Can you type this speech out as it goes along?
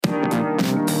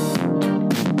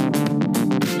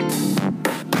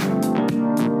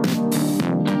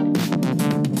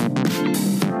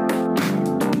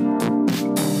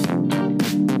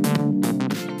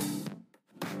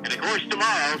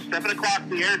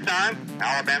this time,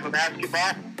 Alabama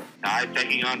basketball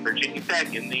taking on Virginia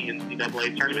Tech in the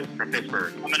NCAA tournament from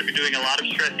Pittsburgh. I'm going to be doing a lot of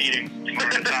stress eating tomorrow.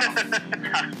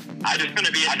 I'm just going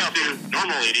to be enough to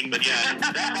normal eating, but yeah.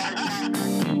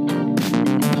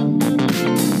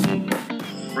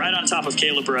 Right on top of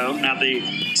Caleb Rowe. Now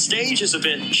the stage is a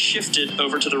bit shifted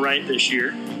over to the right this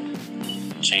year.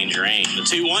 Change your aim. The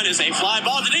 2-1 is a fly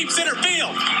ball to deep center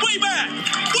field. Way back.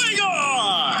 Way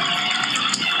gone.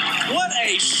 What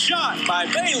a shot by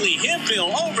Bailey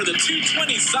Hemphill over the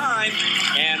 220 sign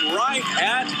and right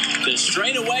at the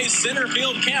straightaway center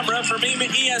field camera for me at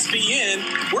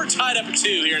ESPN. We're tied up at 2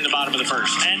 here in the bottom of the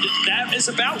first. And that is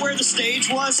about where the stage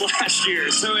was last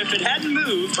year. So if it hadn't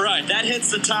moved, right, that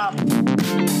hits the top.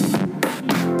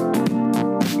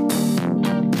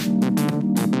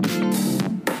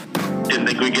 Didn't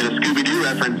think we'd get a Scooby-Doo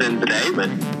reference in today, but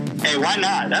Hey, why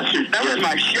not? That was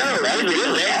my show. that was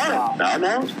good.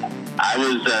 No. I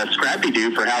was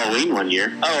Scrappy-Doo for Halloween one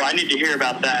year. Oh, I need to hear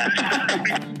about that.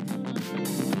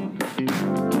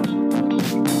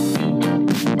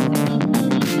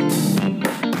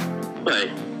 But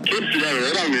kids today,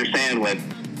 they don't understand what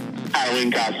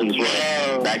Halloween costumes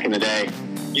were back in the day.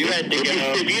 You had to go.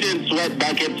 If you didn't sweat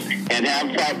buckets and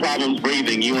have problems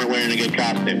breathing, you weren't wearing a good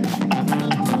costume.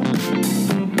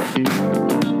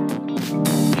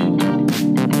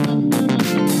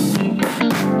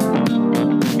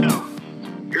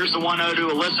 Here's the 1-0 to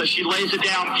Alyssa. She lays it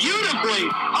down beautifully.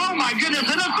 Oh, my goodness.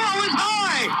 And the throw is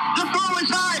high. The throw is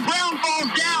high. Brown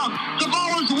falls down. The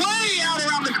ball is way out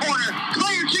around the corner.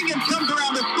 Claire Jenkins comes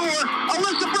around to score.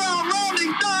 Alyssa Brown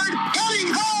rounding third. Heading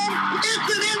home.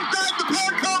 It's an inside the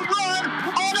park home run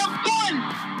on a bunt.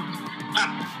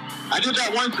 I did that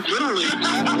once literally.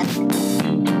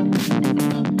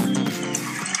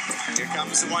 Here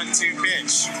comes the 1-2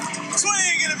 pitch.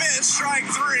 Swing and a miss, strike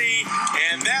 3,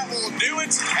 and that will do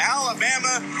it.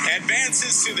 Alabama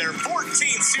advances to their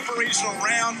 14th Super Regional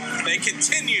round. They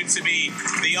continue to be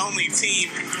the only team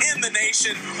in the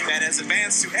nation that has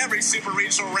advanced to every Super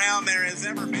Regional round there has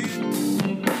ever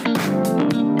been.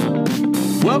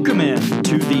 Welcome in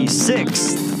to the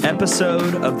 6th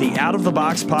episode of the Out of the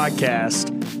Box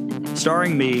podcast,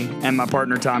 starring me and my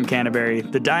partner Tom Canterbury,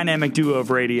 the dynamic duo of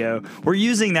radio. We're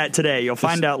using that today. You'll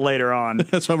find out later on.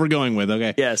 That's what we're going with,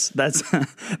 okay. Yes, that's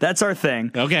our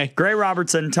thing. Okay. Gray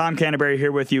Robertson, Tom Canterbury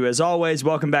here with you as always.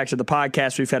 Welcome back to the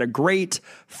podcast. We've had a great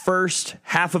first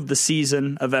half of the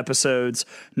season of episodes.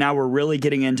 Now we're really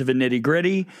getting into the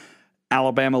nitty-gritty.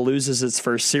 Alabama loses its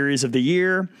first series of the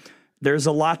year. There's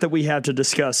a lot that we have to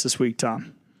discuss this week,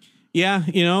 Tom. Yeah,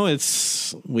 you know,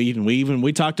 it's we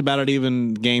talked about it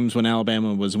even games when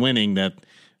Alabama was winning that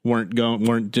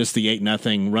weren't just the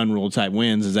 8-0 run rule type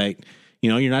wins. Is that,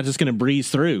 you know, you're not just going to breeze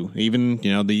through. Even,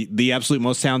 you know, the absolute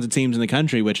most talented teams in the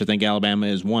country, which I think Alabama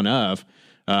is one of,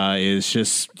 is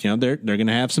just, you know, they're going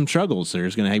to have some struggles.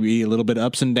 There's going to be a little bit of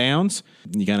ups and downs.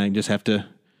 You kind of just have to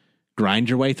grind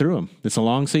your way through them. It's a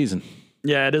long season.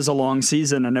 Yeah, it is a long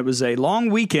season, and it was a long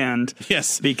weekend.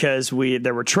 Yes. Because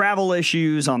there were travel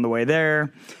issues on the way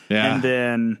there. Yeah. And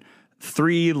then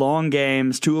 3 long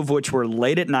games, 2 of which were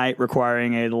late at night,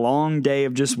 requiring a long day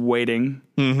of just waiting,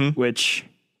 which,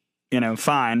 you know,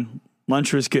 fine.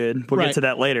 Lunch was good. We'll get to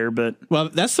that later, but... Well,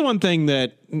 that's the one thing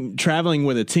that traveling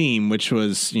with a team, which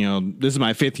was, you know, this is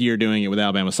my 5th year doing it with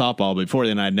Alabama softball. Before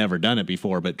then, I'd never done it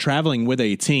before, but traveling with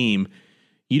a team...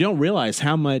 You don't realize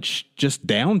how much just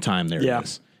downtime there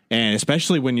is, and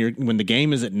especially when the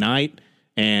game is at night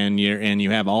and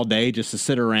you have all day just to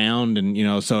sit around, and you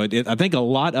know. So I think a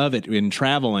lot of it in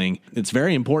traveling, it's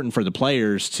very important for the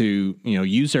players to, you know,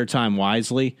 use their time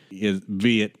wisely,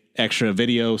 be it extra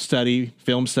video study,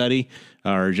 film study,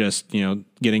 or just, you know,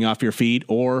 getting off your feet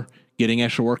or getting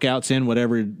extra workouts in,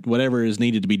 whatever is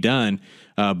needed to be done.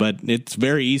 But it's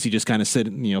very easy just kind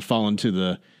of fall into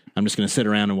the I'm just going to sit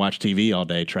around and watch TV all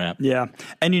day trap. Yeah.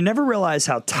 And you never realize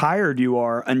how tired you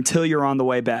are until you're on the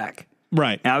way back.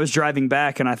 Right. And I was driving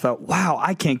back and I thought, wow,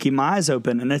 I can't keep my eyes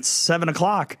open. And it's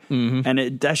 7:00.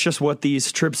 And that's just what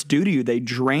these trips do to you. They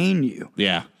drain you.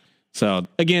 Yeah. So,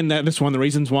 again, that's one of the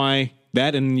reasons why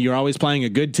that, and you're always playing a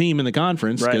good team in the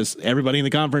conference because everybody in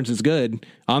the conference is good.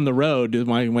 On the road, it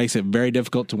makes it very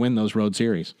difficult to win those road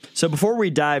series. So before we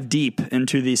dive deep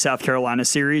into the South Carolina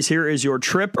series, here is your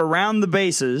trip around the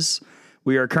bases.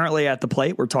 We are currently at the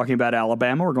plate. We're talking about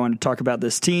Alabama. We're going to talk about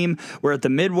this team. We're at the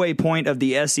midway point of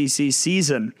the SEC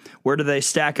season. Where do they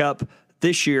stack up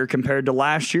this year compared to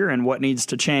last year, and what needs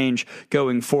to change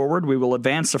going forward? We will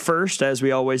advance to first, as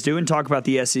we always do, and talk about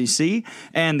the SEC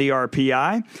and the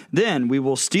RPI. Then we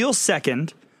will steal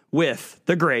second with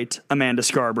the great Amanda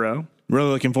Scarborough. Really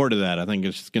looking forward to that. I think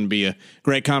it's going to be a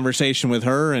great conversation with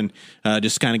her and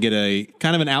just kind of get a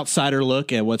kind of an outsider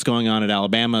look at what's going on at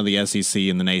Alabama, the SEC,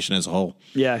 and the nation as a whole.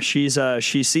 Yeah, she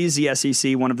sees the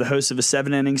SEC, one of the hosts of a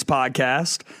 7 Innings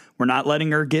podcast. We're not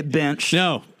letting her get benched.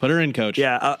 No, put her in, Coach.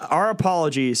 Yeah, our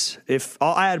apologies. If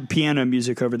I had piano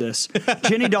music over this.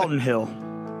 Jenny Dalton Hill,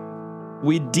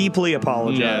 we deeply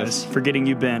apologize for getting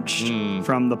you benched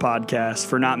from the podcast,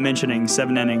 for not mentioning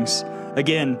 7 Innings.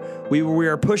 Again, we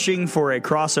are pushing for a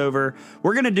crossover.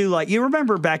 We're going to do like, you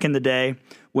remember back in the day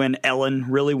when Ellen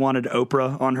really wanted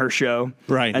Oprah on her show?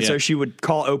 Right. And so she would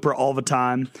call Oprah all the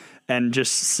time and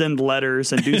just send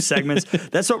letters and do segments.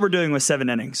 That's what we're doing with 7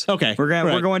 Innings. Okay. We're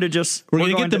going to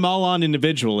get them all on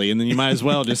individually, and then you might as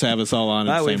well just have us all on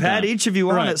at the same we've time. had each of you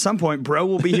on at some point. Bro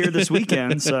will be here this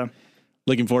weekend, so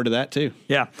looking forward to that too.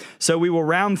 Yeah. So we will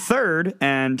round third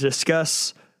and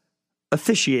discuss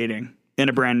officiating in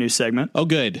a brand new segment. Oh,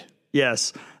 good.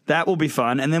 Yes, that will be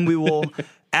fun. And then we will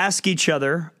ask each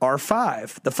other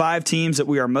the 5 teams that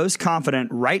we are most confident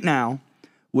right now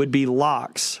would be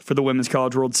locks for the Women's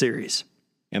College World Series.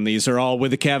 And these are all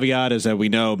with the caveat is that we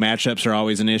know matchups are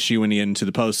always an issue when you get into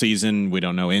the postseason. We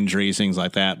don't know injuries, things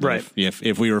like that. But right.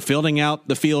 If we were fielding out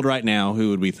the field right now,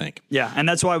 who would we think? Yeah, and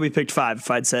that's why we picked 5.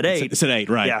 If I'd said 8. Said 8,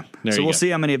 right. Yeah. There so we'll see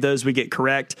how many of those we get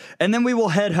correct. And then we will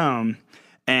head home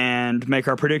and make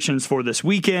our predictions for this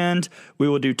weekend. We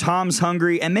will do Tom's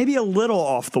Hungry and maybe a little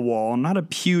off the wall. Not a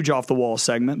huge off the wall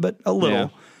segment, but a little. Yeah.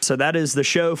 So that is the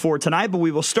show for tonight, but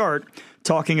we will start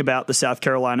talking about the South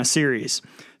Carolina series.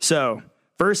 So,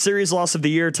 first series loss of the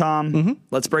year, Tom. Mm-hmm.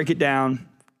 Let's break it down.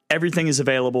 Everything is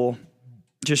available.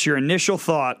 Just your initial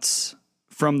thoughts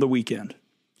from the weekend.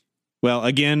 Well,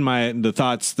 again, the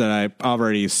thoughts that I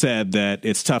already said, that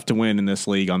it's tough to win in this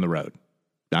league on the road.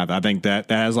 I think that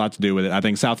has a lot to do with it. I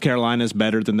think South Carolina is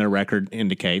better than their record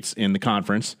indicates in the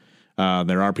conference.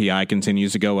 Their RPI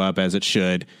continues to go up as it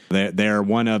should. They're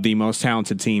one of the most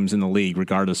talented teams in the league,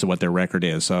 regardless of what their record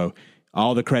is. So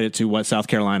all the credit to what South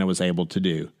Carolina was able to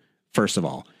do, first of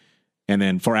all. And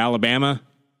then for Alabama,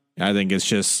 I think it's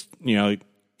just,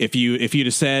 if you'd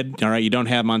have said, all right, you don't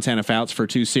have Montana Fouts for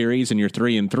 2 series and you're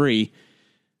 3-3,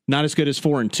 not as good as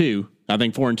 4-2. I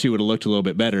think 4-2 would have looked a little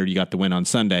bit better. You got the win on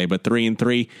Sunday, but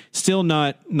 3-3, still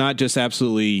not just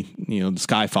absolutely, the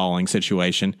sky falling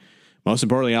situation. Most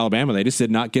importantly, Alabama, they just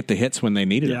did not get the hits when they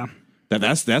needed them.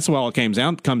 That's what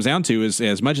it comes down to is,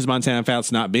 as much as Montana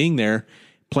Fouts not being there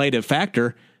played a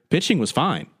factor, pitching was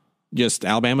fine. Just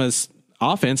Alabama's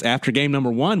offense after game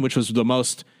number 1, which was the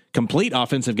most complete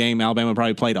offensive game Alabama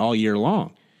probably played all year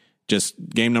long. Just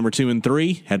game number 2 and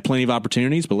 3 had plenty of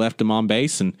opportunities, but left them on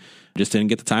base and just didn't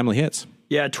get the timely hits.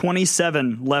 Yeah,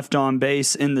 27 left on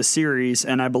base in the series,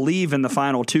 and I believe in the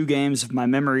final 2 games, if my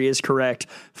memory is correct,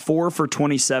 4 for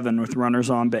 27 with runners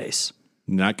on base.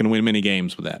 Not going to win many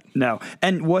games with that. No.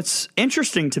 And what's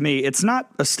interesting to me, it's not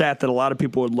a stat that a lot of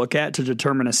people would look at to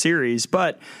determine a series,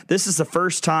 but this is the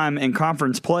first time in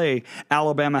conference play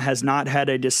Alabama has not had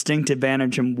a distinct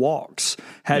advantage in walks,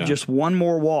 just one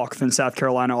more walk than South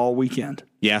Carolina all weekend.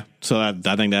 Yeah, so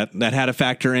I think that had a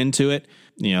factor into it.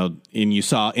 And you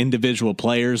saw individual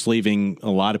players leaving a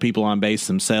lot of people on base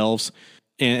themselves.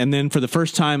 And then for the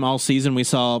first time all season, we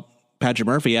saw Patrick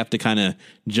Murphy have to kind of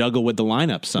juggle with the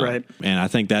lineup some. Right. And I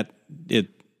think that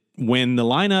when the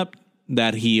lineup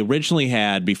that he originally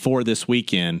had before this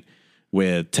weekend,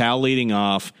 with Tao leading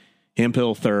off,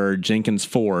 Hemphill third, Jenkins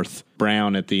fourth,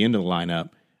 Brown at the end of the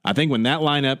lineup, I think when that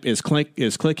lineup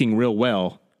is clicking real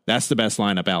well, that's the best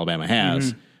lineup Alabama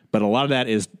has. Mm-hmm. But a lot of that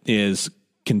is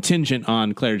contingent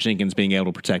on Claire Jenkins being able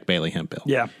to protect Bailey Hemphill.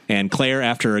 Yeah. And Claire,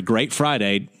 after a great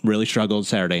Friday, really struggled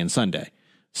Saturday and Sunday.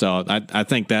 So I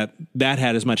think that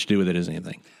had as much to do with it as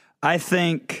anything. I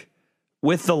think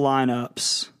with the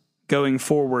lineups going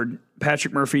forward,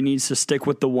 Patrick Murphy needs to stick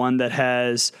with the one that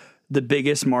has the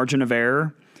biggest margin of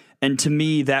error. And to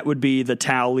me, that would be the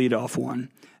Tao leadoff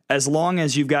one. As long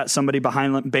as you've got somebody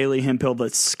behind Bailey Hemphill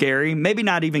that's scary, maybe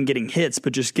not even getting hits,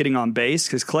 but just getting on base,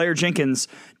 because Claire Jenkins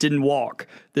didn't walk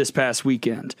this past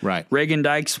weekend. Right. Reagan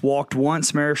Dykes walked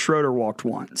once, Mara Schroeder walked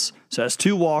once. So that's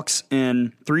 2 walks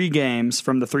in 3 games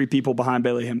from the 3 people behind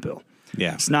Bailey Hemphill.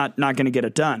 Yeah. It's not going to get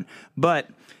it done. But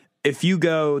if you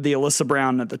go the Alyssa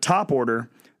Brown at the top order,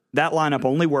 that lineup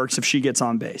only works if she gets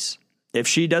on base. If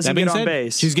she doesn't get on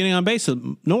base. She's getting on base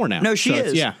more now. No, she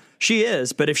is. Yeah. She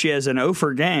is, but if she has an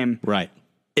 0 game, right,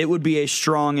 it would be a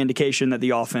strong indication that the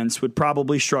offense would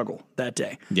probably struggle that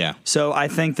day. Yeah. So I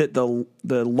think that the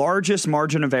largest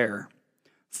margin of error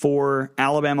for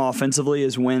Alabama offensively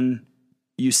is when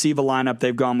you see the lineup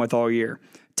they've gone with all year.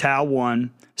 Tao 1,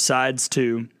 Sides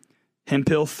 2,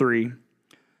 Hemphill 3,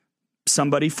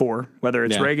 somebody for, whether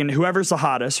it's Reagan, whoever's the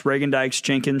hottest, Reagan Dykes,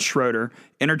 Jenkins, Schroeder,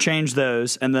 interchange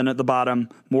those, and then at the bottom,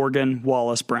 Morgan,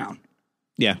 Wallace, Brown.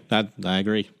 Yeah, I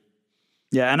agree.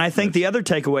 Yeah, and I think the other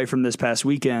takeaway from this past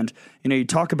weekend, you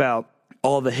talk about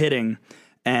all the hitting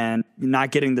and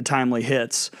not getting the timely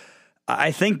hits.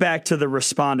 I think back to the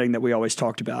responding that we always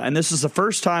talked about. And this is the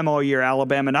first time all year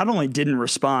Alabama not only didn't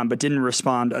respond, but didn't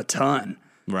respond a ton.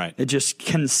 Right. It just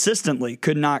consistently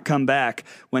could not come back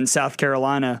when South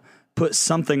Carolina put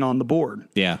something on the board.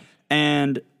 Yeah.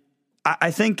 And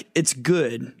I think it's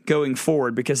good going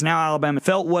forward because now Alabama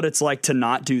felt what it's like to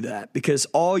not do that because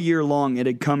all year long it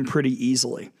had come pretty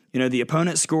easily. The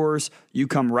opponent scores, you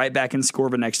come right back and score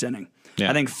the next inning. Yeah.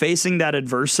 I think facing that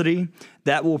adversity,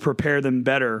 that will prepare them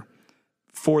better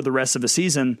for the rest of the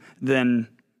season than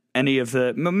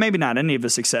maybe not any of the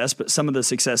success, but some of the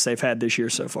success they've had this year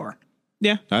so far.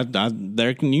 Yeah, you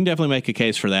can definitely make a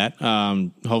case for that.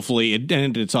 Hopefully,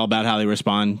 it's all about how they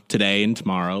respond today and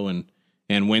tomorrow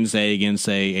and Wednesday against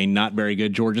a not very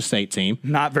good Georgia State team.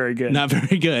 Not very good. Not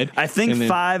very good. I think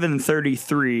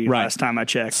 5-33 last time I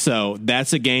checked. So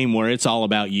that's a game where it's all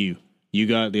about you. You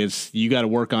got to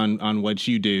work on what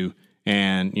you do,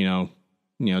 and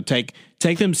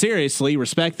take them seriously,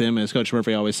 respect them, as Coach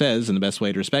Murphy always says. And the best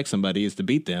way to respect somebody is to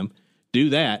beat them.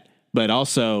 Do that, but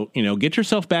also get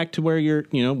yourself back to where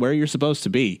you're supposed to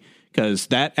be. Because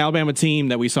that Alabama team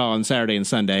that we saw on Saturday and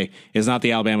Sunday is not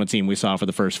the Alabama team we saw for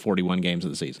the first 41 games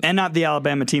of the season. And not the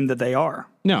Alabama team that they are.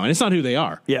 No, and it's not who they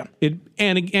are. Yeah.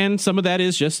 And some of that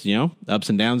is just, ups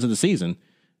and downs of the season.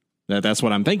 That's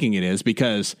what I'm thinking it is,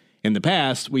 because in the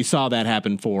past, we saw that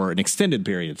happen for an extended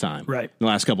period of time. Right. In the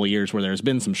last couple of years where there's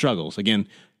been some struggles. Again,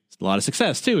 a lot of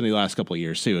success, too, in the last couple of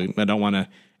years, too. I don't want to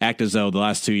act as though the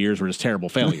last 2 years were just terrible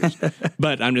failures.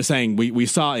 But I'm just saying we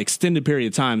saw extended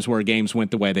period of times where games went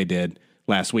the way they did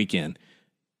last weekend.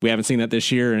 We haven't seen that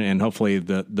this year, and hopefully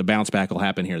the bounce back will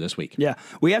happen here this week. Yeah.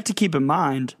 We have to keep in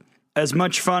mind, as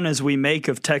much fun as we make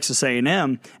of Texas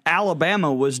A&M,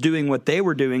 Alabama was doing what they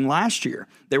were doing last year.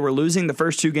 They were losing the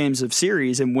first 2 games of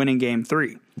series and winning game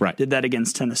 3. Right. Did that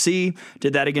against Tennessee,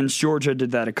 did that against Georgia,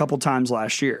 did that a couple times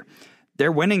last year.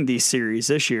 They're winning these series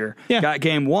this year. Yeah. Got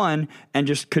game 1 and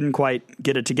just couldn't quite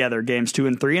get it together, games 2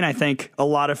 and 3. And I think a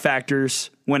lot of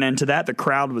factors went into that. The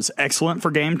crowd was excellent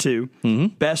for game 2.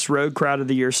 Mm-hmm. Best road crowd of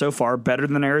the year so far, better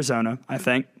than Arizona, I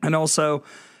think. And also,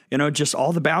 just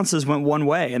all the bounces went one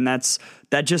way, and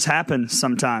that just happens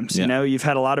sometimes. Yeah. You've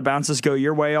had a lot of bounces go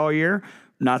your way all year.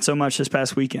 Not so much this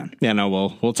past weekend. Yeah, no,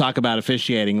 we'll talk about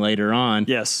officiating later on.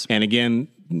 Yes. And again,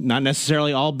 not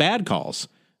necessarily all bad calls.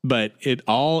 But it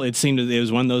seemed it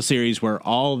was one of those series where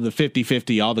all of the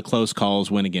 50-50, all the close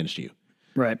calls went against you.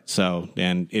 Right. So,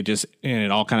 and it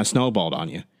all kind of snowballed on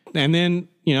you. And then,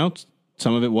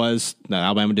 some of it was that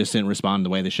Alabama just didn't respond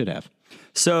the way they should have.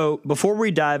 So before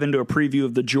we dive into a preview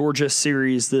of the Georgia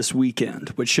series this weekend,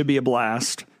 which should be a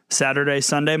blast, Saturday,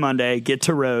 Sunday, Monday, get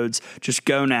to Rhodes. Just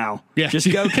go now. Yeah.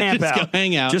 Just go camp just out. Go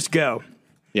hang out. Just go.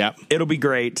 Yeah. It'll be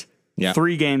great. Yeah.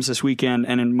 3 games this weekend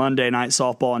and in Monday night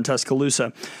softball in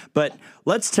Tuscaloosa. But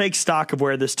let's take stock of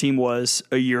where this team was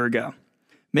a year ago.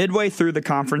 Midway through the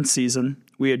conference season,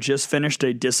 we had just finished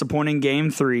a disappointing game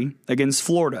 3 against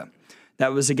Florida.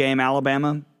 That was a game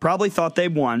Alabama probably thought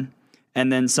they'd won,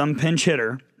 and then some pinch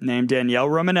hitter named Danielle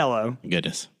Romanello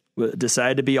Goodness.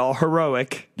 decided to be all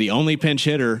heroic. The only pinch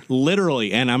hitter,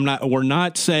 literally, and we're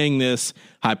not saying this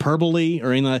hyperbole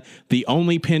or anything. The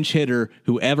only pinch hitter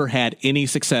who ever had any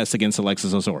success against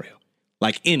Alexis Osorio,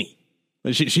 like any.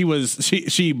 She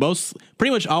most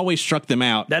pretty much always struck them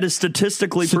out. That is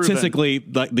statistically proven.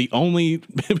 Like the only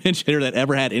pinch hitter that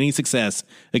ever had any success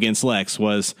against Lex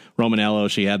was Romanello.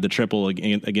 She had the triple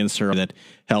against her that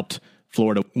helped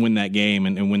Florida win that game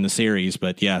and win the series.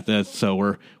 But yeah,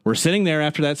 so we're sitting there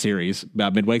after that series,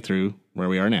 about midway through where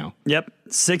we are now. Yep,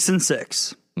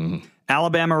 6-6. Mm-hmm.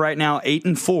 Alabama right now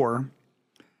 8-4.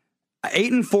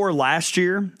 8-4 last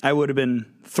year, I would have been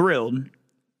thrilled,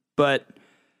 but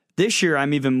this year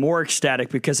I'm even more ecstatic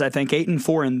because I think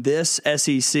 8-4 in this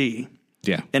SEC,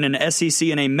 in an SEC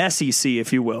and a messy C,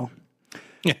 if you will,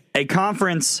 a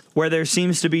conference where there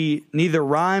seems to be neither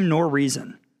rhyme nor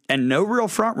reason and no real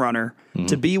front runner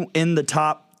to be in the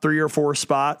top 3 or 4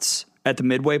 spots at the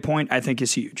midway point, I think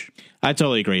is huge. I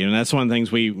totally agree. And that's one of the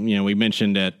things we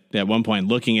mentioned at one point,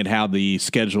 looking at how the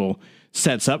schedule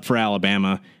sets up for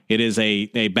Alabama. It is a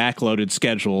backloaded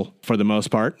schedule for the most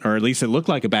part, or at least it looked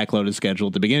like a backloaded schedule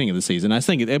at the beginning of the season. I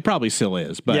think it probably still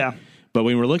is. But when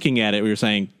we were looking at it, we were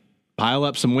saying pile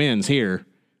up some wins here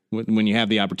when you have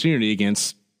the opportunity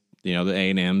against the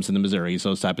A&Ms and the Missouris,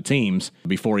 those type of teams,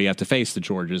 before you have to face the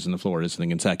Georgias and the Floridas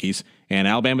and the Kentuckys. And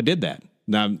Alabama did that.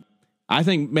 Now, I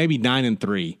think maybe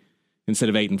 9-3 instead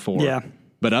of 8-4. Yeah.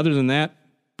 But other than that,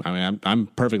 I mean, I'm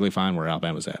perfectly fine where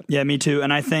Alabama's at. Yeah, me too.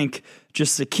 And I think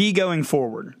just the key going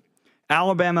forward,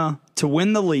 Alabama, to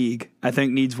win the league, I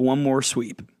think needs one more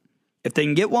sweep. If they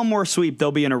can get one more sweep,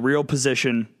 they'll be in a real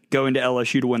position going to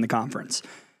LSU to win the conference.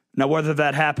 Now, whether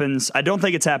that happens, I don't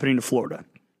think it's happening to Florida.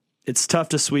 It's tough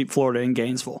to sweep Florida in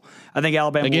Gainesville. I think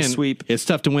Alabama will sweep. It's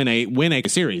tough to win a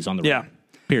series on the road.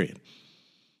 Period.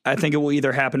 I think it will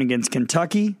either happen against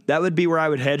Kentucky. That would be where I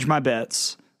would hedge my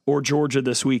bets, or Georgia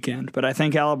this weekend. But I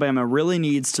think Alabama really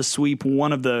needs to sweep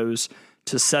one of those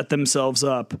to set themselves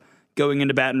up going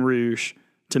into Baton Rouge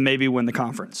to maybe win the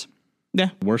conference. Yeah,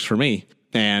 works for me.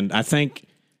 And I think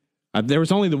there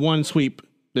was only the one sweep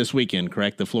this weekend,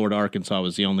 correct? The Florida-Arkansas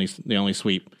was the only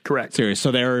sweep. Correct. Series.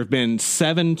 So there have been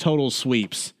 7 total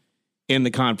sweeps in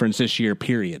the conference this year,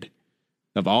 period.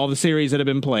 Of all the series that have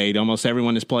been played, almost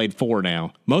everyone has played 4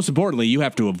 now. Most importantly, you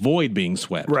have to avoid being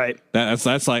swept. Right. That's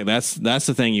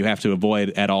the thing you have to avoid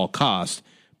at all costs.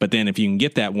 But then if you can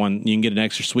get that one, you can get an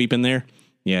extra sweep in there.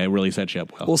 Yeah, it really sets you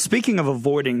up well. Well, speaking of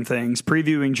avoiding things,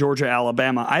 previewing Georgia,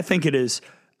 Alabama, I think it is,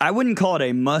 I wouldn't call it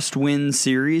a must-win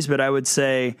series, but I would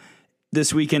say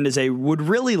this weekend is a would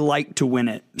really like to win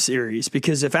it series,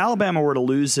 because if Alabama were to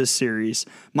lose this series,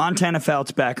 Montana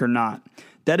Fouts back or not,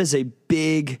 that is a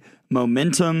big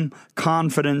momentum,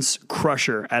 confidence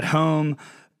crusher at home.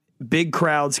 Big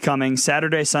crowds coming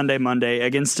Saturday, Sunday, Monday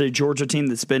against a Georgia team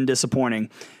that's been disappointing.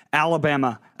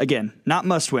 Alabama, again, not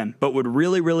must win, but would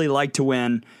really, really like to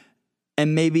win,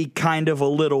 and maybe kind of a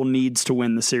little needs to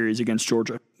win the series against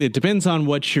Georgia. It depends on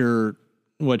what your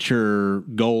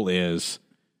goal is.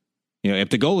 You know, if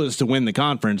the goal is to win the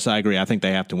conference, I agree. I think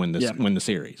they have to win win the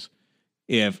series.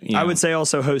 I would say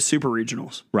also host super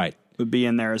regionals. Right. Would be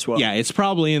in there as well. Yeah, it's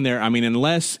probably in there. I mean,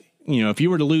 unless, if you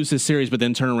were to lose this series but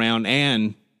then turn around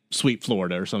and sweep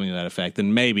Florida or something to that effect,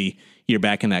 then maybe you're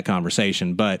back in that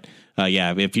conversation. But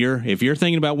if you're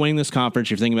thinking about winning this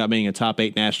conference, you're thinking about being a top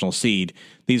 8 national seed,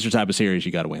 these are the type of series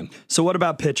you got to win. So what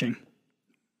about pitching?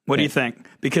 What do you think?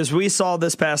 Because we saw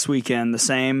this past weekend the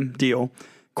same deal.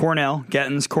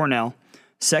 Gettins Cornell.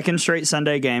 Second straight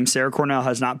Sunday game. Sarah Cornell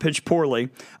has not pitched poorly.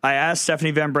 I asked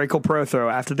Stephanie Van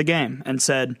Brakel-Prothro after the game and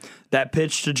said that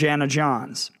pitch to Jana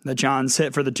Johns, that Johns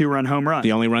hit for the 2-run home run.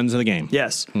 The only runs of the game.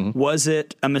 Yes. Mm-hmm. Was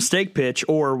it a mistake pitch,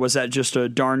 or was that just a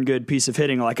darn good piece of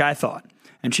hitting like I thought?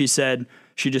 And she said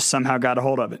she just somehow got a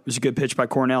hold of it. It was a good pitch by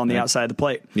Cornell on the outside of the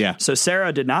plate. Yeah. So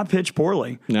Sarah did not pitch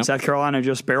poorly. Nope. South Carolina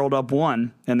just barreled up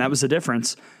 1, and that was the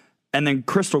difference. And then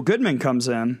Crystal Goodman comes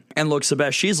in and looks the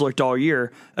best she's looked all year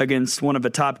against one of the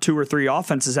top 2 or 3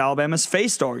 offenses Alabama's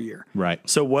faced all year. Right.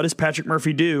 So what does Patrick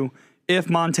Murphy do if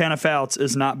Montana Fouts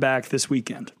is not back this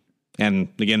weekend? And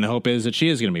again, the hope is that she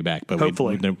is going to be back. But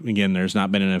hopefully. Again, there's not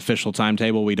been an official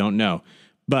timetable. We don't know.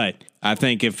 But I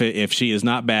think if she is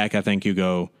not back, I think you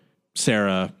go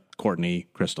Sarah, Courtney,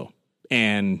 Crystal.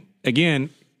 And again,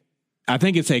 I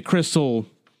think it's a Crystal,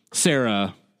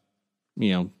 Sarah,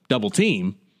 double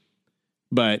team.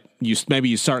 But maybe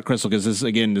you start Crystal because this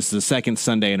is the second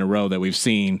Sunday in a row that we've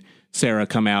seen Sarah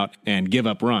come out and give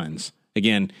up runs.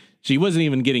 Again, she wasn't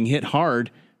even getting hit hard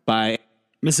by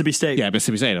Mississippi State. Yeah,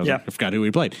 Mississippi State. I forgot who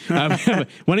we played. Wasn't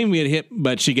even get hit,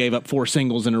 but she gave up 4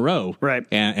 singles in a row. Right.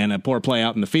 And a poor play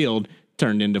out in the field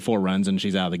turned into 4 runs, and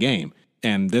she's out of the game.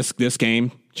 And this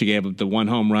game, she gave up the 1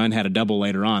 home run, had a double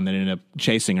later on that ended up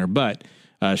chasing her. But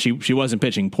she wasn't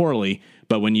pitching poorly.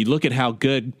 But when you look at how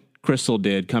good Crystal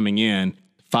did coming in,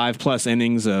 5+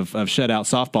 innings of shutout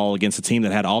softball against a team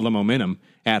that had all the momentum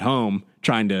at home,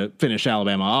 trying to finish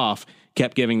Alabama off,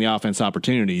 kept giving the offense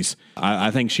opportunities.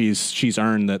 I think she's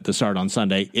earned the start on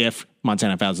Sunday if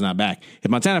Montana Fouts is not back.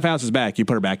 If Montana Fouts is back, you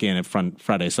put her back in at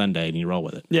Friday, Sunday, and you roll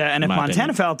with it. Yeah, and if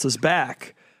Montana Fouts is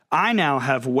back, I now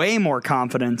have way more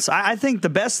confidence. I think the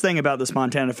best thing about this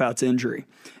Montana Fouts injury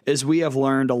is we have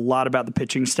learned a lot about the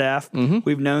pitching staff. Mm-hmm.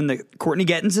 We've known that Courtney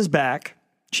Gettins is back.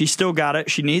 She still got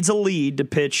it. She needs a lead to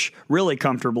pitch really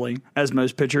comfortably, as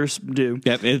most pitchers do.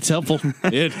 Yeah, it's helpful.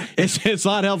 It's a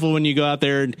lot helpful when you go out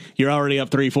there and you're already up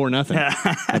 3-4-0.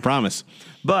 I promise.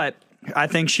 But I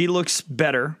think she looks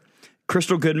better.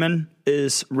 Crystal Goodman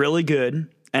is really good,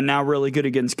 and now really good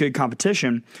against good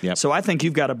competition. Yep. So I think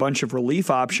you've got a bunch of relief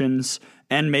options,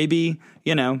 and maybe,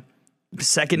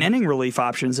 second inning relief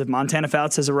options. If Montana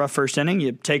Fouts has a rough first inning,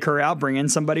 you take her out, bring in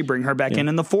somebody, bring her back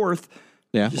in the 4th.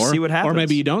 Yeah, see what happens. Or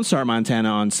maybe you don't start Montana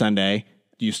on Sunday.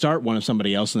 You start one of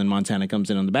somebody else, and then Montana comes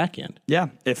in on the back end. Yeah,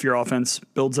 if your offense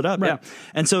builds it up. Right. Yeah.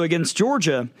 And so against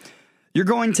Georgia, you're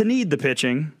going to need the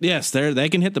pitching. Yes, they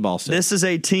can hit the ball still. This is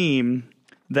a team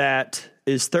that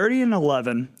is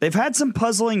 30-11. They've had some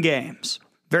puzzling games,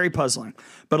 Very puzzling.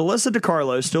 But Alyssa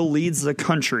DiCarlo still leads the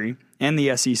country and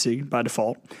the SEC by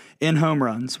default in home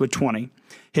runs with 20,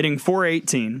 hitting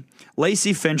 .418.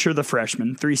 Lacey Fincher, the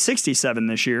freshman, .367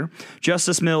 this year.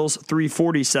 Justice Mills,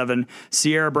 .347.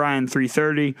 Sierra Bryan,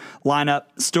 .330. Lineup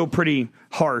still pretty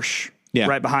harsh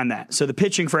right behind that. So the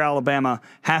pitching for Alabama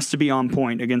has to be on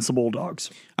point against the Bulldogs.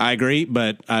 I agree,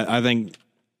 but I think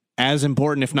as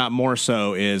important, if not more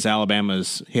so, is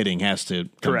Alabama's hitting has to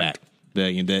come back.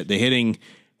 The hitting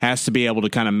has to be able to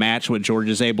kind of match what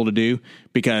Georgia's able to do,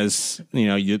 because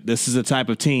this is a type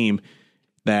of team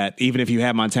that even if you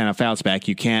have Montana Fouts back,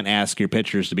 you can't ask your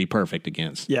pitchers to be perfect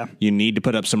against. Yeah. You need to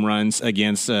put up some runs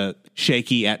against a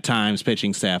shaky at times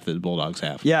pitching staff that the Bulldogs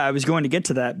have. Yeah, I was going to get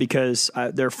to that because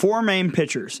there are four main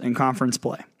pitchers in conference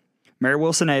play. Mary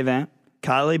Wilson Avant,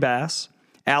 Kylie Bass,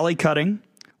 Allie Cutting,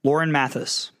 Lauren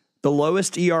Mathis. The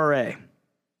lowest ERA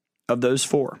of those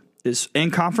four is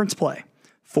in conference play,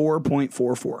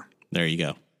 4.44. There you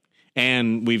go.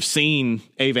 And we've seen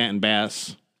Avant and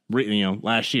Bass,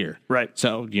 last year. Right.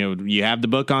 So, you have the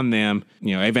book on them.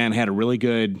 Avant had a really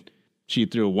good, she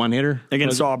threw a one-hitter.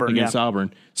 Against Auburn. Against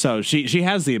Auburn. So she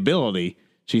has the ability.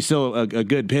 She's still a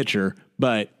good pitcher,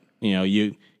 but,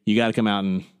 you got to come out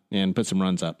and put some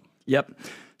runs up. Yep.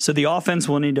 So the offense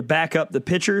will need to back up the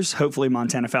pitchers. Hopefully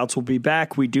Montana Fouts will be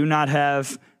back. We do not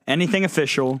have anything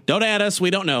official. Don't add us.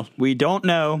 We don't know. We don't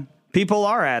know. People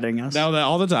are adding us. No,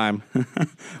 all the time.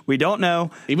 We don't know.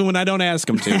 Even when I don't ask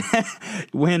them to.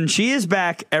 When she is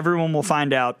back, everyone will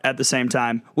find out at the same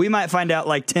time. We might find out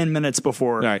like 10 minutes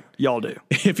before y'all do.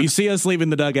 If you see us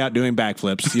leaving the dugout doing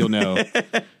backflips, you'll know.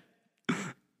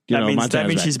 That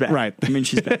means she's back. Right. I mean,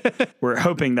 she's back. We're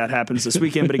hoping that happens this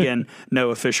weekend, but again,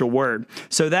 no official word.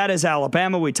 So that is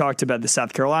Alabama. We talked about the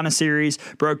South Carolina series,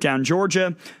 broke down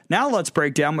Georgia. Now let's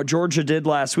break down what Georgia did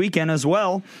last weekend, as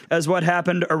well as what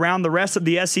happened around the rest of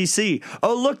the SEC.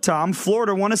 Oh, look, Tom,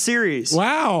 Florida won a series.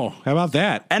 Wow. How about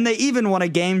that? And they even won a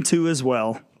game 2 as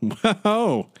well.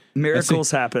 Whoa. Miracles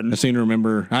happen. I seem to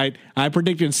remember. I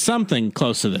predicted something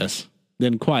close to this.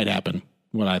 Didn't quite happen.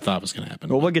 What I thought was going to happen.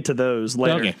 Well, we'll get to those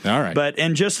later. Okay, all right. But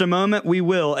in just a moment, we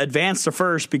will advance to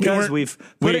first because we've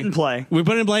put it in play. We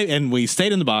put it in play, and we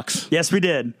stayed in the box. Yes, we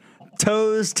did.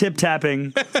 Toes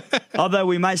tip-tapping, although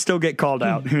we might still get called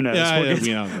out. Who knows?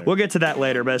 We'll get to that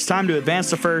later, but it's time to advance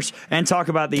to first and talk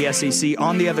about the SEC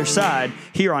on the other side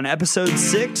here on episode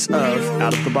 6 of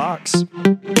Out of the Box.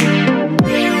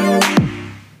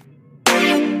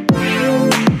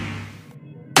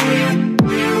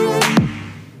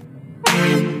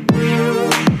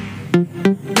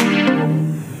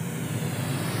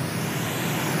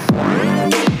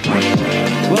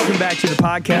 Welcome back to the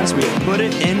podcast. We have put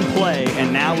it in play,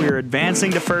 and now we are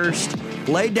advancing to first.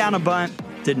 Laid down a bunt,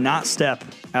 did not step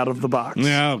out of the box.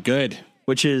 No, good.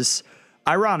 Which is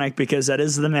ironic because that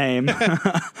is the name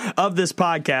of this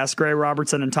podcast. Gray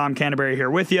Robertson and Tom Canterbury here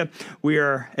with you. We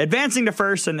are advancing to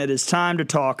first, and it is time to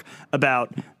talk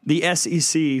about the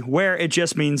SEC, where it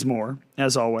just means more,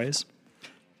 as always.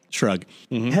 Shrug.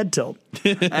 Mm-hmm. Head tilt.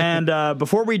 And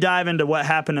before we dive into what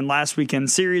happened in last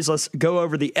weekend's series, let's go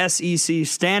over the SEC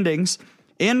standings.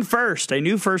 In first, a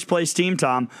new first-place team,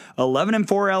 Tom, 11-4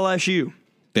 LSU.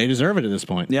 They deserve it at this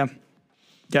point. Yeah.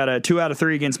 Got a 2 out of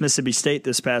 3 against Mississippi State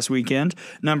this past weekend.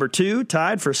 Number 2,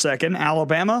 tied for second,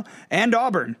 Alabama and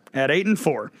Auburn at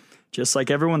 8-4. Just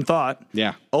like everyone thought.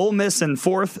 Yeah. Ole Miss in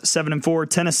 4th, 7-4.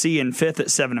 Tennessee in 5th at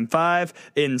 7-5.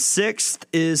 In 6th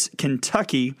is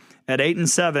Kentucky at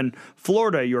 8-7.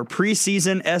 Florida, your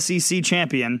preseason SEC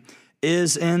champion,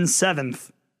 is in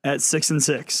 7th at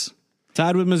 6-6.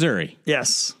 Tied with Missouri.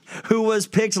 Yes. Who was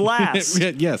picked last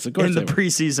yes, of course in the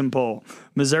preseason poll.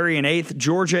 Missouri in 8th,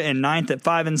 Georgia in 9th at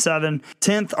 5-7,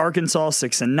 10th, Arkansas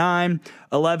 6-9,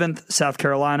 11th, South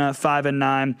Carolina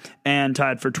 5-9, and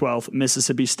tied for 12th,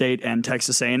 Mississippi State and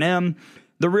Texas A&M.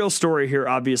 The real story here,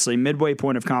 obviously, midway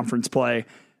point of conference play.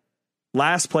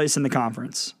 Last place in the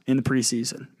conference in the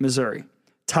preseason, Missouri,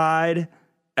 tied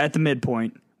at the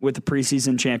midpoint with the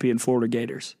preseason champion Florida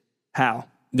Gators. How?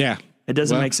 Yeah. It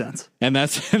doesn't make sense. And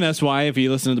that's why, if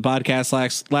you listen to the podcast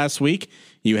last week,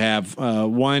 you have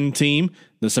one team,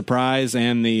 the surprise,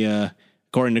 and the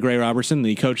according to Gray Robertson,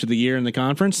 the coach of the year in the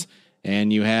conference,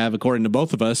 and you have, according to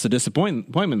both of us, the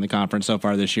disappointment in the conference so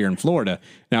far this year in Florida.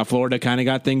 Now, Florida kind of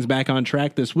got things back on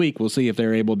track this week. We'll see if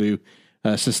they're able to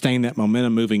sustain that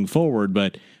momentum moving forward.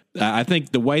 But I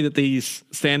think the way that these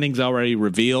standings already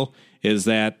reveal is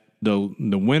that the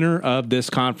winner of this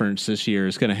conference this year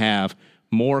is going to have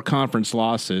more conference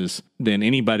losses than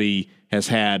anybody has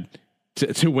had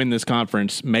to win this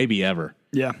conference, maybe ever.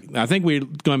 Yeah. I think we're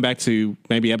going back to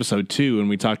maybe episode 2 when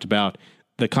we talked about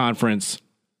the conference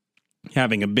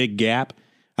having a big gap.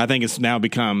 I think it's now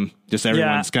become just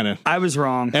everyone's I was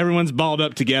wrong. Everyone's balled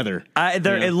up together.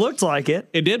 It looked like it.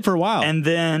 It did for a while. And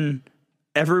then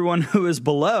everyone who was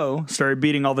below started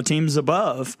beating all the teams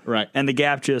above. Right. And the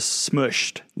gap just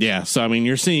smushed. Yeah. So, I mean,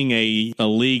 you're seeing a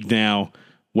league now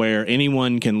where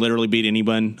anyone can literally beat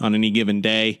anyone on any given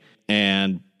day.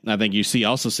 And I think you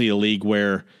also see a league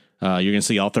where you're going to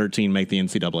see all 13 make the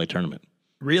NCAA tournament.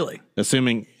 Really?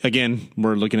 Assuming, again,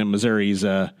 we're looking at Missouri's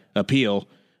appeal.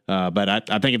 But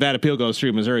I think if that appeal goes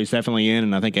through, Missouri's definitely in,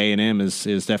 and I think A&M is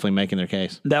definitely making their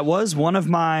case. That was one of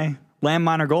my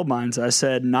landmine or gold mines. I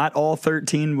said not all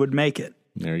 13 would make it.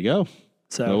 There you go.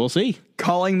 So we'll see.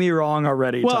 Calling me wrong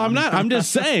already. Well, Tom. I'm not. I'm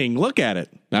just saying. Look at it.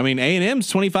 I mean,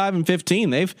 A&M's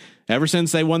 25-15. They've ever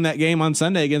since they won that game on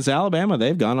Sunday against Alabama,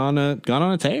 they've gone on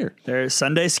a tear. They're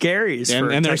Sunday scaries for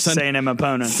Texas A&M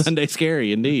opponents. Sunday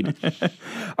scary indeed.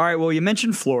 All right. Well, you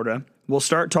mentioned Florida. We'll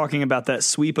start talking about that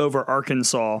sweep over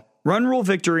Arkansas. Run rule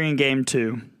victory in Game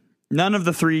 2. None of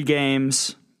the 3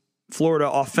 games, Florida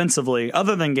offensively,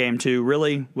 other than Game 2,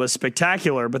 really was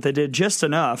spectacular, but they did just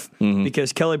enough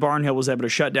because Kelly Barnhill was able to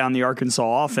shut down the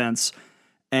Arkansas offense.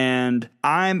 And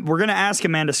we're going to ask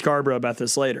Amanda Scarborough about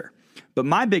this later. But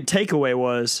my big takeaway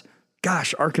was,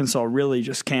 gosh, Arkansas really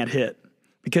just can't hit.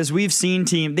 Because we've seen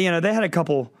they had a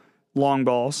couple long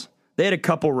balls. They had a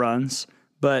couple runs.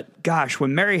 But, gosh,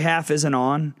 when Mary Half isn't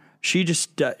on,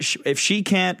 if she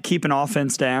can't keep an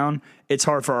offense down, it's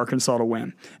hard for Arkansas to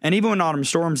win. And even when Autumn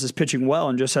Storms is pitching well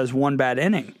and just has one bad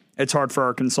inning, it's hard for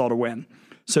Arkansas to win.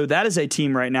 So that is a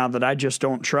team right now that I just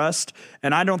don't trust.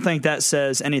 And I don't think that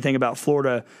says anything about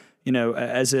Florida,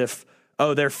 as if,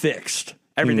 they're fixed.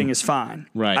 Everything is fine.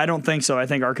 Right. I don't think so. I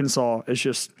think Arkansas is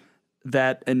just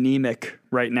that anemic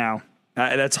right now.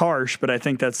 That's harsh, but I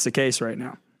think that's the case right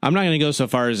now. I'm not going to go so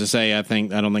far as to say I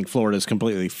don't think Florida is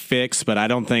completely fixed, but I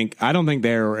don't think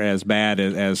they're as bad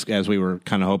as we were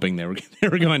kind of hoping they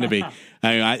were going to be.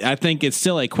 I think it's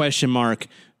still a question mark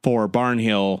for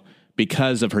Barnhill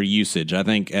because of her usage. I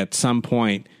think at some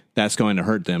point that's going to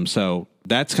hurt them. So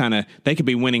that's they could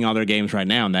be winning all their games right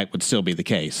now, and that would still be the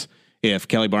case if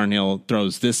Kelly Barnhill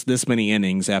throws this many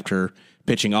innings after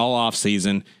pitching all off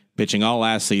season, pitching all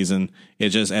last season.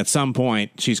 It's just at some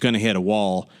point she's going to hit a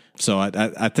wall. So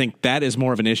I think that is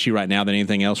more of an issue right now than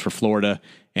anything else for Florida,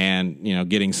 and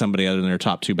getting somebody other than their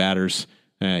top 2 batters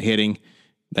hitting.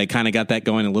 They kind of got that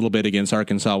going a little bit against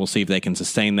Arkansas. We'll see if they can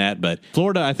sustain that. But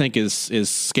Florida, I think, is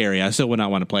scary. I still would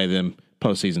not want to play them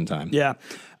postseason time. Yeah,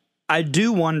 I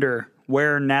do wonder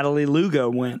where Natalie Lugo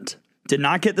went. Did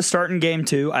not get the start in Game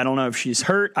 2. I don't know if she's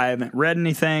hurt. I haven't read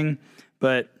anything,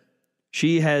 but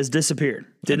she has disappeared.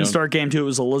 Didn't start Game 2. It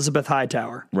was Elizabeth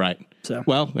Hightower. Right. So,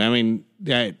 well, I mean,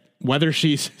 whether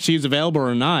she's available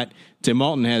or not, Tim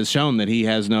Walton has shown that he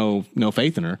has no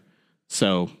faith in her.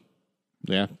 So,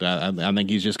 yeah, I think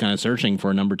he's just kind of searching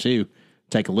for a number 2.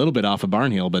 Take a little bit off of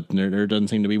Barnhill, but there doesn't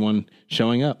seem to be one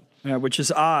showing up. Yeah, which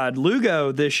is odd.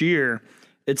 Lugo this year,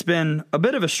 it's been a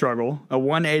bit of a struggle, a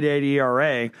 1.88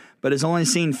 ERA, but has only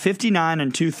seen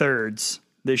 59 2/3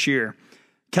 this year.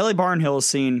 Kelly Barnhill has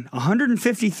seen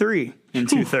 153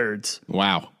 2/3.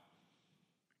 Wow.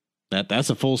 That's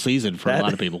a full season for a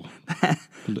lot of people. For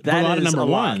a lot of number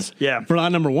ones. Yeah. For a lot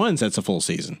of number ones, that's a full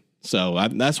season. So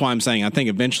that's why I'm saying I think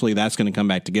eventually that's going to come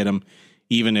back to get them,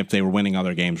 even if they were winning all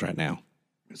their games right now.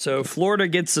 So Florida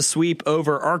gets the sweep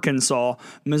over Arkansas.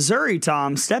 Missouri,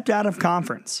 Tom, stepped out of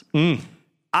conference.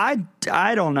 I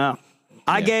don't know.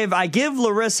 I give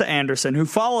Larissa Anderson, who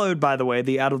followed, by the way,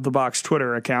 the Out of the Box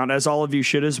Twitter account, as all of you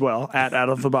should as well, at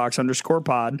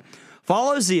 @OutOfTheBox_pod,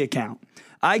 follows the account.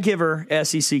 I give her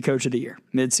SEC Coach of the Year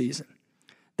midseason.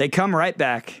 They come right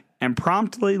back and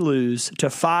promptly lose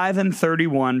to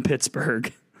 5-31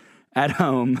 Pittsburgh at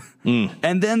home.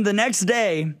 And then the next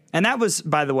day, and that was,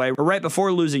 by the way, right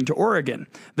before losing to Oregon.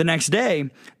 The next day,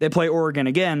 they play Oregon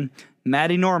again.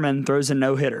 Maddie Norman throws a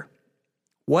no-hitter.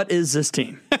 What is this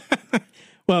team?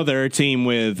 Well, they're a team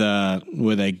with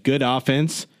a good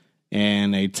offense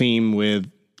and a team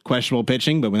with questionable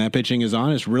pitching, but when that pitching is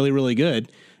on, it's really, really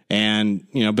good. And,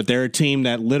 but they're a team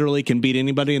that literally can beat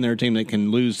anybody, and they're a team that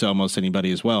can lose to almost anybody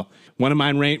as well. One of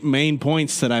my main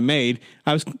points that I made,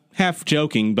 I was half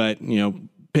joking, but,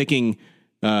 picking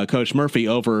Coach Murphy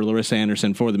over Larissa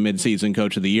Anderson for the midseason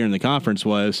Coach of the Year in the conference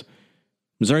was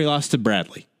Missouri lost to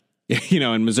Bradley.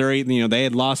 And Missouri, they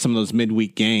had lost some of those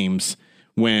midweek games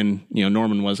when,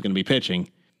 Norman wasn't going to be pitching.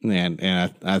 And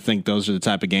I think those are the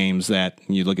type of games that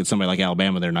you look at somebody like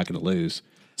Alabama, they're not going to lose.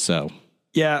 So,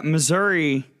 yeah,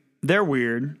 Missouri, they're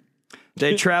weird.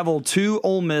 They travel to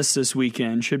Ole Miss this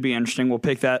weekend. Should be interesting. We'll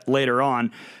pick that later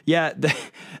on. Yeah,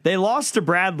 they lost to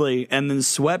Bradley and then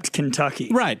swept Kentucky.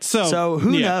 Right. So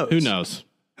who knows?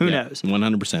 Who knows?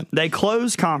 100%. They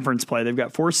close conference play. They've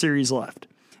got 4 series left.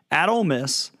 At Ole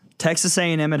Miss, Texas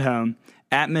A&M at home,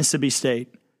 at Mississippi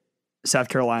State, South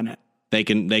Carolina. They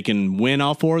can win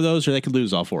all 4 of those, or they could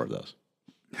lose all 4 of those.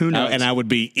 Who knows? And I would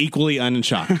be equally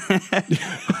unshocked.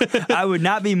 I would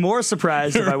not be more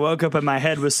surprised if I woke up and my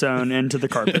head was sewn into the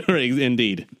carpet.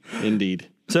 Indeed.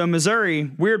 So Missouri,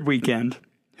 weird weekend.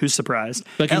 Who's surprised?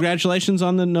 But congratulations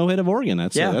on the no-hit of Oregon.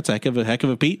 That's a heck of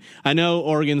a feat. I know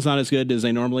Oregon's not as good as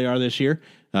they normally are this year,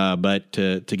 but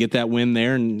to get that win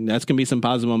there, and that's going to be some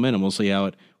positive momentum. We'll see how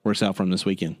it works out from this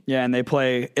weekend. Yeah, and they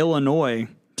play Illinois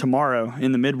tomorrow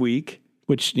in the midweek.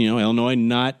 Which, Illinois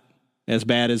not as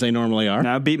bad as they normally are.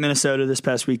 Now beat Minnesota this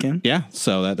past weekend. Yeah,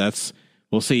 so that's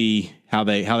we'll see how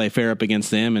they fare up against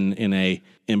them in a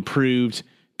improved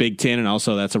Big Ten, and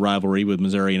also that's a rivalry with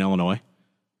Missouri and Illinois.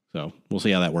 So we'll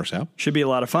see how that works out. Should be a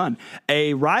lot of fun.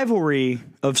 A rivalry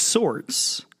of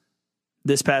sorts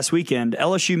this past weekend,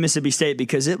 LSU Mississippi State,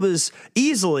 because it was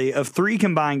easily, of 3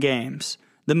 combined games,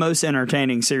 the most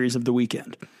entertaining series of the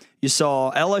weekend. You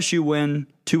saw LSU win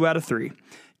 2 out of 3.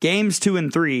 Games 2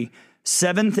 and 3,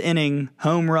 7th inning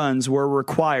home runs were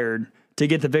required to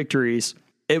get the victories.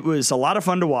 It was a lot of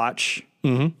fun to watch.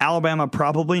 Mm-hmm. Alabama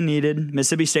probably needed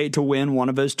Mississippi State to win one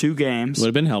of those 2 games. Would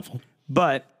have been helpful.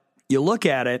 But you look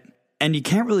at it, and you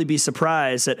can't really be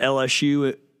surprised that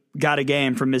LSU got a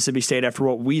game from Mississippi State after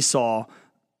what we saw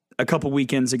a couple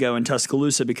weekends ago in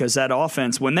Tuscaloosa, because that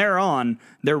offense, when they're on,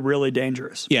 they're really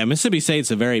dangerous. Yeah, Mississippi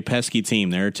State's a very pesky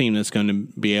team. They're a team that's going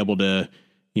to be able to,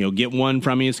 get one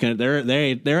from you.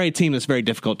 They're a team that's very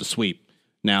difficult to sweep.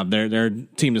 Now, they're a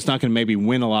team that's not going to maybe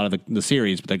win a lot of the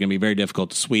series, but they're going to be very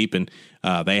difficult to sweep, and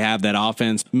they have that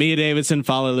offense. Mia Davidson,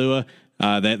 Falalua,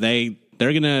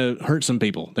 they're going to hurt some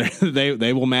people.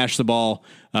 They will mash the ball,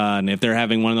 and if they're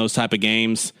having one of those type of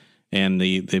games and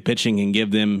the pitching can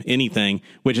give them anything,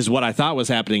 which is what I thought was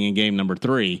happening in game number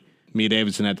 3. Mia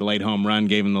Davidson had the late home run,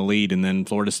 gave them the lead, and then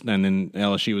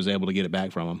LSU was able to get it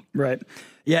back from them. Right.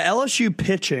 Yeah, LSU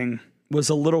pitching was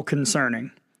a little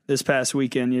concerning this past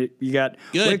weekend. You got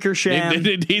Wickersham.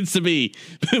 It needs to be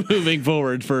moving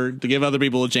forward to give other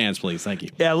people a chance, please. Thank you.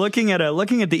 Yeah, looking at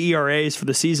the ERAs for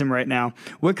the season right now,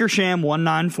 Wickersham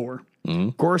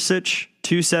 1.94, Gorsuch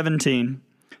 2.17,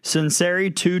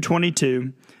 Sinceri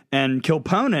 2.22, and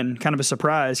Kilponen, kind of a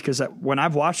surprise because when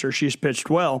I've watched her, she's pitched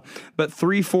well, but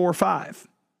 3.45.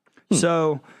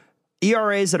 So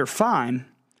ERAs that are fine,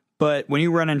 but when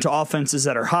you run into offenses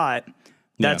that are hot,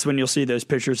 that's when you'll see those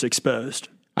pitchers exposed.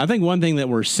 I think one thing that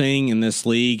we're seeing in this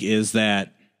league is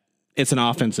that it's an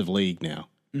offensive league now.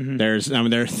 Mm-hmm.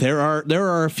 There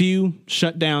are a few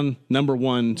shutdown number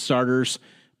 1 starters,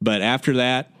 but after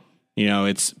that,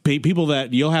 it's people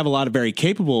that you'll have a lot of very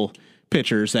capable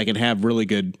pitchers that can have really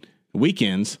good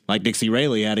weekends, like Dixie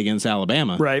Rayleigh had against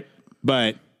Alabama. Right.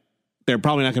 But they're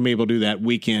probably not going to be able to do that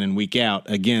week in and week out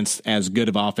against as good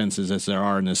of offenses as there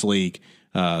are in this league.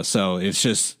 So it's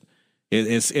just,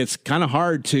 it's kind of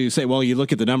hard to say, well, you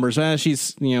look at the numbers,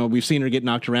 she's, we've seen her get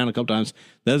knocked around a couple times.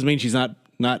 That doesn't mean she's not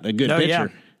a good pitcher. Yeah.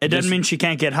 It doesn't mean she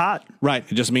can't get hot. Right.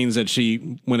 It just means that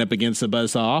she went up against the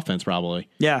buzzsaw offense probably.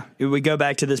 Yeah. If we go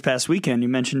back to this past weekend, you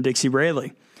mentioned Dixie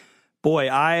Rayleigh. Boy,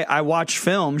 I watched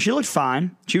film. She looked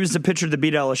fine. She was the pitcher that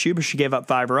beat LSU, but she gave up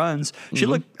 5 runs. She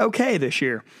looked okay this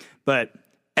year, but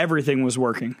everything was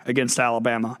working against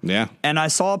Alabama. Yeah. And I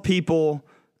saw people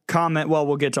comment, well,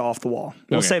 we'll get to off the wall.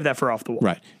 We'll save that for off the wall.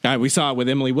 Right. We saw it with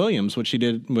Emily Williams, what she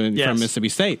did from Mississippi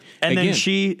State. And then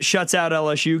she shuts out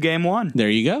LSU game 1.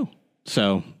 There you go.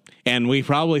 So, and we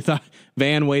probably thought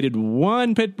Van waited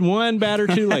one batter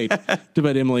too late to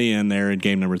put Emily in there in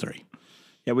game number 3.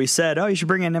 Yeah, we said, you should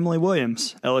bring in Emily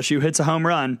Williams. LSU hits a home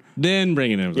run. Then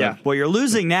bring in Emily. Yeah, well, you're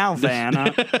losing now,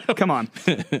 Van. Come on.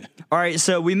 All right,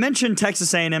 so we mentioned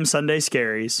Texas A&M Sunday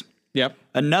Scaries. Yep.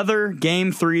 Another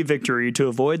Game 3 victory to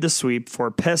avoid the sweep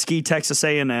for pesky Texas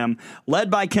A&M,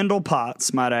 led by Kendall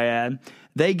Potts, might I add.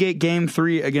 They get Game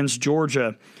 3 against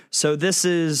Georgia. So this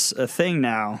is a thing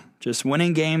now, just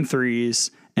winning Game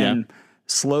 3s and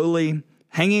slowly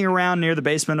hanging around near the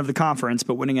basement of the conference,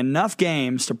 but winning enough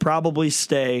games to probably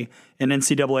stay in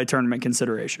NCAA tournament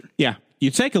consideration. Yeah.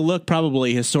 You take a look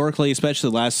probably historically, especially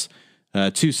the last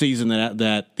 2 seasons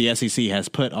that the SEC has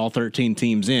put all 13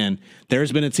 teams in,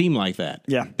 there's been a team like that.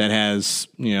 Yeah. That has,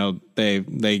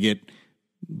 they get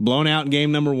blown out in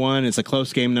game number 1. It's a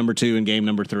close game number 2, and game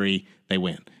number 3, they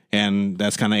win. And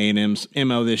that's kind of A&M's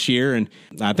MO this year. And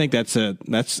I think that's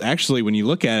actually, when you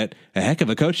look at it, a heck of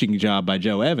a coaching job by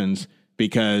Joe Evans,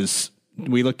 because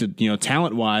we looked at,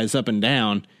 talent-wise up and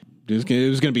down, it was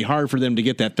going to be hard for them to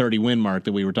get that 30-win mark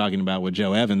that we were talking about with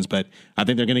Joe Evans, but I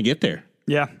think they're going to get there.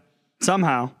 Yeah.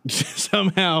 Somehow.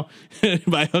 Somehow,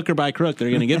 by hook or by crook, they're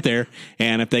going to get there.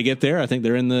 And if they get there, I think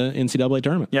they're in the NCAA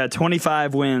tournament. Yeah,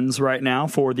 25 wins right now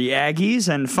for the Aggies.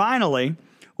 And finally,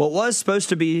 what was supposed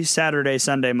to be Saturday,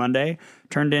 Sunday, Monday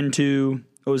turned into,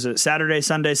 what was it, Saturday,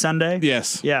 Sunday, Sunday?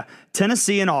 Yes. Yeah,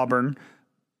 Tennessee and Auburn.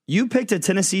 You picked a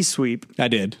Tennessee sweep. I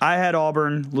did. I had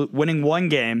Auburn winning one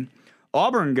game.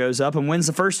 Auburn goes up and wins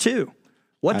the first two.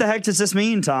 What the heck does this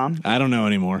mean, Tom? I don't know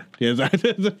anymore. Maybe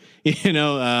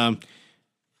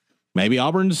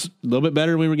Auburn's a little bit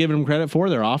better than we were giving them credit for.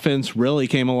 Their offense really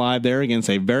came alive there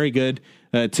against a very good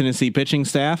Tennessee pitching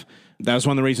staff. That was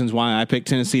one of the reasons why I picked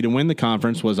Tennessee to win the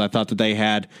conference, was I thought that they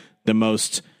had the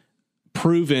most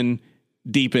proven,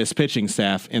 deepest pitching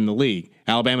staff in the league.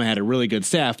 Alabama had a really good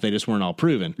staff. They just weren't all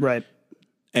proven. Right.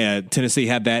 Tennessee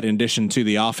had that in addition to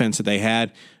the offense that they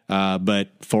had. But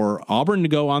for Auburn to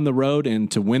go on the road and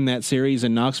to win that series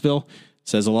in Knoxville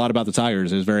says a lot about the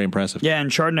Tigers. It was very impressive. Yeah, and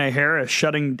Chardonnay Harris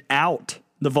shutting out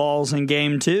the Vols in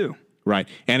game 2. Right.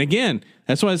 And again,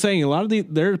 that's what I'm saying. A lot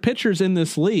of there are pitchers in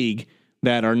this league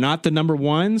that are not the number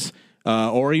ones,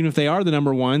 or even if they are the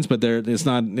number ones, but they're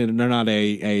not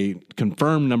a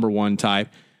confirmed number one type.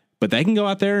 But they can go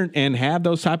out there and have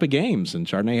those type of games, and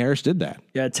Chardonnay Harris did that.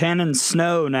 Yeah, Tannen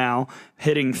Snow now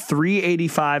hitting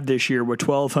 .385 this year with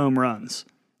 12 home runs,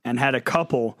 and had a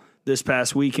couple this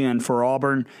past weekend for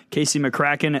Auburn. Casey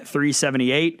McCracken at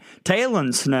 .378,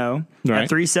 Talon Snow at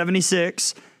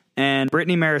 .376, and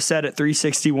Brittany Marisette at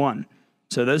 .361.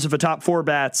 So those are the top 4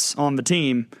 bats on the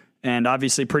team, and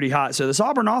obviously pretty hot. So this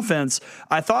Auburn offense,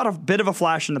 I thought a bit of a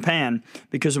flash in the pan,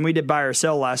 because when we did buy or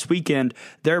sell last weekend,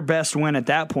 their best win at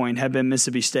that point had been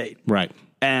Mississippi State. Right.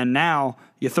 And now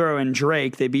you throw in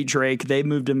Drake. They beat Drake. They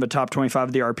moved in the top 25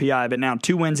 of the RPI, but now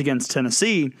 2 wins against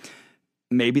Tennessee.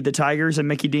 Maybe the Tigers and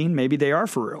Mickey Dean, maybe they are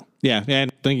for real. Yeah,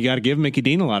 and I think you got to give Mickey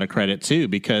Dean a lot of credit, too,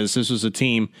 because this was a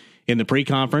team in the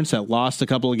pre-conference that lost a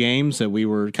couple of games that we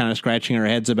were kind of scratching our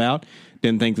heads about.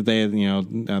 Didn't think that they,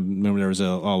 remember there was a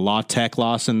La Tech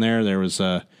loss in there. There was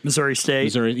a Missouri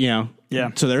State. Yeah.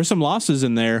 So there are some losses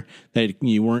in there that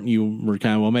you were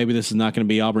kind of, well, maybe this is not going to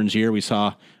be Auburn's year. We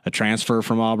saw a transfer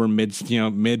from Auburn mid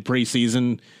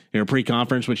preseason,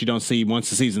 pre-conference, which you don't see once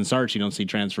the season starts. You don't see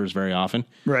transfers very often.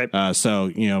 Right.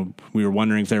 So we were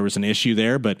wondering if there was an issue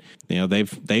there, but they've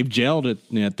gelled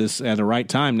at the right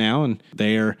time now, and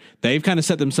they've kind of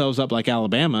set themselves up like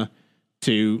Alabama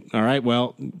to, all right,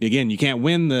 well, again, you can't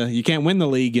win the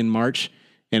league in March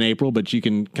and April, but you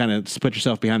can kind of put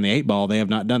yourself behind the 8 ball. They have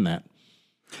not done that.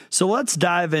 So let's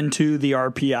dive into the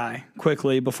RPI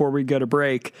quickly before we go to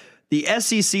break. The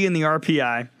SEC and the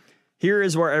RPI, here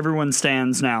is where everyone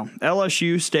stands now.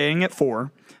 LSU staying at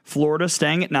 4, Florida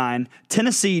staying at 9,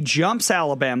 Tennessee jumps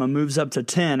Alabama, moves up to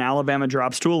 10, Alabama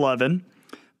drops to 11.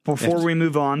 Before we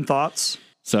move on, thoughts?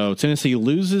 So Tennessee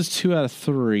loses 2 out of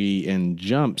 3 and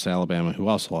jumps Alabama, who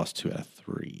also lost 2 out of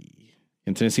 3.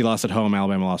 And Tennessee lost at home,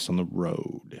 Alabama lost on the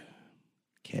road.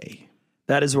 Okay.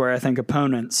 That is where I think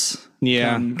opponents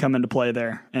come into play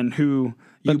there, and who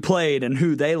you played and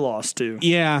who they lost to.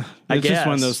 Yeah. It's just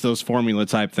one of those formula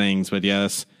type things, but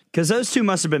yes. Because those two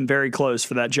must have been very close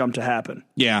for that jump to happen.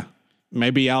 Yeah.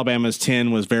 Maybe Alabama's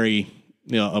 10 was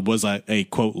was a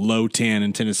quote low 10,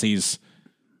 and Tennessee's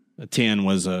 10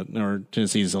 was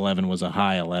Tennessee's 11 was a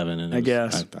high 11. And I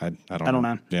guess. I don't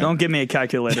know. Yeah. Don't give me a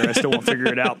calculator. I still won't figure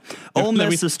it out. Ole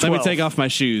Miss is 12. Let me take off my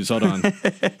shoes. Hold on.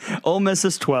 Ole Miss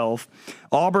is 12.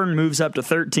 Auburn moves up to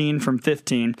 13 from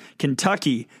 15.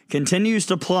 Kentucky continues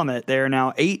to plummet. They are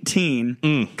now 18.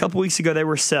 A couple weeks ago, they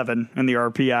were 7 in the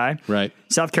RPI. Right.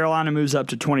 South Carolina moves up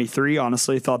to 23.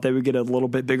 Honestly, thought they would get a little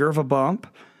bit bigger of a bump.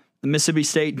 Mississippi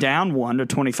State down 1 to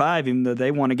 25, even though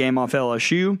they won a game off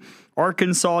LSU.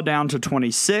 Arkansas down to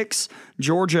 26.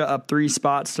 Georgia up 3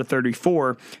 spots to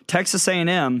 34. Texas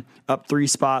A&M up 3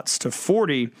 spots to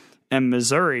 40. And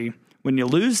Missouri, when you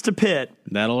lose to Pitt,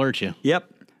 that'll hurt you.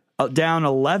 Yep, down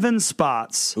 11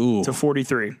 spots to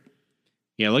 43.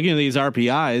 Yeah, looking at these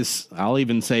RPIs, I'll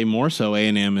even say more so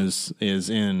A&M is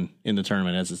in the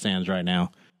tournament as it stands right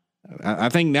now. I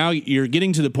think now you're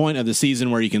getting to the point of the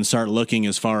season where you can start looking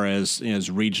as far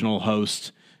as regional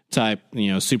host type,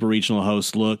 super regional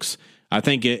host looks. I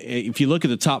think if you look at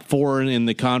the top 4 in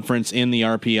the conference in the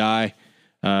RPI,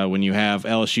 when you have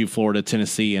LSU, Florida,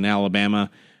 Tennessee, and Alabama,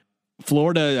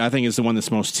 Florida, I think, is the one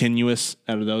that's most tenuous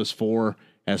out of those 4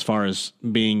 as far as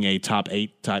being a top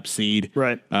 8 type seed.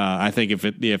 Right. I think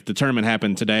if the tournament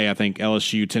happened today, I think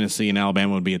LSU, Tennessee, and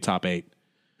Alabama would be a top 8.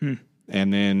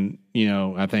 And then,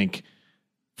 I think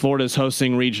Florida's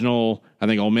hosting regional. I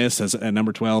think Ole Miss is at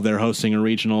number 12. They're hosting a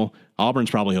regional.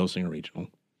 Auburn's probably hosting a regional.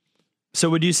 So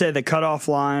would you say the cutoff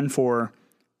line for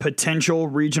potential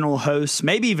regional hosts,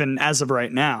 maybe even as of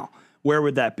right now, where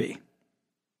would that be?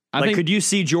 Could you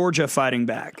see Georgia fighting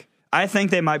back? I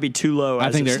think they might be too low.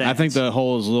 I think the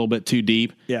hole is a little bit too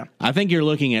deep. Yeah, I think you're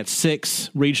looking at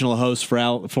 6 regional hosts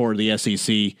for the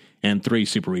SEC and 3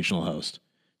 super regional hosts,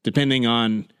 depending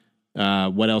on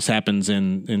what else happens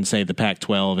in say the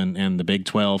Pac-12 and the Big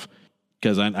 12.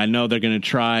 Because I know they're going to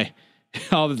try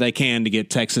all that they can to get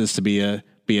Texas to be a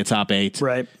top 8,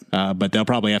 right? But they'll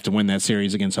probably have to win that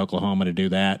series against Oklahoma to do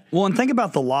that. Well, and think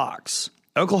about the locks: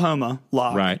 Oklahoma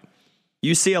lock, right?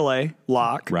 UCLA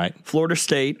lock, right? Florida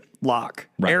State lock,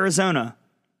 right. Arizona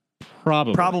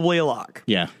probably a lock.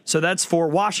 Yeah. So that's for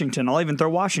Washington. I'll even throw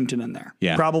Washington in there.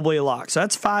 Yeah. Probably a lock. So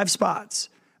that's 5 spots.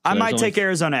 I might take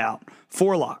Arizona out.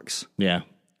 4 locks. Yeah.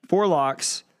 4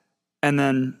 locks, and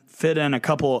then fit in a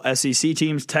couple SEC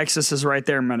teams. Texas is right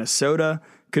there. Minnesota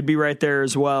could be right there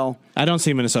as well. I don't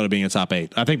see Minnesota being a top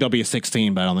 8. I think they'll be a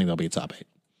 16, but I don't think they'll be a top 8.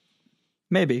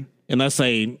 Maybe. Unless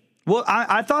they... Well,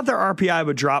 I thought their RPI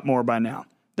would drop more by now.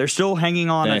 They're still hanging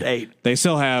on at 8. They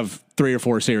still have 3 or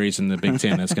 4 series in the Big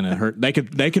Ten that's going to hurt. They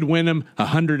could win them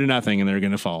 100-0, and they're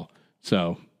going to fall.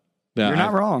 So you're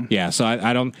not wrong. Yeah. So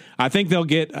I think they'll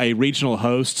get a regional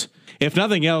host, if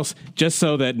nothing else, just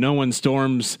so that no one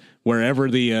storms wherever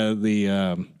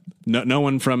no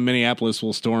one from Minneapolis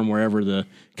will storm wherever the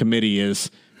committee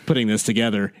is putting this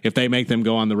together. If they make them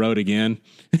go on the road again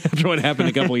after what happened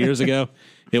a couple of years ago,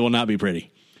 it will not be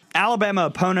pretty. Alabama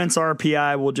opponents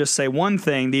RPI will just say one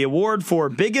thing: the award for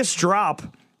biggest drop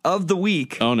of the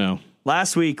week. Oh no!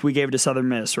 Last week we gave it to Southern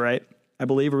Miss, right? I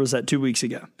believe, or was that 2 weeks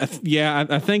ago? I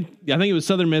think it was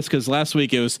Southern Miss because last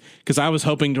week it was because I was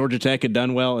hoping Georgia Tech had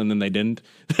done well and then they didn't.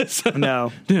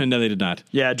 No, they did not.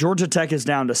 Yeah, Georgia Tech is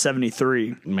down to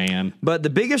 73. Man, but the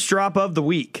biggest drop of the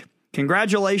week.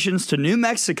 Congratulations to New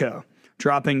Mexico,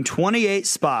 dropping 28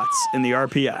 spots in the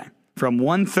RPI from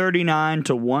 139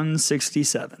 to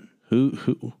 167.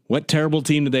 What terrible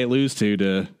team did they lose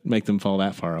to make them fall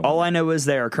that far away? All I know is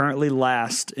they are currently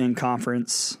last in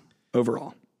conference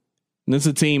overall. And this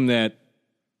is a team that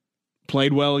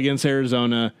played well against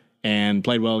Arizona and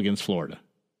played well against Florida.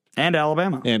 And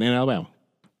Alabama. And Alabama.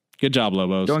 Good job,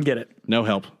 Lobos. Don't get it. No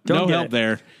help. No help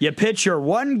there. You pitch your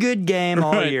one good game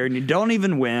all year and you don't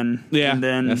even win. Yeah, and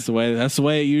then that's the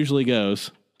way it usually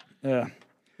goes. Yeah.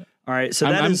 All right, so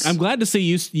I'm glad to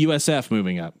see USF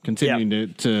moving up,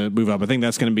 continuing to move up. I think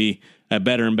that's going to be a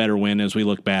better and better win as we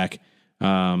look back.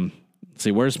 Let's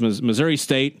see, where's Missouri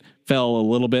State fell a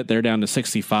little bit. They're down to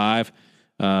 65,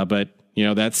 but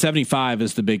that 75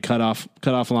 is the big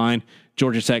cutoff line.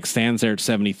 Georgia Tech stands there at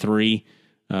 73,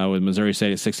 with Missouri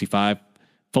State at 65.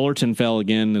 Fullerton fell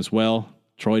again as well.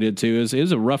 Troy did too. It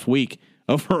was a rough week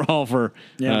overall for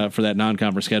that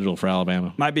non-conference schedule for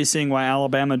Alabama. Might be seeing why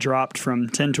Alabama dropped from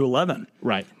 10 to 11.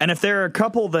 Right. And if there are a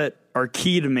couple that are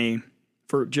key to me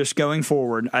for just going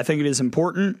forward, I think it is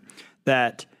important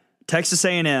that Texas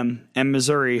A&M and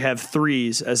Missouri have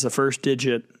 3s as the first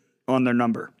digit on their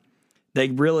number. They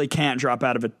really can't drop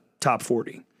out of a top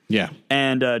 40. Yeah.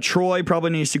 And Troy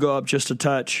probably needs to go up just a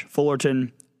touch.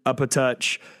 Fullerton up a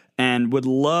touch. And would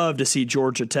love to see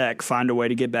Georgia Tech find a way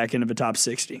to get back into the top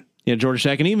 60. Yeah, Georgia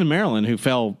Tech and even Maryland, who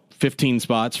fell 15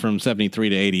 spots from 73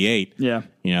 to 88. Yeah.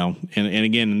 And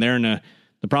again, they're in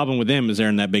the problem with them is they're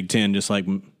in that Big Ten just like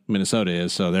Minnesota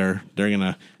is. So they're going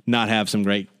to not have some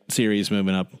great series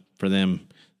moving up for them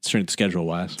strength schedule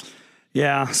wise.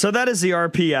 Yeah. So that is the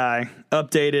RPI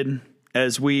updated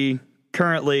as we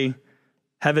currently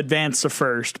have advanced to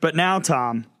first. But now,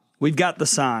 Tom, we've got the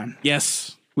sign.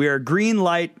 Yes. We are green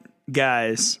light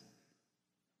guys.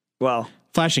 Well,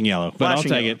 flashing yellow, but I'll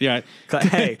take it. Yeah.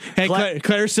 Hey,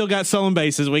 Claire still got stolen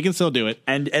bases. We can still do it.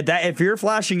 And that if you're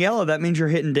flashing yellow, that means you're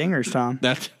hitting dingers, Tom.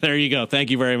 There you go. Thank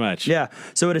you very much. Yeah.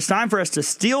 So it is time for us to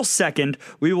steal second.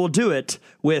 We will do it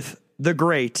with the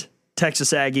great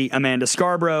Texas Aggie Amanda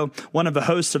Scarborough, one of the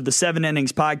hosts of the 7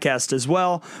 Innings podcast as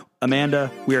well.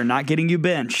 Amanda, we are not getting you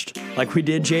benched like we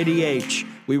did JDH.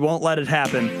 We won't let it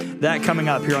happen. That coming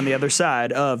up here on the other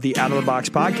side of the Out of the Box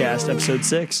podcast, episode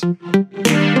 6.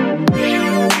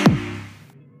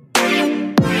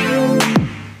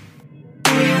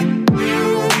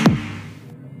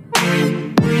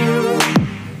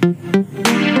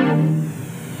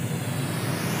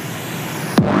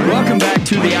 Welcome back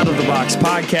to the Out of the Box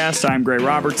podcast. I'm Gray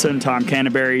Robertson. Tom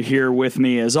Canterbury here with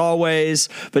me as always.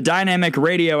 The dynamic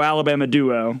radio Alabama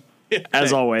duo,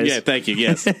 as always. Yeah, thank you.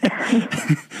 Yes.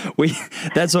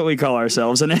 That's what we call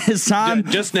ourselves. And it's time.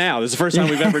 Just now. This is the first time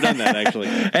we've ever done that, actually.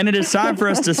 And it is time for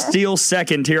us to steal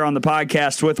second here on the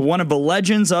podcast with one of the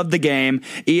legends of the game,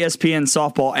 ESPN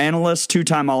softball analyst,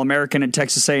 two-time All-American at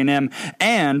Texas A&M.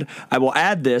 And I will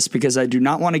add this because I do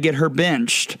not want to get her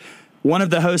benched. One of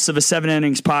the hosts of a 7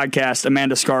 Innings podcast,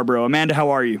 Amanda Scarborough. Amanda, how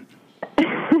are you?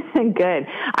 Good.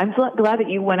 I'm so glad that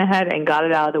you went ahead and got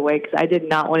it out of the way because I did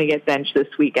not want to get benched this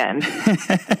weekend.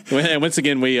 And once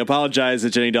again, we apologize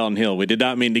to Jenny Dalton Hill. We did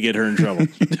not mean to get her in trouble.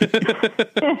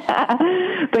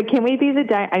 But can we be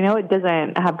I know it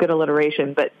doesn't have good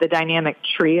alliteration, but the dynamic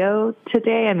trio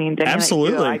today? I mean,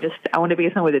 absolutely. Trio, I want to be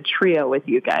something with a trio with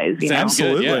you guys. You know?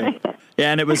 Absolutely. Good,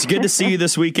 yeah, and it was good to see you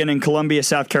this weekend in Columbia,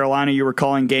 South Carolina. You were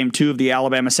calling Game 2 of the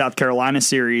Alabama-South Carolina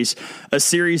series, a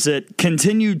series that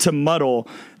continued to muddle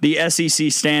the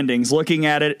SEC standings. Looking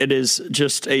at it, it is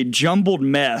just a jumbled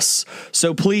mess.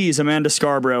 So please, Amanda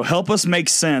Scarborough, help us make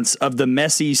sense of the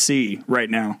messy sea right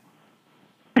now.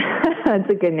 That's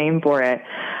a good name for it.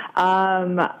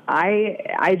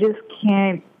 I just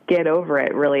can't get over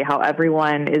it, really, how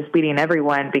everyone is beating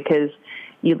everyone, because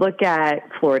you look at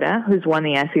Florida, who's won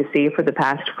the SEC for the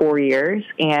past 4 years,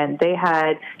 and they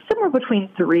had somewhere between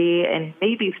 3 and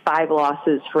maybe 5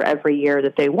 losses for every year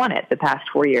that they won it the past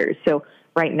 4 years. So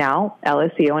right now,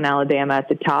 LSU and Alabama at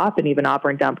the top, and even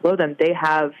Auburn down below them, they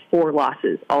have 4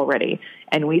 losses already,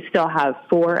 and we still have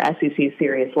 4 SEC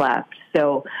series left.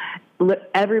 So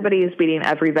everybody is beating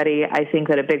everybody. I think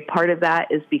that a big part of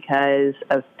that is because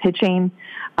of pitching.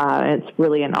 It's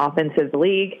really an offensive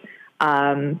league.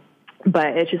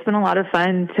 But it's just been a lot of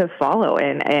fun to follow,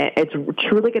 and it's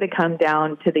truly going to come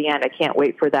down to the end. I can't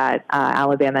wait for that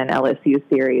Alabama and LSU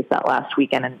series that last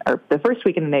weekend, or the first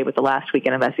weekend in May with the last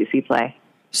weekend of SEC play.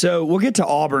 So we'll get to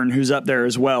Auburn, who's up there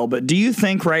as well. But do you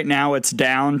think right now it's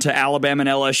down to Alabama and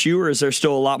LSU, or is there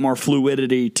still a lot more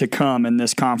fluidity to come in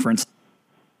this conference?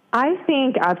 I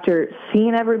think after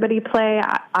seeing everybody play,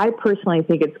 I personally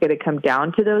think it's going to come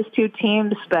down to those 2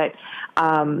 teams. But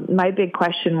my big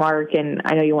question mark, and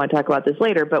I know you want to talk about this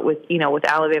later, but with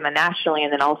Alabama nationally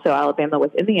and then also Alabama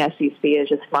within the SEC is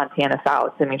just Montana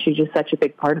Fouts. I mean, she's just such a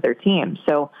big part of their team.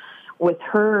 So with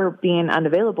her being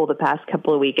unavailable the past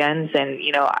couple of weekends, and,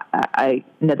 I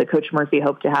know that Coach Murphy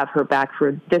hoped to have her back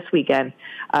for this weekend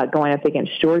going up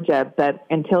against Georgia. But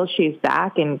until she's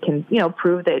back and can,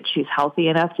 prove that she's healthy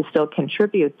enough to still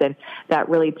contribute, then that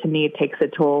really, to me, takes a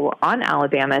toll on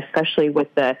Alabama, especially with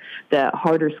the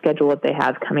harder schedule that they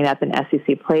have coming up in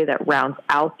SEC play that rounds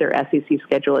out their SEC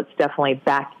schedule. It's definitely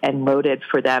back and loaded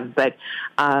for them. But,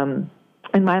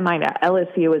 in my mind,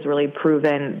 LSU has really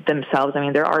proven themselves. I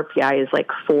mean, their RPI is like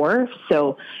 4,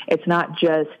 so it's not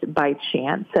just by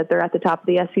chance that they're at the top of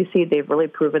the SEC. They've really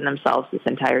proven themselves this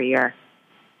entire year.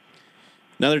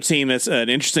 Another team that's an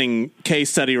interesting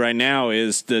case study right now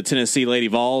is the Tennessee Lady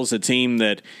Vols, a team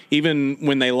that even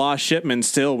when they lost Shipman,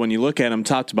 still, when you look at them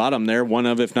top to bottom, they're one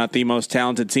of, if not the most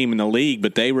talented team in the league,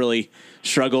 but they really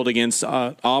struggled against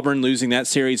Auburn, losing that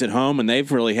series at home, and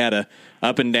they've really had a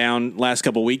up and down last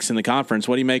couple of weeks in the conference.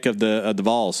 What do you make of the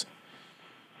Vols?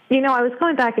 I was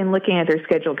going back and looking at their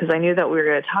schedule because I knew that we were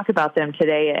going to talk about them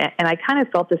today, and I kind of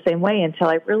felt the same way until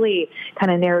I really kind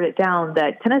of narrowed it down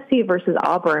that Tennessee versus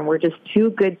Auburn were just 2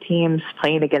 good teams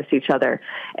playing against each other.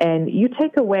 And you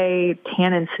take away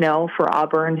Tannen Snow for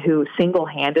Auburn, who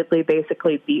single-handedly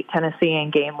basically beat Tennessee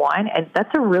in Game 1, and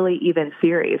that's a really even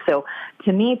series. So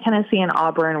to me, Tennessee and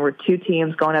Auburn were 2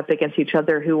 teams going up against each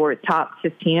other who were top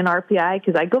 15 in RPI,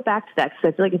 because I go back to that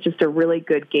because I feel like it's just a really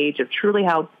good gauge of truly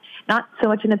how, not so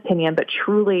much an opinion, but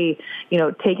truly,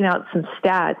 taking out some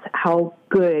stats, how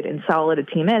good and solid a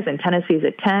team is. And Tennessee's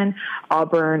at 10,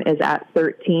 Auburn is at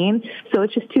 13. So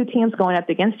it's just 2 teams going up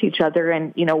against each other.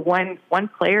 And, one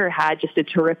player had just a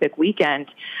terrific weekend.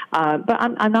 But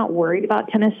I'm not worried about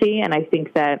Tennessee. And I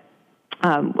think that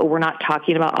we're not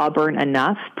talking about Auburn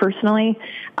enough personally.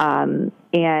 And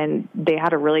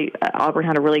Auburn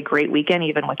had a really great weekend,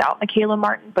 even without Michaela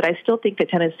Martin. But I still think that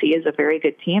Tennessee is a very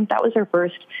good team. That was their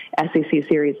first SEC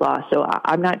series loss. So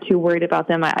I'm not too worried about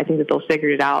them. I think that they'll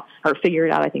figure it out.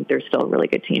 I think they're still a really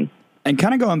good team. And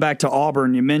kind of going back to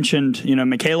Auburn, you mentioned,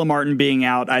 Michaela Martin being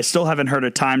out. I still haven't heard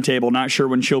a timetable, not sure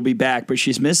when she'll be back, but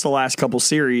she's missed the last couple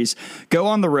series. Go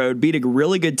on the road, beat a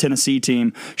really good Tennessee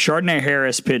team. Chardonnay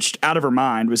Harris pitched out of her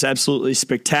mind, was absolutely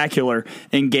spectacular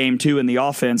in Game 2 in the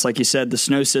offense. Like you said, the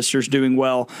Snow Sisters doing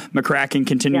well. McCracken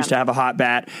continues to have a hot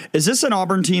bat. Is this an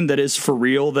Auburn team that is for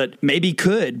real, that maybe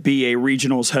could be a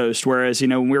regionals host? Whereas,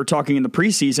 when we were talking in the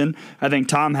preseason, I think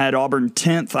Tom had Auburn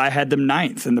 10th. I had them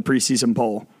 9th in the preseason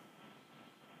poll.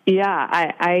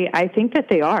 Yeah, I think that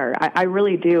they are. I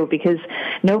really do, because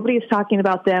nobody's talking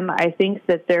about them. I think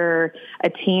that they're a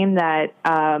team that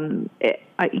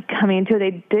coming into it,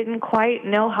 they didn't quite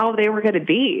know how they were going to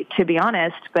be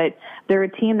honest. But they're a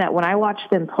team that when I watch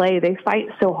them play, they fight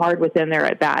so hard within their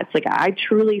at-bats. Like, I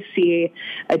truly see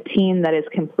a team that is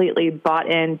completely bought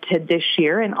into this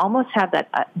year and almost have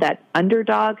that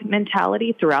underdog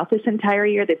mentality throughout this entire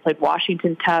year. They played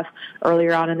Washington tough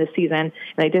earlier on in the season, and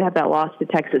they did have that loss to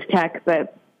Texas Tech,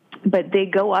 but they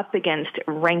go up against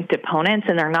ranked opponents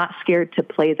and they're not scared to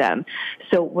play them.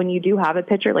 So when you do have a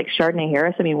pitcher like Chardonnay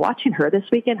Harris, I mean, watching her this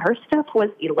weekend, her stuff was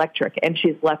electric, and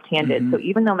she's left-handed. Mm-hmm. So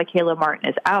even though Michaela Martin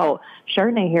is out,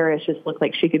 Chardonnay Harris just looked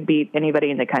like she could beat anybody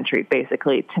in the country,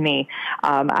 basically, to me.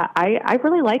 I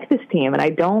really like this team, and I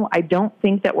don't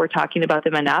think that we're talking about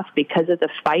them enough because of the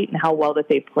fight and how well that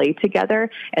they play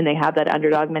together, and they have that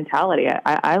underdog mentality.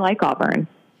 I like Auburn.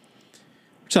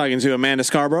 Talking to Amanda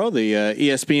Scarborough, the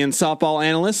ESPN softball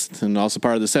analyst, and also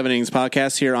part of the 7 Innings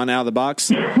podcast here on Out of the Box.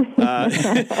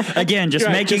 Again, just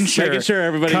making sure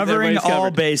everybody's covering all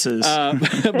covered. Bases.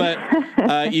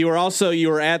 But you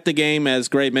were at the game, as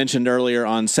Gray mentioned earlier,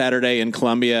 on Saturday in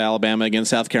Columbia, Alabama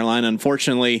against South Carolina.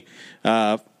 Unfortunately,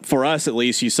 for us at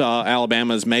least, you saw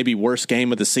Alabama's maybe worst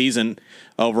game of the season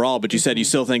overall, but you said you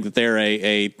still think that they're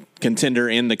a contender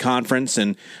in the conference,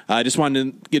 and I just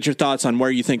wanted to get your thoughts on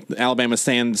where you think Alabama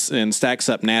stands and stacks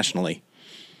up nationally.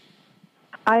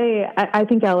 I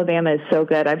think Alabama is so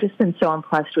good. I've just been so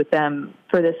impressed with them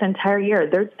for this entire year.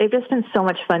 They've just been so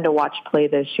much fun to watch play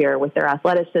this year with their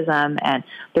athleticism and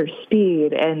their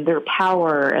speed and their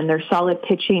power and their solid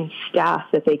pitching staff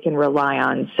that they can rely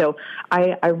on. So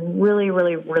I really,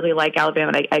 really, really like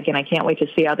Alabama. And I can't wait to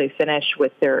see how they finish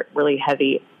with their really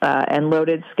heavy and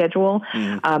loaded schedule.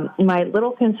 Mm-hmm. My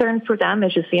little concern for them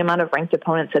is just the amount of ranked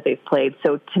opponents that they've played.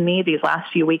 So to me, these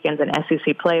last few weekends in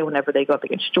SEC play, whenever they go up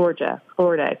against Georgia,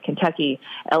 Florida, Kentucky,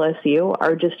 LSU,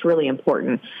 are just really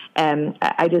important. And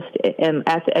I just am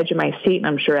at the edge of my seat, and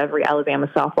I'm sure every Alabama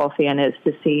softball fan is,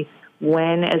 to see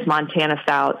when is Montana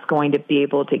Fouts going to be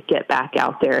able to get back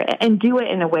out there and do it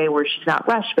in a way where she's not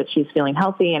rushed, but she's feeling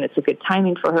healthy and it's a good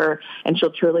timing for her, and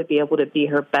she'll truly be able to be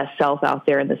her best self out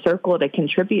there in the circle to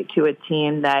contribute to a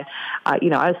team that, I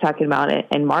was talking about it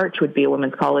in March would be a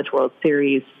Women's College World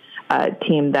Series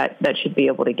team that should be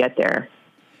able to get there.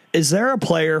 Is there a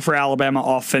player for Alabama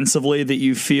offensively that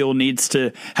you feel needs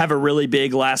to have a really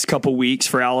big last couple weeks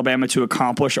for Alabama to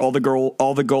accomplish all the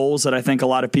goals that I think a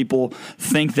lot of people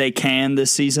think they can this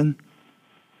season?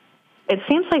 It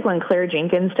seems like when Claire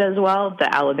Jenkins does well,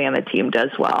 the Alabama team does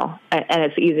well. And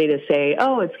it's easy to say, it's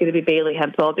going to be Bailey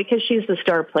Hemphill because she's the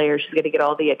star player. She's going to get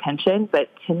all the attention. But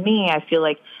to me, I feel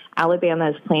like Alabama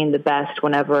is playing the best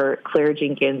whenever Claire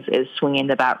Jenkins is swinging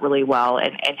the bat really well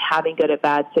and having good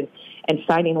at-bats and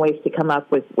finding ways to come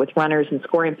up with runners in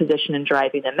scoring position and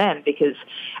driving them in, because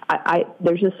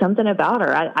there's just something about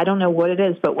her. I don't know what it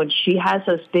is, but when she has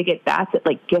those big at-bats,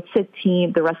 it gets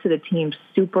the rest of the team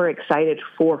super excited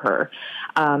for her.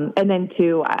 And then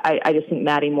too, I just think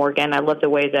Maddie Morgan, I love the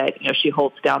way that, she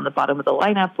holds down the bottom of the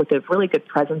lineup with a really good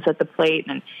presence at the plate,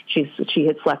 and she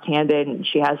hits left-handed, and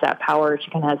she has that power.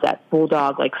 She kind of has that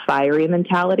bulldog, fiery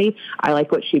mentality. I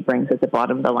like what she brings at the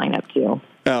bottom of the lineup too.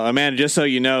 Oh, Amanda, just so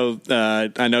you know,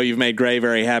 I know you've made Gray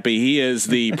very happy. He is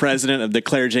the president of the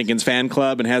Claire Jenkins fan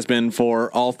club and has been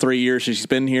for all 3 years she's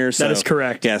been here. So, that is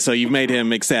correct. Yeah, so you've made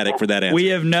him ecstatic for that answer. We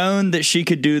have known that she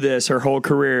could do this her whole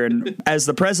career. And as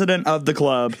the president of the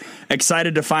club,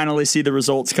 excited to finally see the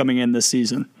results coming in this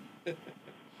season.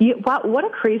 Wow, what a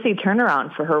crazy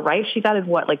turnaround for her, right? She got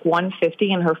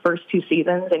 150 in her first 2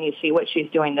 seasons, and you see what she's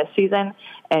doing this season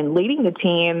and leading the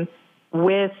team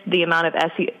with the amount of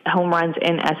home runs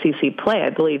in SEC play, I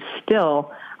believe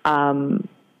still.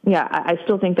 I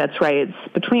still think that's right.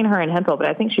 It's between her and Hemphill, but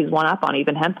I think she's one up on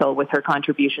even Hemphill with her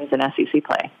contributions in SEC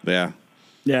play. Yeah.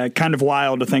 Yeah, kind of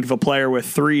wild to think of a player with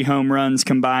 3 home runs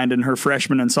combined in her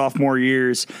freshman and sophomore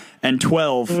years and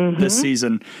 12 this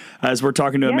season, as we're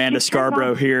talking to Amanda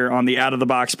Scarborough here on the Out of the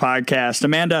Box podcast.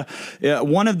 Amanda,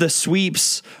 one of the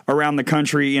sweeps around the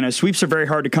country, sweeps are very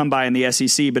hard to come by in the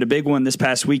SEC, but a big one this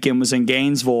past weekend was in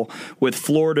Gainesville with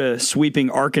Florida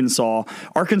sweeping Arkansas.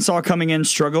 Arkansas coming in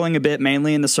struggling a bit,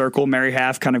 mainly in the circle. Mary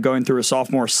Half kind of going through a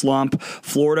sophomore slump.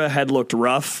 Florida had looked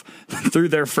rough through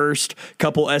their first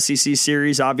couple SEC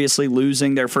series, obviously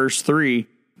losing their first 3,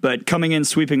 but coming in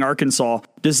sweeping Arkansas.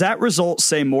 Does that result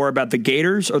say more about the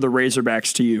Gators or the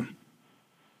Razorbacks to you?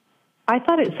 I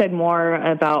thought it said more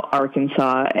about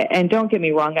Arkansas. And don't get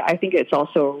me wrong, I think it's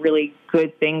also a really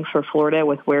good thing for Florida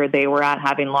with where they were at,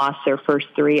 having lost their first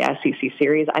 3 SEC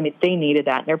series. I mean, they needed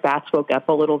that, and their bats woke up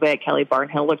a little bit. Kelly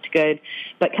Barnhill looked good.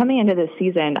 But coming into this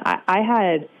season, I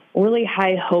had really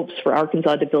high hopes for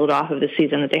Arkansas to build off of the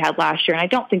season that they had last year. And I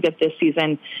don't think that this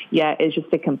season yet is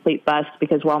just a complete bust,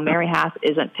 because while Mary Haff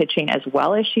isn't pitching as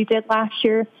well as she did last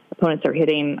year, opponents are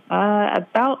hitting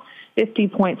about 50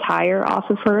 points higher off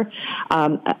of her.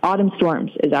 Autumn Storms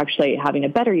is actually having a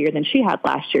better year than she had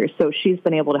last year, so she's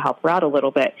been able to help her out a little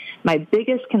bit. My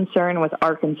biggest concern with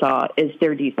Arkansas is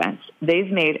their defense. They've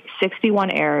made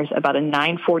 61 errors, about a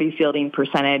 940 fielding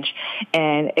percentage,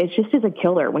 and it just is a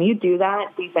killer. When you do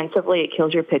that defensively, it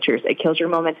kills your pitchers. It kills your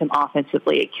momentum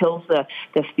offensively. It kills the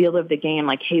feel of the game,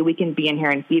 like, hey, we can be in here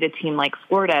and beat a team like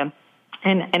Florida.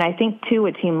 And I think, too,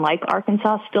 a team like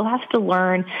Arkansas still has to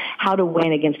learn how to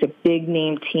win against a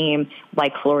big-name team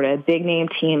like Florida, a big-name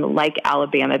team like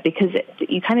Alabama, because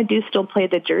you kind of do still play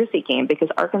the Jersey game, because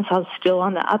Arkansas is still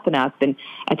on the up and up. And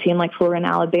a team like Florida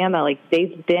and Alabama, like,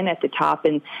 they've been at the top,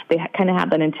 and they kind of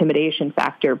have that intimidation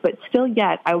factor. But still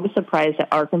yet, I was surprised that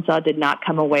Arkansas did not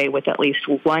come away with at least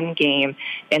one game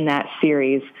in that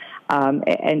series.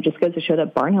 And just goes to show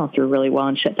that Barnhill threw really well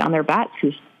and shut down their bats,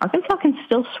 because Arkansas can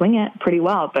still swing it pretty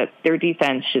well, but their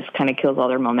defense just kind of kills all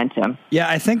their momentum. Yeah,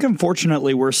 I think,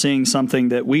 unfortunately, we're seeing something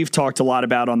that we've talked a lot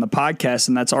about on the podcast,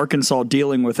 and that's Arkansas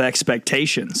dealing with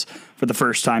expectations for the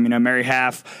first time. You know, Mary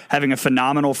Haff having a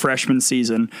phenomenal freshman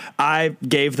season. I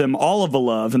gave them all of the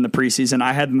love in the preseason.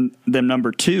 I had them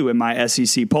number 2 in my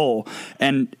SEC poll,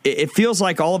 and it feels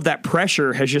like all of that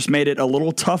pressure has just made it a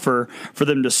little tougher for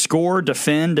them to score,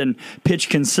 defend, and pitch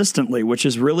consistently, which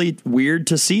is really weird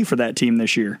to see for that team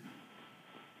this year.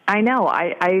 I know.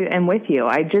 I am with you.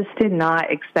 I just did not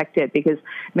expect it, because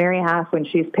Mary Haff, when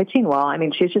she's pitching well, I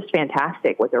mean, she's just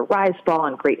fantastic with her rise ball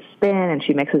and great spin, and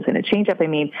she mixes in a changeup. I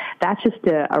mean, that's just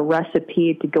a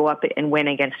recipe to go up and win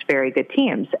against very good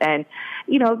teams. And,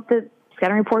 you know, the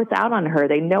scouting reports out on her.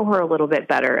 They know her a little bit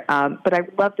better. But I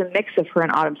love the mix of her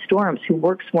and Autumn Storms, who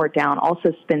works more down,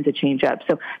 also spins a changeup.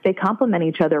 So they complement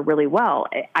each other really well.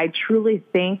 I truly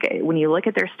think when you look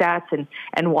at their stats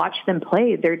and watch them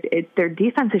play, their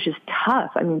defense is just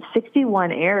tough. I mean,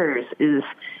 61 errors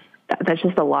that's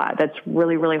just a lot. That's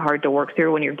really, really hard to work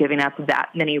through when you're giving up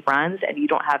that many runs and you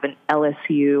don't have an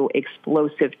LSU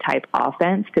explosive type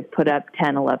offense to put up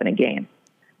 10, 11 a game.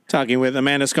 Talking with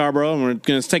Amanda Scarborough, and we're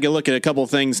going to take a look at a couple of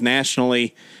things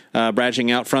nationally, branching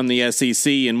out from the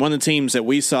SEC. And one of the teams that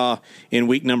we saw in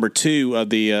week number 2 of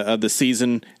the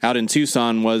season out in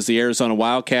Tucson was the Arizona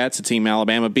Wildcats, a team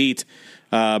Alabama beat.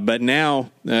 But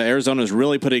now Arizona is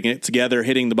really putting it together,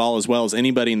 hitting the ball as well as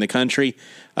anybody in the country.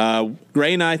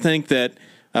 Gray and I think that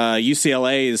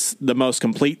UCLA is the most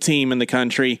complete team in the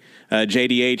country.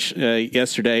 JDH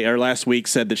yesterday or last week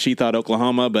said that she thought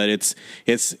Oklahoma, but it's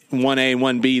 1A and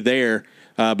 1B there.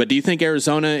 But do you think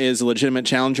Arizona is a legitimate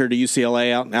challenger to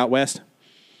UCLA out west?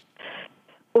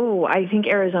 Oh, I think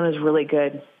Arizona is really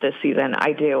good this season.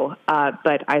 I do.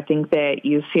 But I think that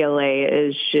UCLA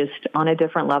is just on a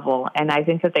different level. And I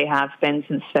think that they have been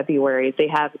since February. They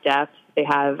have depth. They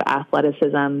have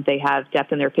athleticism. They have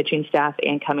depth in their pitching staff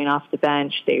and coming off the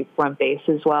bench. They run base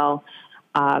as well.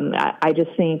 I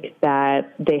just think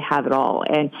that they have it all.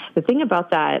 And the thing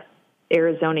about that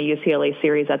Arizona-UCLA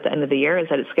series at the end of the year is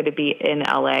that it's going to be in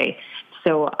L.A.,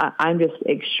 so I'm just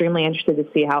extremely interested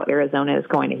to see how Arizona is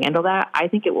going to handle that. I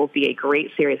think it will be a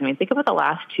great series. I mean, think about the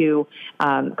last 2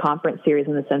 conference series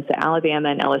in the sense that Alabama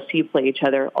and LSU play each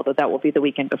other, although that will be the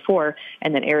weekend before,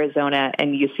 and then Arizona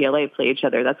and UCLA play each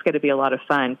other. That's going to be a lot of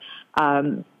fun.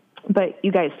 But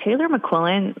you guys, Taylor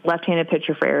McQuillan, left-handed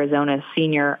pitcher for Arizona,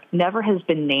 senior, never has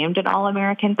been named an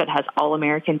All-American, but has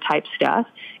All-American type stuff.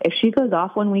 If she goes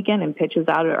off one weekend and pitches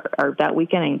out, or that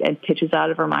weekend and pitches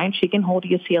out of her mind, she can hold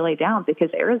UCLA down,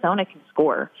 because Arizona can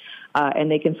score,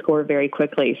 and they can score very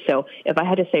quickly. So if I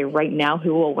had to say right now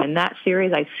who will win that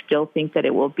series, I still think that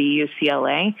it will be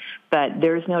UCLA, but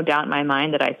there's no doubt in my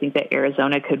mind that I think that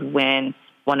Arizona could win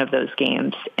one of those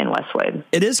games in Westwood.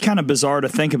 It is kind of bizarre to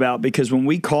think about, because when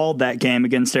we called that game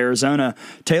against Arizona,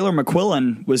 Taylor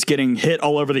McQuillan was getting hit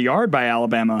all over the yard by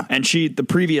Alabama, and she the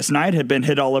previous night had been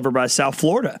hit all over by South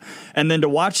Florida. And then to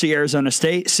watch the Arizona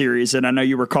State series that I know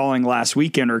you were calling last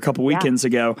weekend or a couple weekends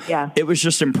ago, it was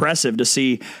just impressive to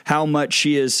see how much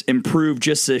she has improved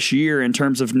just this year in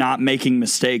terms of not making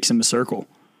mistakes in the circle.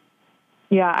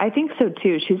 Yeah, I think so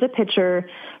too. She's a pitcher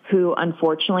who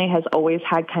unfortunately has always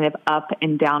had kind of up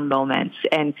and down moments.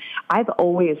 And I've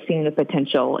always seen the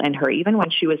potential in her, even when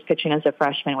she was pitching as a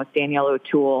freshman with Danielle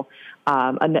O'Toole.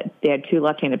 They had two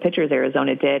left-handed pitchers,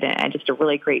 Arizona did, and just a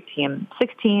really great team,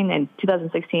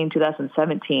 2016,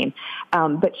 2017.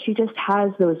 But she just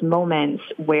has those moments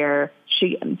where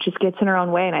she just gets in her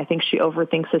own way, and I think she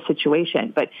overthinks the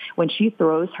situation. But when she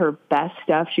throws her best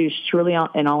stuff, she's truly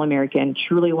an All-American,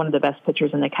 truly one of the best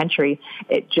pitchers in the country.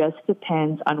 It just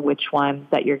depends on which one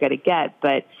that you're going to get.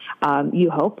 But you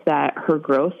hope that her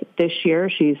growth this year,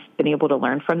 she's been able to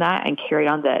learn from that and carry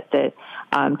on the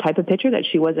type of pitcher that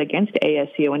she was against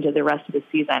ASU into the rest of the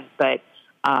season. But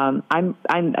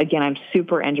I'm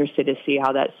super interested to see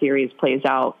how that series plays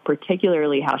out,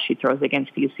 particularly how she throws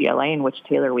against UCLA and which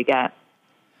Taylor we get.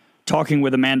 Talking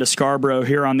with Amanda Scarborough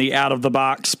here on the Out of the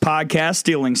Box podcast,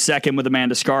 stealing second with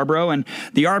Amanda Scarborough. And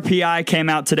the RPI came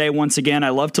out today once again. I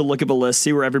love to look at the list,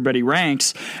 see where everybody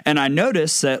ranks. And I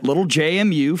noticed that little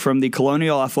JMU from the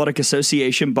Colonial Athletic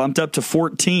Association bumped up to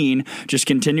 14, just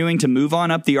continuing to move on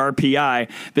up the RPI.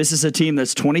 This is a team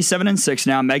that's 27-6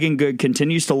 now. Megan Good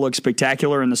continues to look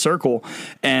spectacular in the circle.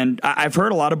 And I've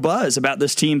heard a lot of buzz about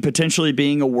this team potentially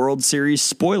being a World Series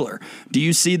spoiler. Do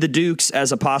you see the Dukes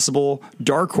as a possible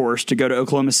dark horse to go to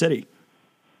Oklahoma City?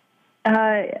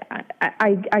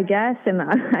 I guess, and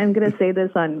I'm going to say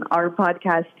this on our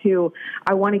podcast too,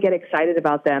 I want to get excited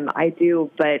about them. I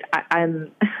do, but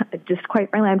I'm just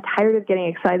quite frankly, I'm tired of getting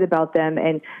excited about them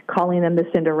and calling them the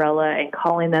Cinderella and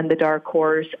calling them the dark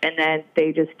horse, and then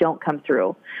they just don't come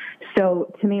through.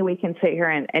 So to me, we can sit here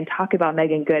and talk about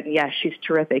Megan Good. And yes, she's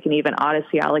terrific. And even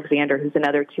Odyssey Alexander, who's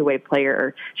another two-way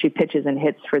player, she pitches and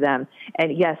hits for them.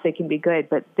 And yes, they can be good,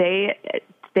 but they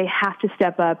have to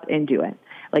step up and do it.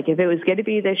 Like if it was going to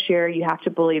be this year, you have to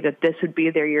believe that this would be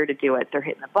their year to do it. They're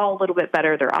hitting the ball a little bit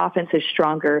better. Their offense is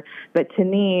stronger. But to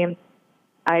me,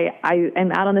 I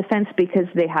am out on the fence because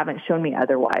they haven't shown me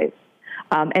otherwise.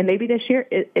 And maybe this year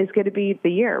is going to be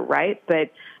the year, right?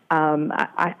 But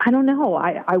I don't know.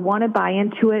 I want to buy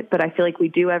into it, but I feel like we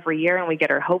do every year and we get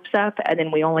our hopes up and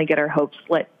then we only get our hopes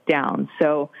let down.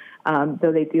 So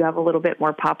though they do have a little bit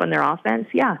more pop on their offense,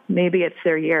 yeah, maybe it's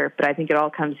their year. But I think it all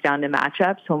comes down to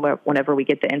matchups whenever we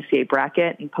get the NCAA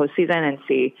bracket and postseason and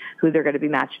see who they're going to be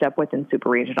matched up with in super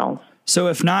regionals. So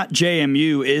if not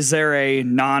JMU, is there a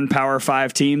non-Power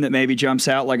 5 team that maybe jumps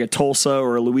out like a Tulsa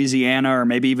or a Louisiana or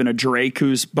maybe even a Drake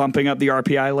who's bumping up the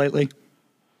RPI lately?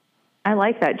 I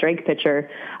like that Drake pitcher.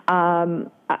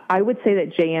 I would say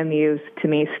that JMU, to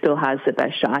me, still has the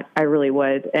best shot. I really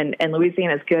would. And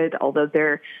Louisiana is good, although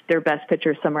their best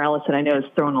pitcher, Summer Ellison, I know has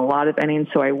thrown a lot of innings,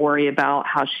 so I worry about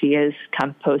how she is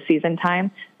come postseason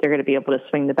time. They're going to be able to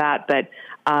swing the bat. But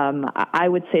I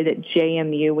would say that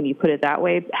JMU, when you put it that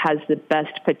way, has the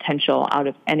best potential out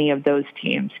of any of those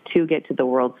teams to get to the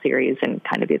World Series and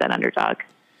kind of be that underdog.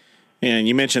 And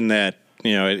you mentioned that,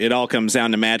 you know, it all comes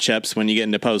down to matchups when you get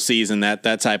into postseason,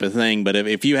 that type of thing. But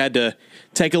if you had to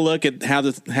take a look at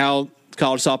how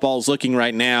college softball is looking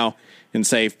right now and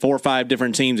say 4 or 5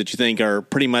 different teams that you think are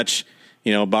pretty much,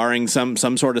 you know, barring some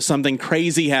sort of something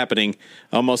crazy happening,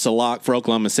 almost a lock for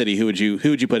Oklahoma City, who would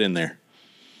you put in there?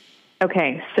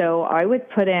 Okay, so I would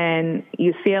put in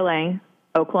UCLA,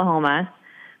 Oklahoma,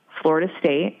 Florida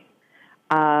State.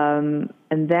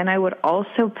 And then I would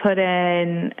also put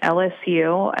in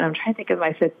LSU, and I'm trying to think of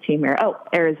my 5th team here. Oh,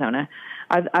 Arizona.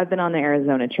 I've been on the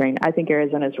Arizona train. I think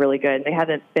Arizona is really good. They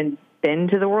haven't been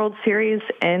to the World Series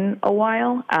in a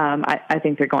while. I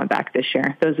think they're going back this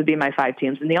year. Those would be my 5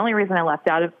 teams. And the only reason I left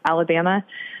out of Alabama,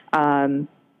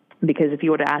 because if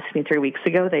you would have asked me 3 weeks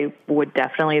ago, they would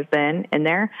definitely have been in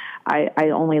there. I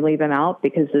only leave them out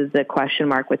because of the question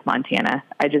mark with Montana.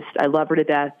 I love her to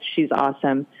death. She's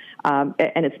awesome.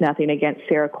 And it's nothing against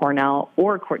Sarah Cornell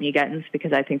or Courtney Gettins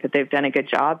because I think that they've done a good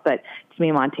job. But to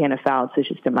me, Montana Fouts is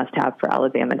just a must-have for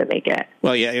Alabama to make it.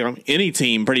 Well, yeah, you know, any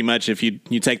team pretty much, if you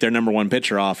take their number 1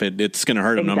 pitcher off, it's going to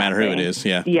hurt them no matter who it is.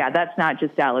 Yeah, yeah, that's not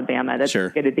just Alabama. That's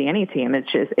going to be any team.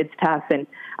 It's tough. And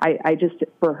I just,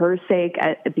 for her sake,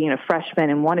 being a freshman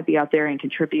and want to be out there and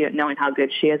contribute, knowing how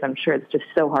good she is, I'm sure it's just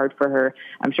so hard for her.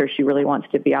 I'm sure she really wants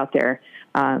to be out there.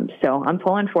 So I'm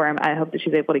pulling for him. I hope that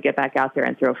she's able to get back out there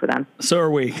and throw for them. So are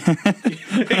we.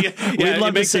 We'd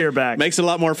love to see her back. Makes it a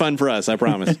lot more fun for us, I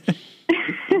promise.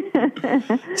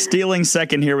 Stealing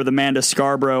second here with Amanda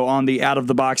Scarborough on the Out of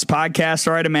the Box podcast.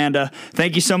 All right, Amanda,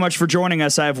 thank you so much for joining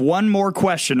us. I have one more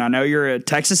question. I know you're a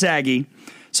Texas Aggie,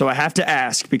 so I have to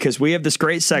ask because we have this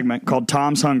great segment called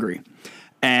Tom's Hungry.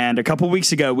 And a couple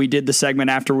weeks ago, we did the segment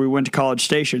after we went to College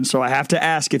Station. So I have to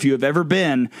ask if you have ever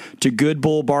been to Good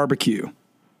Bull Barbecue.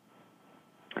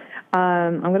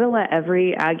 I'm going to let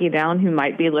every Aggie down who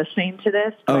might be listening to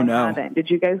this. But Oh, no. I haven't. Did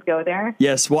you guys go there?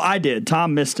 Yes, well, I did.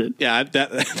 Tom missed it. Yeah,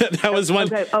 that was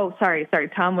one. Okay. Oh, sorry.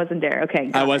 Tom wasn't there. Okay.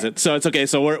 got I it. wasn't. So it's okay.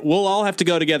 So we'll all have to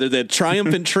go together, the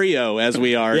triumphant trio, as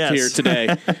we are Yes. here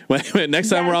today. Next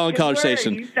time we're all in Yes, College good word.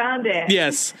 Station. You found it.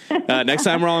 Yes. Next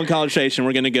time we're all in College Station,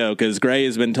 we're going to go because Gray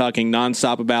has been talking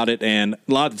nonstop about it, and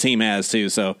a lot of the team has too.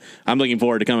 So I'm looking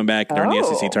forward to coming back during the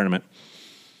Oh. SEC tournament.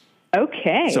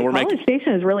 Okay. So we're College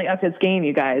Station is really up its game,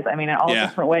 you guys. I mean, in all Yeah.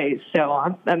 different ways.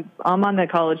 So I'm on the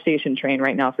College Station train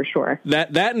right now for sure.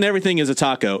 That and everything is a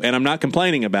taco, and I'm not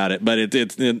complaining about it, but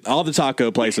it's all the taco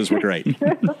places were great.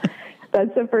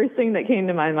 That's the first thing that came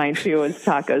to my mind too was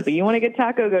tacos. So you want to get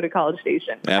taco, go to College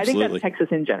Station. Absolutely. I think that's Texas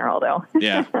in general, though.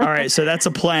 Yeah. All right, so that's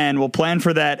a plan. We'll plan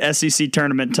for that SEC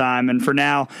tournament time. And for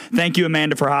now, thank you,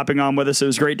 Amanda, for hopping on with us. It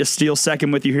was great to steal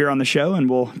second with you here on the show, and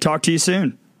we'll talk to you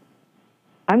soon.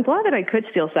 I'm glad that I could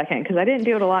steal second because I didn't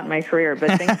do it a lot in my career, but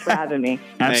thanks for having me.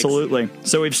 Absolutely.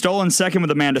 So we've stolen second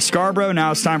with Amanda Scarborough.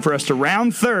 Now it's time for us to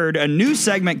round third, a new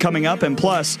segment coming up. And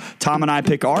plus, Tom and I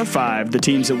pick our 5, the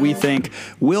teams that we think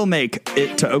will make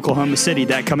it to Oklahoma City.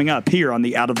 That coming up here on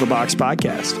the Out of the Box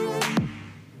podcast.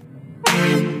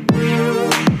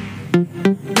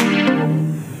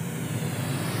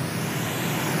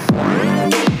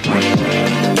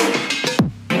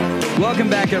 Welcome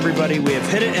back, everybody. We have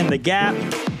hit it in the gap,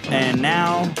 and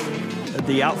now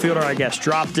the outfielder, I guess,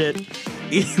 dropped it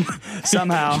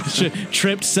somehow.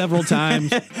 Tripped several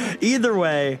times. Either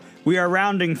way, we are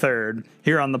rounding third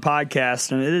here on the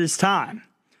podcast, and it is time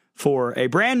for a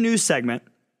brand new segment,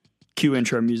 cue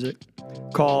intro music,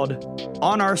 called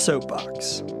On Our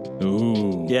Soapbox.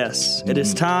 Ooh. Yes, it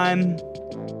is time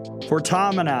for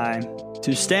Tom and I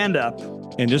to stand up,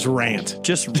 And just rant.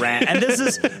 and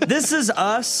this is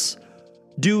us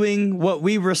doing what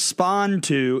we respond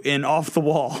to in Off the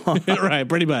Wall. Right,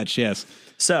 pretty much, yes.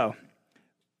 So,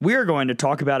 we are going to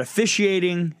talk about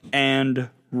officiating and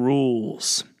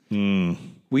rules.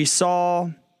 We saw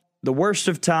the worst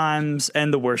of times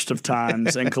and the worst of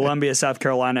times in Columbia, South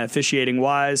Carolina, officiating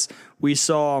wise. We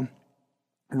saw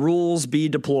rules be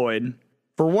deployed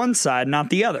for one side, not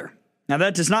the other. Now,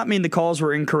 that does not mean the calls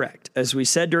were incorrect. As we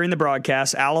said during the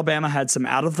broadcast, Alabama had some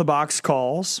out-of-the-box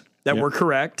calls that were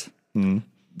correct.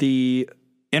 The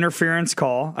interference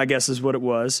call, I guess is what it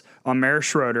was, on Maris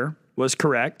Schroeder was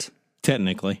correct.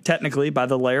 Technically, by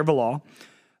the layer of the law.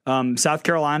 South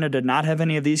Carolina did not have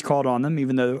any of these called on them,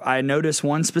 even though I noticed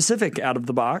one specific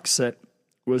out-of-the-box that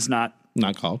was not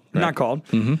called. Not called.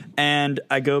 And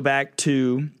I go back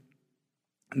to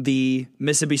the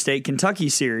Mississippi State-Kentucky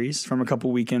series from a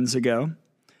couple weekends ago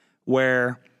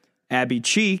where Abby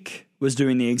Cheek was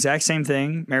doing the exact same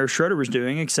thing Maris Schroeder was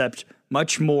doing, except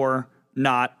much more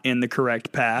not in the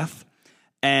correct path.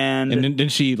 And didn't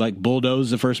she like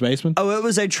bulldoze the first baseman? oh, it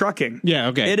was a trucking. Yeah,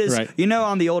 okay, It is, right. you know,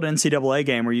 on the old NCAA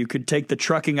game where you could take the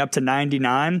trucking up to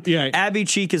 99. Yeah. Abby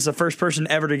Cheek is the first person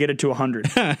ever to get it to 100.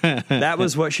 That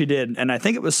was what she did. And I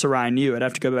think it was Sarai New. I'd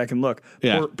have to go back and look.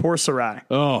 Yeah. Poor Sarai.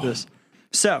 Oh.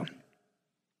 So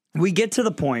we get to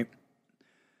the point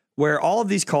where all of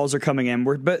these calls are coming in.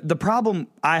 But the problem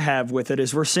I have with it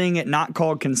is we're seeing it not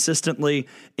called consistently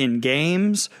in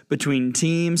games, between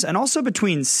teams, and also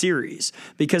between series.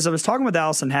 Because I was talking with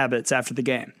Allison Habits after the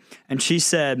game, and she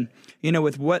said, you know,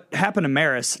 with what happened to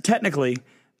Maris, technically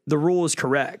the rule is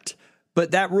correct.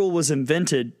 But that rule was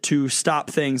invented to stop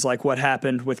things like what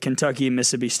happened with Kentucky and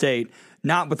Mississippi State,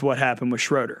 not with what happened with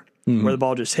Schroeder, where the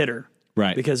ball just hit her.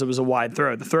 Right. Because it was a wide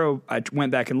throw. The throw, I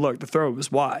went back and looked, the throw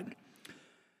was wide.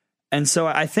 And so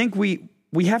I think we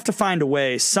have to find a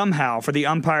way somehow for the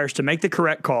umpires to make the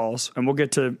correct calls, and we'll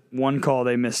get to one call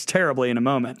they missed terribly in a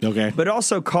moment. Okay. But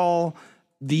also call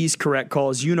these correct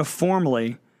calls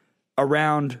uniformly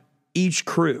around each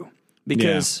crew.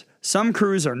 Because some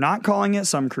crews are not calling it,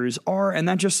 some crews are, and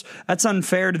that's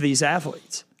unfair to these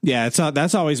athletes. Yeah,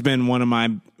 that's always been one of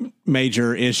my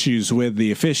major issues with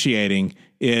the officiating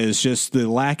is just the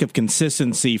lack of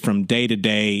consistency from day to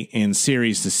day and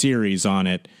series to series on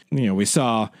it. You know, we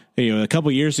saw, a couple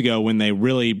of years ago when they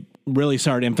really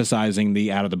started emphasizing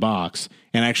the out of the box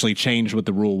and actually changed what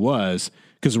the rule was,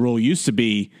 because the rule used to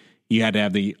be you had to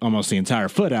have almost the entire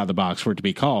foot out of the box for it to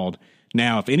be called.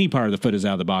 Now, if any part of the foot is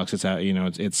out of the box, it's out,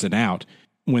 it's an out.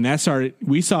 When that started,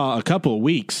 we saw a couple of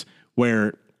weeks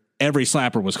where every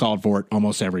slapper was called for it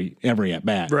almost every at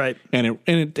bat. Right. And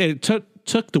it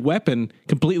took the weapon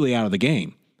completely out of the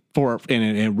game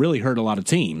and it really hurt a lot of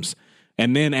teams.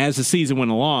 And then as the season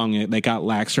went along, they got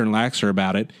laxer and laxer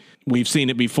about it. We've seen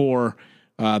it before.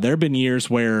 There have been years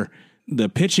where the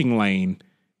pitching lane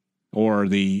or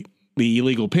the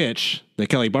illegal pitch, the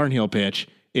Kelly Barnhill pitch,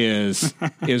 is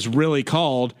really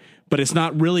called, but it's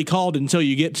not really called until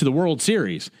you get to the World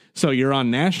Series. So you're on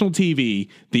national TV.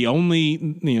 The only,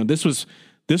 this was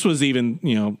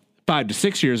even, 5 to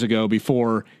 6 years ago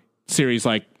before series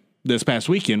like this past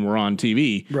weekend were on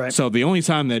TV. Right. So the only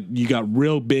time that you got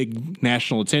real big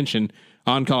national attention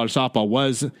on college softball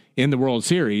was in the World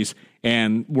Series,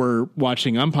 and we're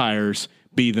watching umpires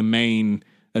be the main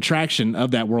attraction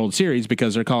of that World Series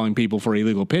because they're calling people for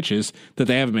illegal pitches that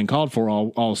they haven't been called for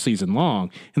all season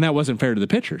long. And that wasn't fair to the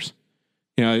pitchers.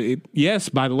 Yes,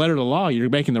 by the letter of the law, you're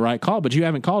making the right call, but you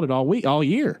haven't called it all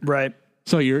year. Right.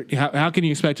 So how can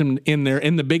you expect them in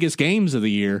the biggest games of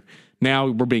the year? Now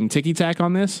we're being ticky-tack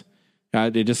on this.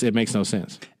 It makes no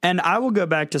sense. And I will go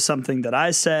back to something that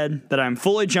I said that I'm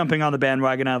fully jumping on the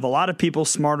bandwagon of. A lot of people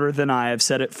smarter than I have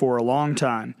said it for a long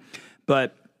time.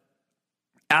 But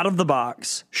out of the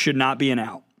box should not be an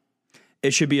out.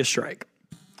 It should be a strike.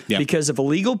 Yep. Because if a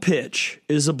legal pitch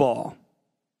is a ball,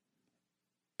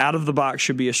 out of the box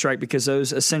should be a strike because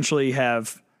those essentially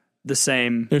have the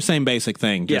same... They're the same basic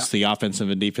thing, just the offensive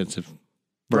and defensive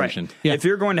version. Right. Yeah. If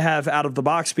you're going to have out of the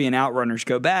box be an out, runners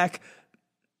go back,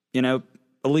 a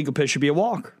legal pitch should be a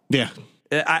walk. Yeah.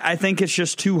 I think it's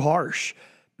just too harsh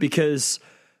because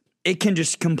it can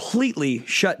just completely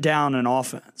shut down an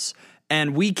offense.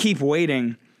 And we keep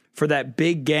waiting for that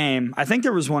big game. I think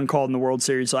there was one called in the World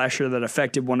Series last year that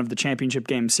affected one of the championship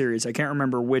game series. I can't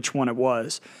remember which one it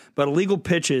was. But illegal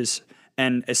pitches,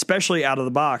 and especially out of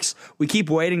the box, we keep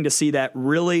waiting to see that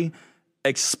really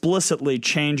explicitly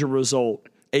change a result,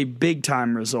 a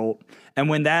big-time result. And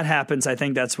when that happens, I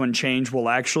think that's when change will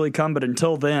actually come. But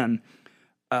until then,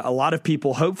 a lot of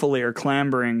people hopefully are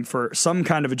clamoring for some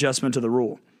kind of adjustment to the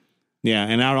rule. Yeah,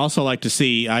 and I would also like to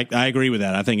see, I agree with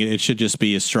that. I think it should just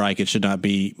be a strike. It should not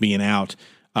be an out.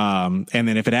 And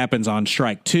then if it happens on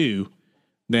strike 2,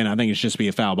 then I think it should just be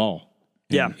a foul ball.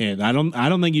 And I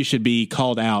don't think you should be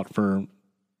called out for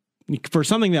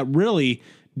something that really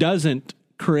doesn't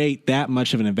create that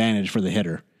much of an advantage for the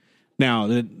hitter. Now,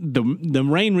 the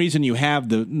main reason you have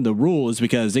the rule is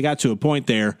because they got to a point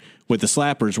there with the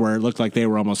slappers where it looked like they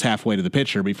were almost halfway to the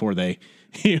pitcher before they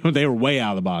were way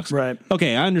out of the box. Right.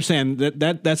 Okay, I understand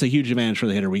that's a huge advantage for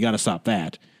the hitter. We got to stop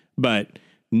that. But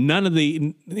none of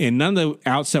the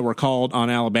outs that were called on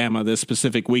Alabama this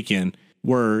specific weekend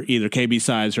were either KB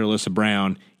Sides or Alyssa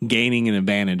Brown gaining an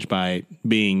advantage by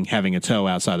having a toe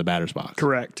outside the batter's box.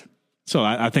 Correct. So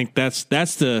I think that's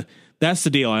the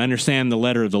deal. I understand the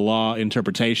letter of the law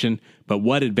interpretation, but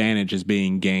what advantage is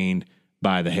being gained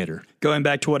by the hitter? Going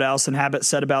back to what Allison Habit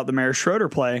said about the Maris Schroeder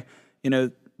play,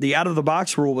 the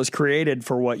out-of-the-box rule was created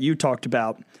for what you talked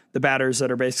about, the batters that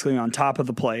are basically on top of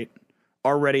the plate,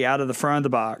 already out of the front of the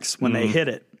box when they hit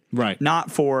it. Right.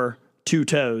 Not for 2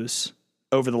 toes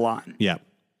over the line. Yeah.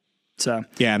 So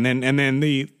yeah, and then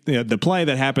the play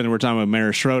that happened, we're talking about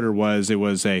Maris Schroeder, was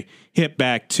a hit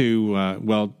back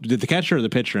to did the catcher or the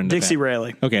pitcher end up Dixie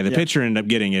Rayleigh. Okay, the pitcher ended up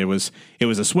getting it. It was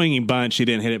a swinging bunt. She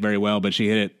didn't hit it very well, but she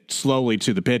hit it slowly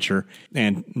to the pitcher,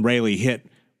 and Rayleigh hit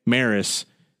Maris,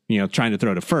 trying to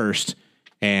throw to first,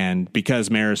 and because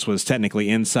Maris was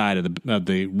technically inside of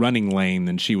the running lane,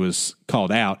 then she was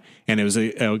called out, and it was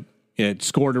it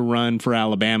scored a run for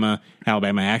Alabama.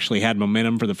 Alabama actually had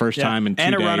momentum for the first time in 2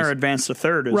 days. And a runner advanced to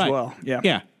third as well. Yeah.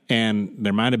 Yeah. And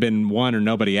there might have been one or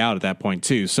nobody out at that point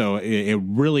too. So it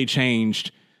really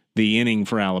changed the inning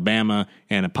for Alabama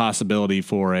and a possibility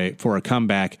for a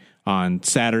comeback on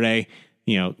Saturday.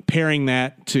 Pairing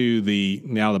that to the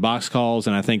out of the box calls,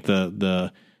 and I think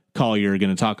the call you're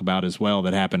going to talk about as well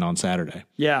that happened on Saturday.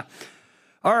 Yeah.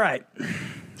 All right.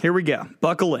 Here we go.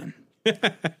 Buckle in.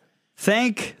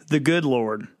 Thank the good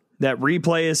Lord that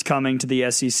replay is coming to the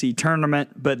SEC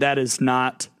tournament, but that is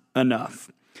not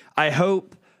enough. I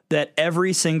hope that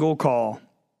every single call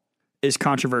is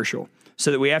controversial so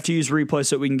that we have to use replay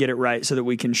so that we can get it right, so that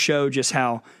we can show just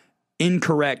how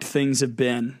incorrect things have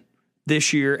been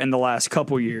this year and the last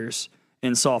couple years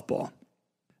in softball.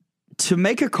 To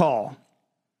make a call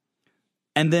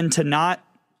and then to not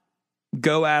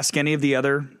go ask any of the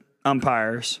other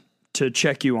umpires to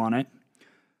check you on it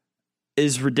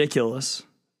is ridiculous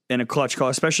in a clutch call,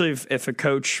 especially if a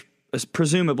coach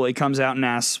presumably comes out and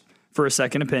asks for a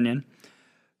second opinion.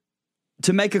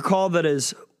 To make a call that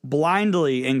is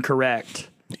blindly incorrect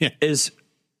is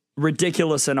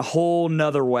ridiculous in a whole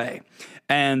nother way.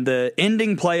 And the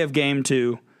ending play of game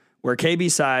 2, where KB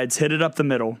Sides hit it up the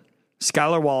middle,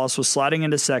 Skylar Wallace was sliding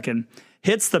into second,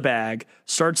 hits the bag,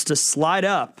 starts to slide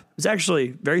up. It was actually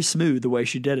very smooth the way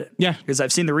she did it. Yeah. Because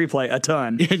I've seen the replay a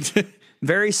ton.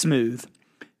 Very smooth.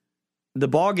 The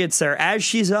ball gets there as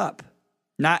she's up.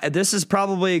 This is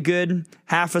probably a good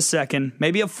half a second,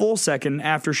 maybe a full second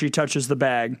after she touches the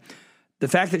bag. The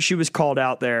fact that she was called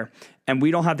out there and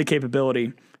we don't have the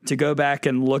capability to go back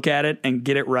and look at it and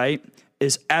get it right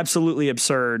is absolutely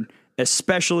absurd,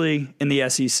 especially in the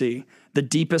SEC, the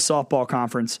deepest softball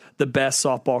conference, the best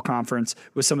softball conference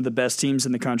with some of the best teams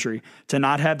in the country. To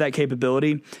not have that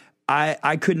capability,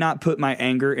 I could not put my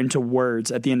anger into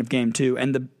words at the end of game 2.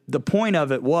 And the point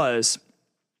of it was,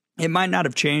 it might not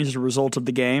have changed the result of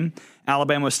the game.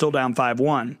 Alabama was still down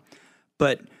 5-1,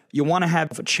 but you want to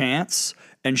have a chance,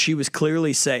 and she was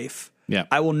clearly safe. Yeah.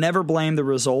 I will never blame the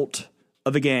result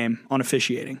of a game on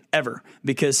officiating, ever,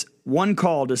 because one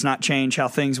call does not change how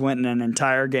things went in an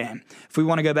entire game. If we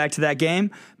want to go back to that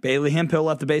game, Bailey Hemphill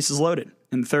left the bases loaded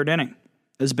in the 3rd inning.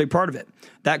 It was a big part of it.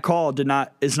 That call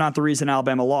is not the reason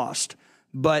Alabama lost,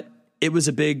 but it was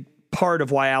a big part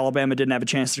of why Alabama didn't have a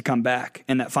chance to come back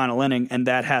in that final inning, and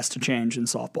that has to change in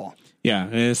softball. Yeah,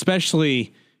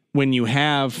 especially when you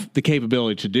have the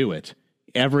capability to do it.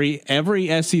 Every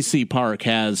SEC park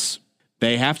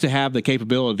they have to have the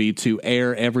capability to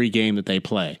air every game that they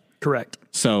play. Correct.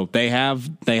 So they have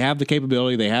the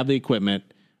capability, they have the equipment.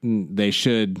 There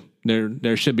should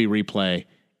be replay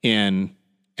in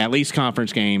at least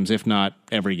conference games, if not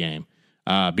every game,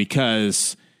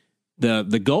 because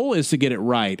the goal is to get it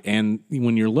right. And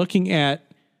when you're looking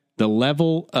at the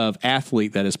level of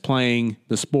athlete that is playing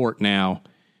the sport now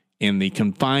in the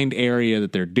confined area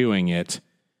that they're doing it,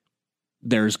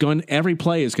 every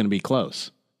play is going to be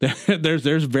close.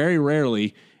 There's very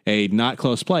rarely a not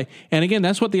close play. And again,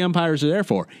 that's what the umpires are there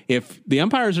for. If the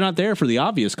umpires are not there for the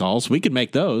obvious calls, we could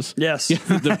make those. Yes.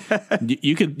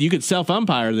 You could self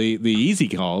umpire the easy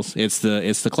calls. It's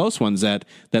the close ones that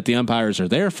the umpires are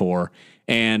there for.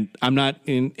 And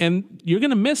and you're going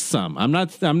to miss some. I'm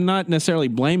not necessarily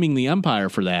blaming the umpire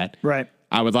for that. Right.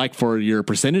 I would like for your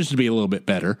percentage to be a little bit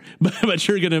better, but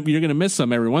you're going to miss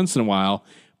some every once in a while.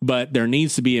 But there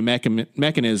needs to be a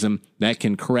mechanism that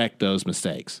can correct those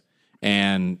mistakes.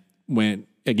 And when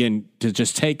again to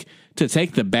take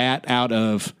the bat out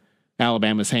of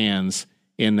Alabama's hands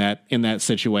in that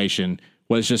situation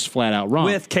was just flat out wrong.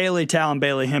 With Kaylee Tal and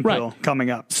Bailey Hemphill coming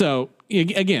up. So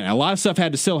again, a lot of stuff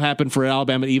had to still happen for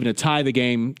Alabama even to tie the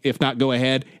game, if not go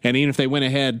ahead. And even if they went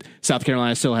ahead, South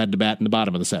Carolina still had to bat in the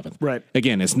bottom of the 7th. Right.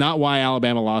 Again, it's not why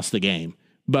Alabama lost the game,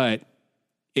 but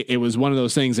it was one of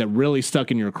those things that really stuck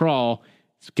in your craw,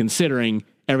 considering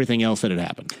everything else that had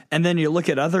happened. And then you look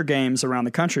at other games around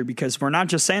the country, because we're not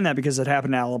just saying that because it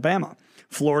happened to Alabama.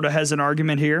 Florida has an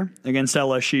argument here against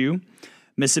LSU.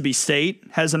 Mississippi State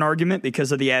has an argument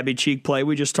because of the Abby Cheek play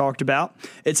we just talked about.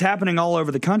 It's happening all over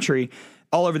the country,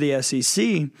 all over the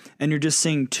SEC, and you're just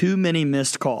seeing too many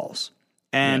missed calls.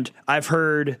 And I've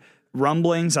heard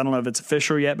rumblings, I don't know if it's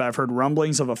official yet, but I've heard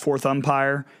rumblings of a 4th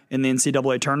umpire in the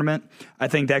NCAA tournament. I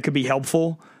think that could be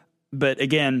helpful. But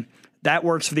again, that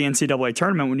works for the NCAA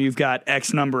tournament when you've got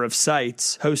X number of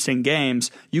sites hosting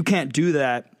games. You can't do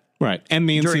that right. And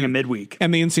during a midweek.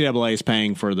 And the NCAA is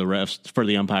paying for the refs, for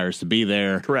the umpires to be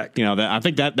there. Correct. I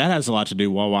think that has a lot to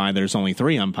do with why there's only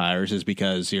 3 umpires, is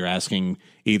because you're asking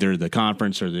either the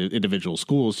conference or the individual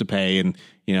schools to pay, and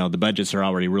the budgets are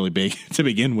already really big to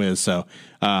begin with. So,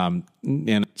 and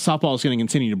softball is going to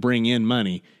continue to bring in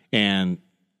money, and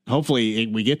hopefully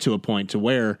we get to a point to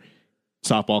where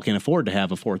softball can afford to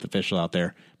have a 4th official out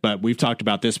there. But we've talked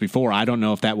about this before. I don't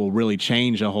know if that will really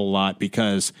change a whole lot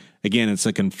because, again, it's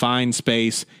a confined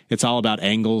space. It's all about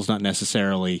angles, not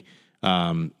necessarily,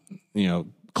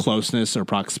 closeness or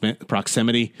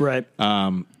proximity. Right.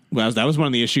 That was one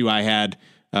of the issue I had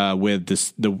with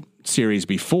the series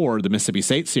before, the Mississippi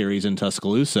State series in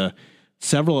Tuscaloosa.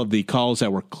 Several of the calls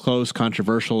that were close,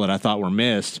 controversial, that I thought were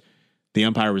missed, the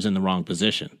umpire was in the wrong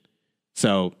position.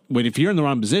 So, but if you're in the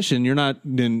wrong position, you're not.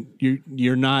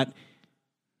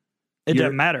 It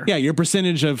doesn't matter. Yeah, your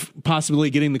percentage of possibly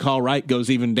getting the call right goes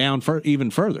even down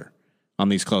even further on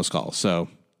these close calls. So,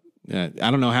 I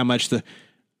don't know how much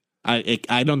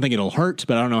I don't think it'll hurt,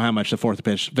 but I don't know how much the 4th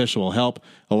official will help.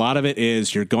 A lot of it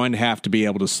is you're going to have to be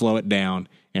able to slow it down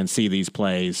and see these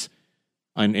plays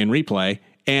in replay,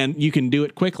 and you can do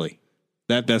it quickly.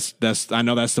 I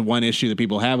know that's the one issue that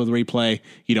people have with replay.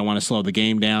 You don't want to slow the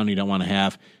game down. You don't want to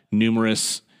have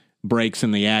numerous breaks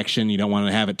in the action. You don't want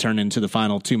to have it turn into the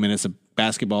final 2 minutes of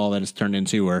basketball that it's turned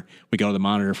into, where we go to the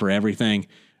monitor for everything.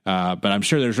 But I'm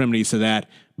sure there's remedies to that.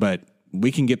 But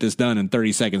we can get this done in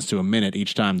 30 seconds to a minute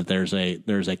each time that there's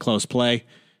a close play,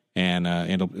 and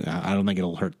I don't think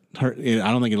it'll hurt. I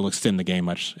don't think it'll extend the game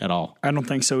much at all. I don't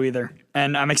think so either.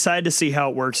 And I'm excited to see how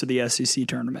it works at the SEC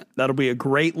tournament. That'll be a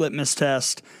great litmus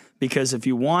test, because if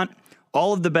you want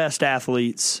all of the best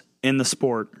athletes in the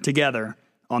sport together,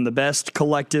 on the best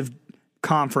collective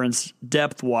conference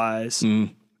depth-wise,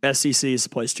 SEC is the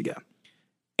place to go.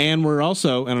 And we're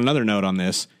also, and another note on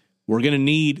this, we're going to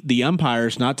need the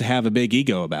umpires not to have a big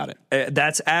ego about it.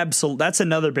 That's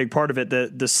another big part of it.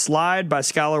 The slide by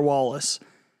Skylar Wallace,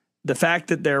 the fact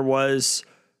that there was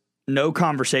no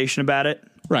conversation about it,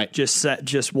 right?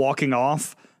 Just walking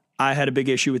off. I had a big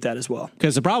issue with that as well.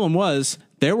 Because the problem was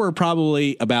there were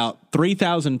probably about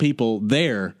 3,000 people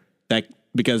there that,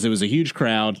 because it was a huge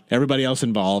crowd, everybody else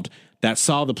involved that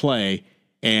saw the play,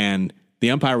 and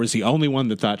the umpire was the only one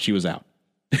that thought she was out.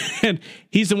 And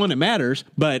he's the one that matters,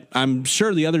 but I'm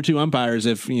sure the other two umpires,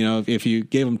 if you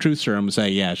gave them truth serum, would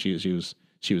say, yeah, she was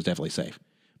definitely safe.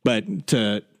 But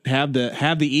to have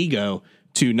the ego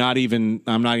to I'm not even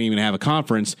going to have a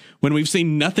conference when we've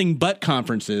seen nothing but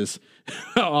conferences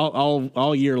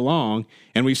all year long,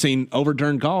 and we've seen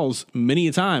overturned calls many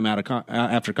a time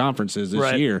after conferences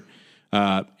this year.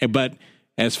 But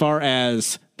as far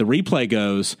as the replay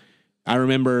goes, I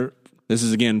remember, this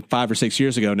is again 5 or 6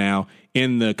 years ago now,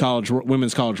 in the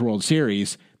Women's College World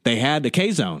Series, they had the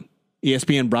K-Zone.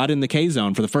 ESPN brought in the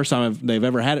K-Zone for the first time they've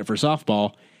ever had it for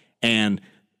softball, and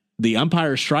the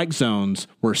umpire strike zones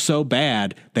were so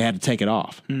bad they had to take it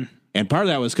off. And part of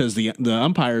that was because the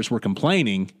umpires were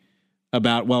complaining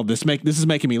about, well, this is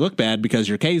making me look bad because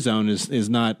your K-Zone is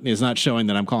not showing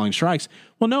that I'm calling strikes.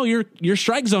 Well, no, your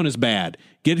strike zone is bad.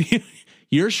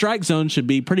 Your strike zone should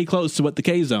be pretty close to what the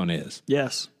K-Zone is.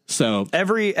 Yes. So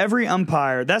every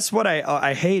umpire, that's what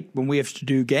I hate when we have to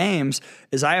do games,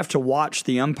 is I have to watch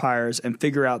the umpires and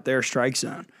figure out their strike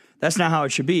zone. That's not how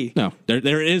it should be. No,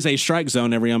 there is a strike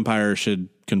zone. Every umpire should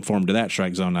conform to that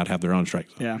strike zone, not have their own strike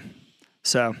zone. Yeah.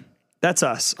 So that's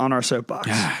us on our soapbox.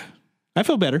 I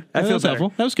feel better. I feel better.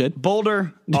 Helpful. That was good.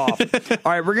 Boulder off.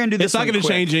 All right, we're going to do this. It's not going to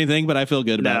change anything, but I feel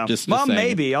good about just well, saying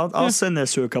maybe. I'll send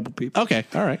this to a couple people. Okay.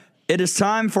 All right. It is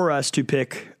time for us to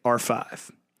pick our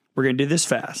 5. We're going to do this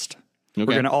fast. Okay.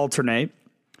 We're going to alternate.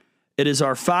 It is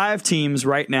our 5 teams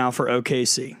right now for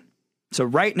OKC. So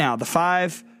right now, the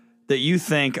 5 that you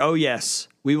think, oh, yes,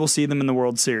 we will see them in the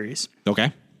World Series.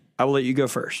 Okay. I will let you go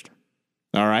first.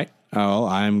 All right. Well,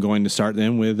 I'm going to start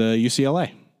then with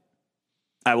UCLA.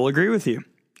 I will agree with you.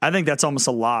 I think that's almost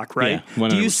a lock, right? Yeah,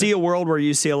 do you see a world where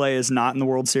UCLA is not in the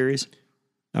World Series?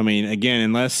 I mean, again,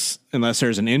 unless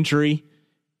there's an injury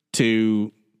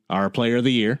to our player of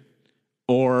the year,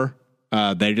 or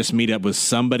they just meet up with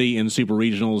somebody in Super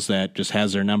Regionals that just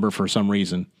has their number for some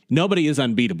reason. Nobody is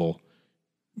unbeatable,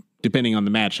 depending on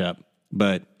the matchup.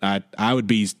 But I would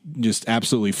be just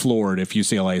absolutely floored if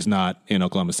UCLA is not in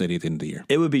Oklahoma City at the end of the year.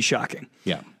 It would be shocking.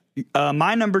 Yeah.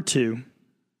 My number 2,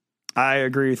 I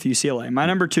agree with UCLA. My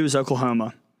number 2 is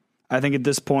Oklahoma. I think at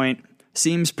this point,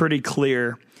 seems pretty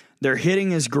clear. Their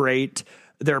hitting is great.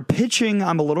 Their pitching,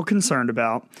 I'm a little concerned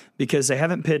about because they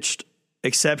haven't pitched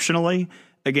exceptionally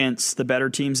against the better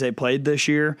teams they played this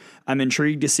year. I'm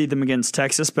intrigued to see them against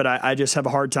Texas, but I just have a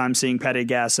hard time seeing Patty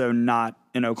Gasso not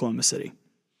in Oklahoma City.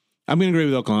 I'm going to agree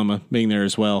with Oklahoma being there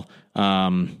as well.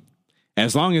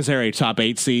 As long as they're a top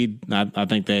 8 seed, I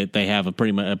think they have a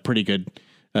pretty good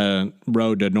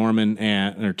road to Norman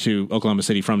or to Oklahoma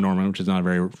City from Norman, which is not a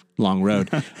very long road.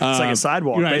 It's like a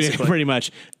sidewalk, right, basically. Pretty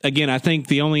much. Again, I think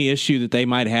the only issue that they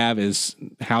might have is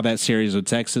how that series with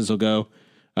Texas will go.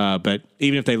 But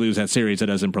even if they lose that series, it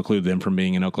doesn't preclude them from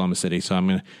being in Oklahoma City. So I'm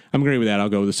going to agree with that. I'll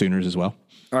go with the Sooners as well.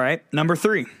 All right, number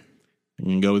 3. You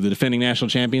can go with the defending national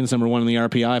champions, number 1 in the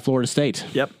RPI, Florida State.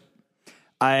 Yep.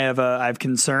 I have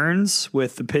concerns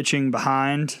with the pitching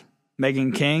behind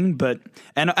Megan King,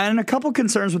 and a couple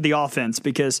concerns with the offense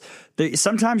because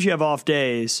sometimes you have off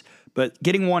days, but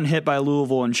getting one hit by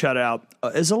Louisville and shutout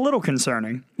is a little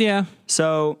concerning. Yeah.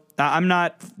 So I'm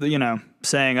not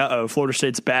saying Florida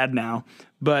State's bad now,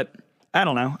 but I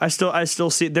don't know. I still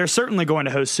see they're certainly going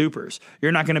to host Supers.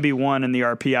 You're not going to be 1 in the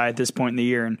RPI at this point in the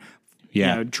year and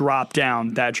drop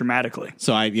down that dramatically.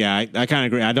 So I kind of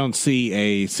agree. I don't see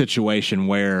a situation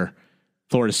where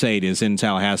Florida State is in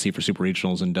Tallahassee for Super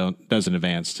Regionals and doesn't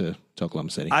advance to Oklahoma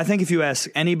City. I think if you ask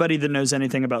anybody that knows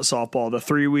anything about softball, the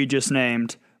 3 we just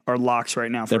named are locks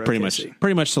right now for They're pretty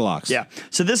much the locks. Yeah.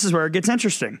 So this is where it gets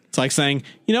interesting. It's like saying,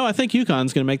 I think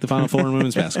UConn's going to make the Final Four in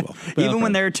women's basketball. Even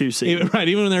when they're 2 seed.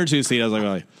 Even when they're 2 seed, I was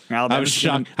like,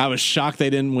 I was shocked they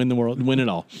didn't win it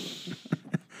all.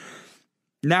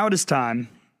 Now it is time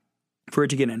for it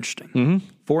to get interesting. Mm-hmm.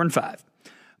 4 and 5.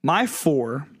 My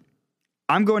 4,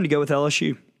 I'm going to go with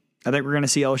LSU. I think we're going to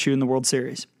see LSU in the World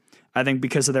Series. I think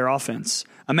because of their offense.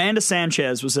 Amanda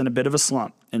Sanchez was in a bit of a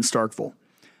slump in Starkville.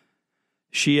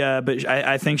 But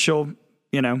I think she'll,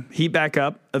 heat back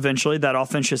up eventually. That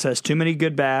offense just has too many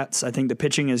good bats. I think the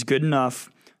pitching is good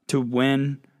enough to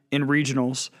win in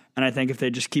regionals. And I think if they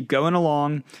just keep going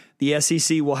along, the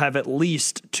SEC will have at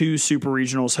least 2 super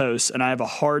regionals hosts. And I have a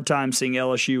hard time seeing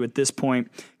LSU at this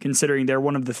point, considering they're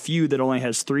one of the few that only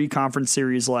has 3 conference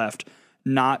series left,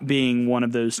 not being one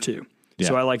of those 2. Yeah.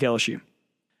 So I like LSU.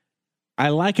 I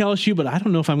like LSU, but I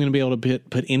don't know if I'm going to be able to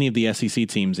put any of the SEC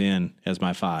teams in as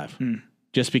my 5,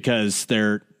 just because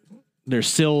they're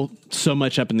still so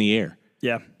much up in the air.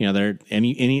 Yeah, they're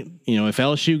if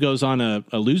LSU goes on a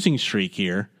losing streak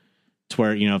here, to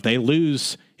where if they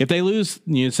lose, say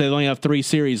they only have 3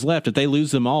 series left, if they lose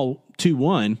them all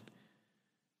 2-1,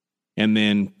 and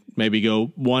then maybe go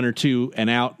 1 or 2 and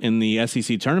out in the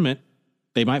SEC tournament,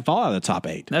 they might fall out of the top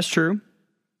 8. That's true.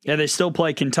 Yeah, they still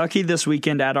play Kentucky this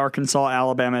weekend at Arkansas,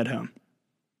 Alabama at home.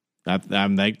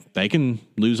 They can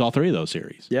lose all 3 of those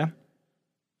series. Yeah,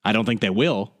 I don't think they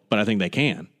will, but I think they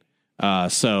can.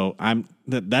 So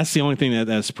that's the only thing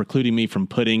that's precluding me from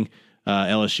putting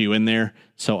LSU in there.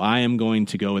 So I am going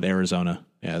to go with Arizona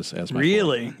as my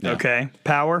really yeah. Okay.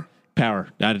 Power.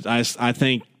 I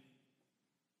think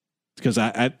because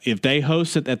if they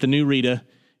host it at the new Rita,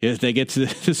 if they get to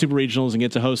the Super Regionals and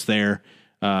get to host there.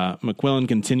 McQuillan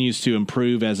continues to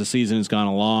improve as the season has gone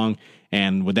along,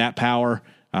 and with that power,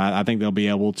 I think they'll be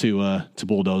able to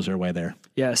bulldoze their way there.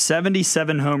 Yeah,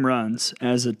 77 home runs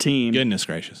as a team. Goodness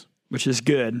gracious. Which is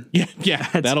good. Yeah,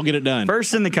 that'll get it done.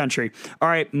 First in the country. All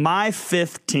right, my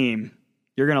 5th team.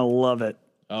 You're going to love it.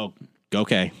 Oh,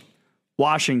 okay.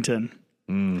 Washington.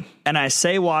 And I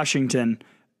say Washington,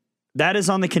 that is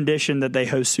on the condition that they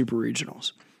host Super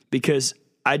Regionals, because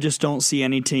I just don't see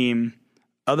any team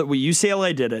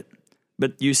UCLA did it,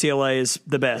 but UCLA is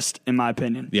the best, in my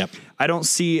opinion. Yep. I don't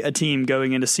see a team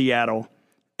going into Seattle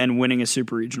and winning a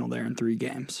Super Regional there in 3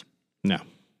 games. No.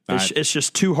 It's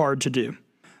just too hard to do.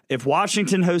 If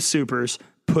Washington hosts Supers,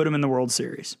 put them in the World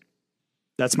Series.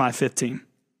 That's my 5th team.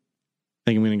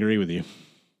 I think I'm going to agree with you.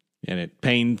 And it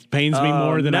pains me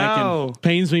more than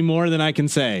I can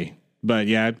say. But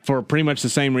yeah, for pretty much the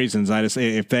same reasons. I just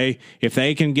if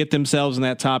they can get themselves in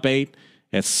that top 8,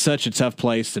 it's such a tough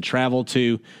place to travel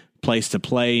to, place to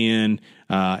play in,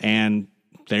 and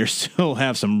they still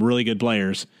have some really good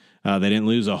players. They didn't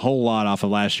lose a whole lot off of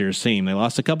last year's team. They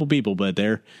lost a couple people, but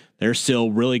they're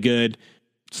still really good.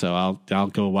 So I'll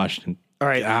go Washington. All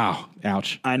right. Ow,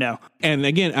 ouch. I know. And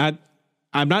again,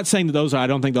 I'm not saying that I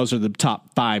don't think those are the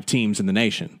top 5 teams in the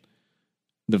nation.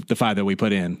 The 5 that we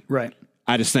put in. Right.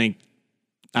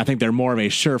 I think they're more of a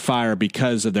surefire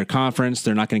because of their conference.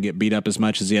 They're not going to get beat up as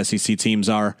much as the SEC teams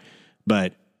are.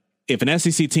 But if an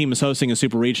SEC team is hosting a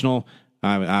Super Regional,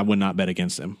 I would not bet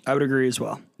against them. I would agree as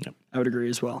well. Yep. I would agree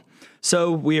as well.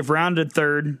 So we have rounded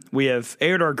 3rd. We have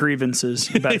aired our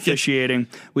grievances about officiating.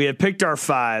 We have picked our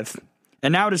 5.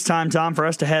 And now it is time, Tom, for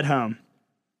us to head home.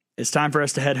 It's time for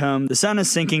us to head home. The sun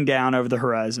is sinking down over the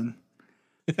horizon.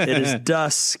 It is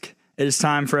dusk. It is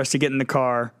time for us to get in the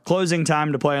car, closing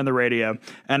time to play on the radio,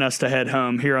 and us to head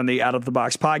home here on the Out of the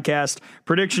Box podcast.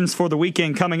 Predictions for the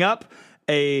weekend coming up,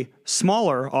 a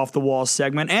smaller Off the Wall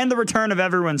segment, and the return of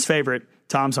everyone's favorite,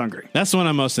 Tom's Hungry. That's the one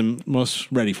I'm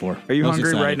most ready for. Are you most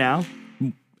hungry excited. Right now?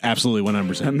 Absolutely,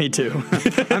 100%. Me too.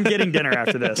 I'm getting dinner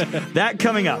after this. That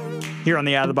coming up here on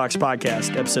the Out of the Box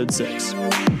podcast, episode 6.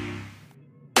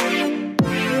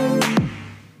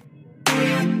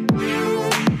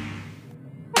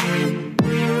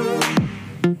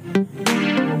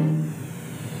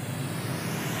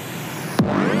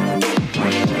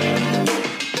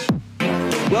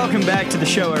 Welcome back to the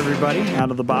show, everybody. Out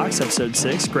of the Box, episode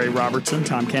 6. Gray Robertson,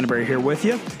 Tom Canterbury here with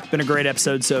you. Been a great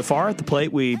episode so far. At the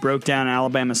plate, we broke down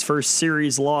Alabama's first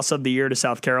series loss of the year to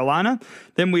South Carolina.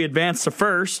 Then we advanced to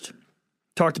first,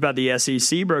 talked about the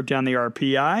SEC, broke down the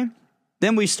RPI.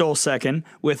 Then we stole second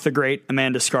with the great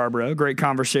Amanda Scarborough. Great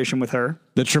conversation with her.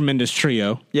 The tremendous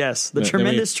trio. Yes, the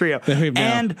tremendous trio.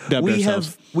 And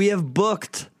we have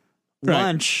booked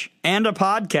lunch and a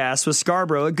podcast with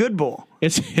Scarborough at Good Bull.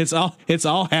 It's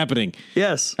all happening.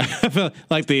 Yes. I feel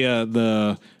like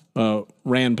the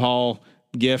Rand Paul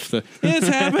gif. It's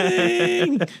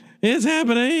happening. It's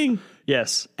happening.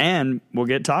 Yes. And we'll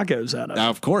get tacos out of it.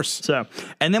 Of course. So,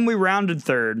 and then we rounded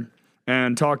third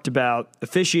and talked about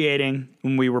officiating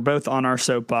when we were both on our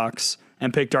soapbox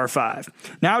and picked our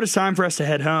 5. Now it is time for us to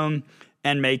head home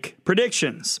and make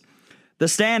predictions. The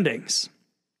standings.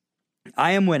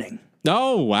 I am winning.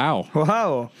 Oh, wow.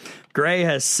 Whoa. Gray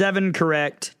has 7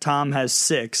 correct. Tom has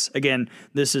 6. Again,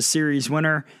 this is series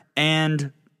winner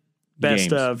and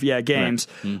best of games.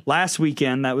 Right. Last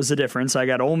weekend, that was the difference. I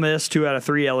got Ole Miss 2 out of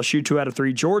 3, LSU 2 out of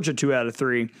 3, Georgia 2 out of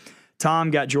 3. Tom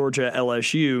got Georgia,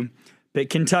 LSU. But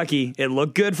Kentucky, it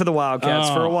looked good for the Wildcats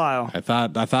for a while. I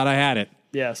thought I had it.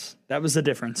 Yes, that was the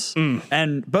difference.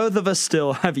 And both of us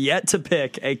still have yet to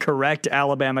pick a correct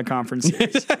Alabama conference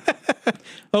series.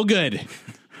 Oh, good.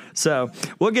 So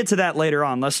we'll get to that later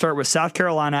on. Let's start with South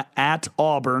Carolina at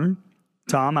Auburn.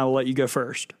 Tom, I will let you go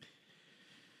first.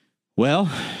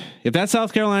 Well, if that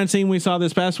South Carolina team we saw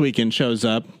this past weekend shows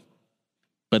up,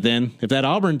 but then if that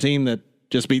Auburn team that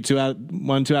just beat 2 out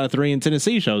of 3 in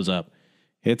Tennessee shows up,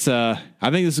 it's I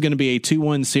think this is going to be a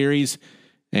 2-1 series.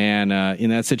 And in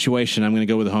that situation, I'm going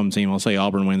to go with the home team. I'll say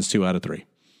Auburn wins 2 out of 3.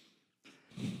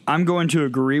 I'm going to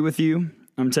agree with you.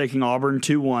 I'm taking Auburn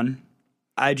 2-1.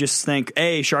 I just think,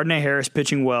 Chardonnay Harris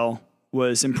pitching well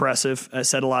was impressive. It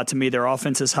said a lot to me. Their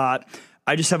offense is hot.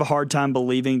 I just have a hard time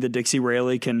believing that Dixie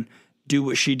Raley can do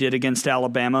what she did against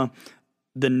Alabama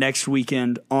the next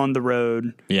weekend on the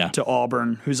road to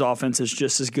Auburn, whose offense is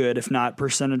just as good, if not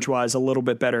percentage-wise, a little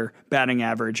bit better batting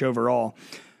average overall.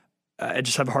 I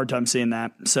just have a hard time seeing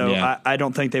that. So I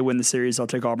don't think they win the series. I'll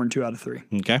take Auburn 2 out of 3.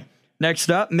 Okay. Next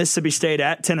up, Mississippi State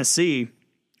at Tennessee.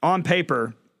 On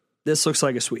paper, this looks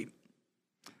like a sweep.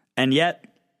 And yet,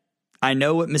 I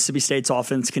know what Mississippi State's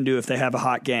offense can do if they have a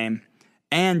hot game.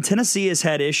 And Tennessee has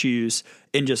had issues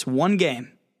in just one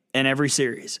game in every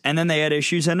series. And then they had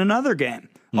issues in another game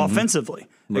offensively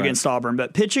against Auburn.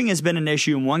 But pitching has been an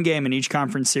issue in one game in each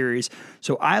conference series.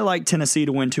 So I like Tennessee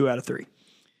to win 2 out of 3.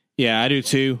 Yeah, I do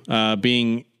too.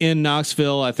 Being in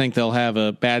Knoxville, I think they'll have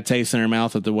a bad taste in their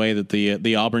mouth at the way that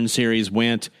the Auburn series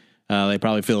went. They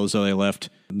probably feel as though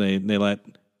they let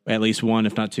at least 1,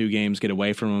 if not 2 games get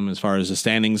away from them as far as the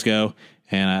standings go.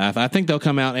 And I think they'll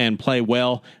come out and play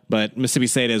well. But Mississippi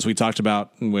State, as we talked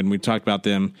about when we talked about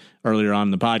them earlier on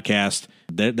in the podcast,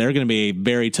 they're going to be a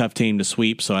very tough team to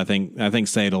sweep. So I think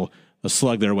State will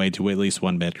slug their way to at least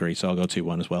 1 victory. So I'll go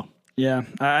 2-1 as well. Yeah,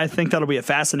 I think that'll be a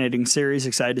fascinating series.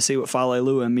 Excited to see what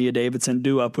Falelu and Mia Davidson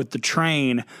do up with the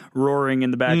train roaring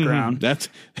in the background. That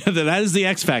is the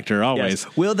X factor always.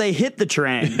 Yes. Will they hit the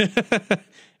train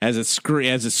as it's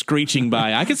screeching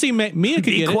by? I can see Mia could get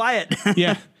it. Be quiet.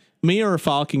 Yeah, Mia or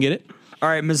Fall can get it. All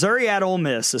right, Missouri at Ole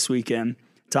Miss this weekend.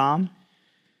 Tom,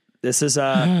 this is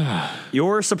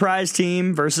your surprise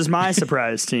team versus my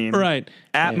surprise team. Right.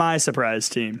 At my surprise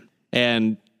team.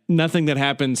 And nothing that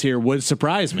happens here would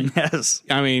surprise me. Yes.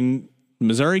 I mean,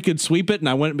 Missouri could sweep it, and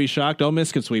I wouldn't be shocked. Ole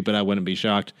Miss could sweep it. I wouldn't be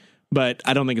shocked. But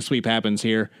I don't think a sweep happens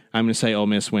here. I'm going to say Ole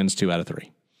Miss wins 2 out of 3.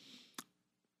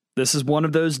 This is one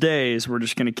of those days we're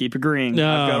just going to keep agreeing. No.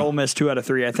 I've got Ole Miss 2 out of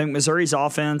 3. I think Missouri's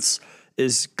offense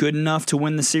is good enough to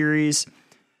win the series.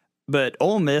 But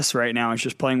Ole Miss right now is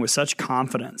just playing with such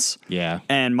confidence. Yeah.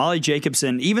 And Molly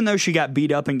Jacobson, even though she got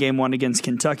beat up in Game 1 against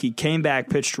Kentucky, came back,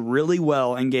 pitched really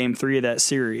well in Game 3 of that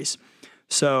series.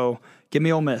 So give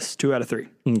me Ole Miss, 2 out of 3.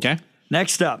 Okay.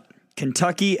 Next up,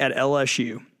 Kentucky at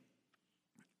LSU.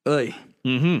 I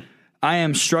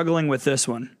am struggling with this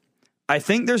one. I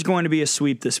think there's going to be a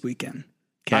sweep this weekend.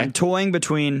 Okay. I'm toying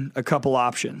between a couple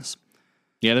options.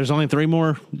 Yeah, there's only 3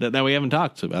 more that we haven't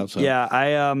talked about. So. Yeah,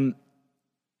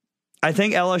 I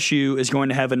think LSU is going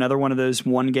to have another one of those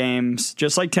one games,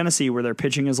 just like Tennessee, where their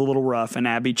pitching is a little rough and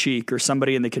Abby Cheek or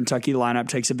somebody in the Kentucky lineup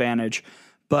takes advantage.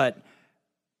 But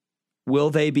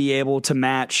will they be able to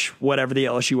match whatever the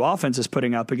LSU offense is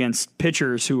putting up against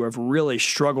pitchers who have really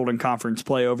struggled in conference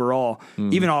play overall?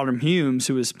 Even Autumn Humes,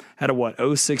 who had a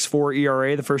 0.64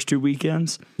 ERA the first 2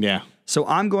 weekends. Yeah. So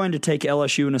I'm going to take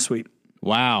LSU in a sweep.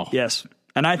 Wow. Yes.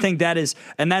 And I think that's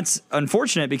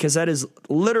unfortunate because that is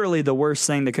literally the worst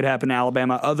thing that could happen to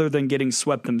Alabama other than getting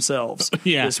swept themselves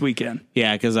this weekend.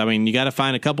 Yeah, because, I mean, you got to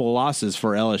find a couple of losses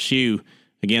for LSU.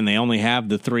 Again, they only have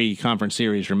the 3 conference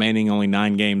series remaining, only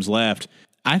 9 games left.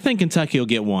 I think Kentucky will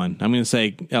get 1. I'm going to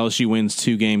say LSU wins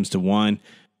 2-1.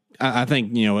 I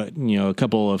think, a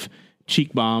couple of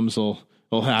cheek bombs will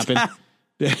happen.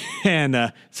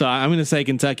 And so I'm going to say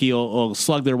Kentucky will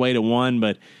slug their way to 1,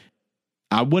 but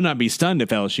I would not be stunned if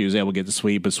LSU is able to get the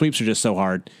sweep, but sweeps are just so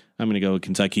hard. I'm going to go with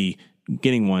Kentucky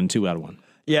getting 1, 2 out of 1.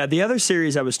 Yeah, the other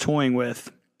series I was toying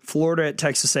with, Florida at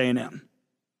Texas A&M.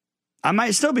 I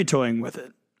might still be toying with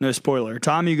it. No spoiler.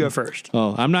 Tom, you go first.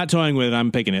 Oh, I'm not toying with it.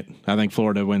 I'm picking it. I think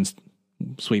Florida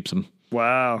sweeps them.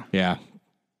 Wow. Yeah.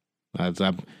 I'm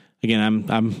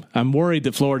worried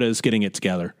that Florida is getting it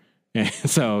together.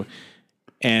 So.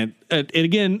 And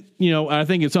again, I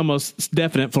think it's almost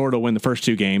definite Florida will win the first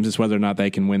 2 games. It's whether or not they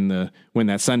can win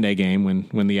that Sunday game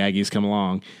when the Aggies come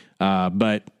along.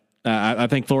 But I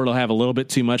think Florida will have a little bit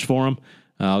too much for them.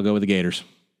 I'll go with the Gators.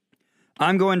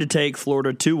 I'm going to take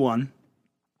Florida 2-1.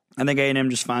 I think A&M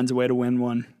just finds a way to win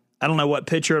one. I don't know what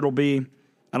pitcher it'll be.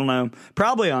 I don't know.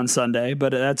 Probably on Sunday,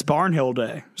 but that's Barnhill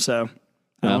Day. So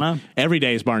I don't know. Every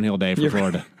day is Barnhill Day for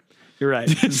Florida. You're right.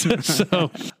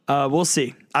 So We'll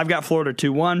see. I've got Florida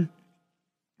 2-1.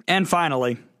 And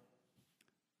finally,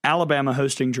 Alabama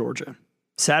hosting Georgia.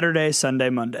 Saturday, Sunday,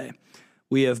 Monday.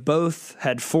 We have both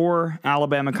had 4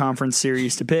 Alabama conference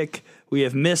series to pick. We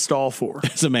have missed all 4.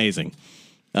 it's amazing.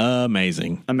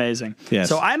 Amazing. So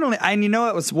Yes. you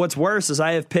know what's worse is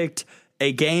I have picked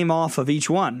a game off of each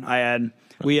one. I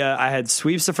had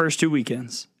sweeps the first 2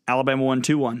 weekends. Alabama won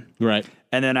 2-1. Right.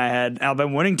 And then I had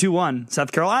Alabama winning 2-1.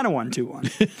 South Carolina won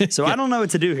 2-1. So I don't know what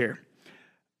to do here.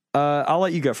 I'll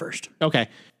let you go first. Okay.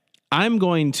 I'm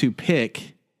going to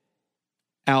pick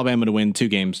Alabama to win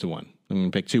 2-1. I'm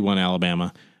going to pick 2-1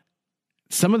 Alabama.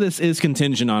 Some of this is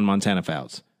contingent on Montana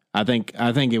fouls. I think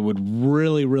it would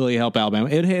really, really help Alabama.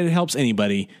 It helps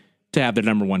anybody to have their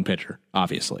number 1 pitcher,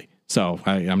 obviously. So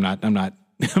I'm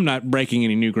not breaking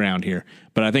any new ground here.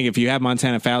 But I think if you have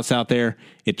Montana fouls out there,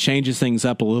 it changes things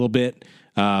up a little bit.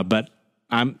 But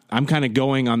I'm kind of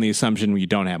going on the assumption you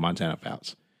don't have Montana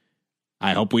fouls.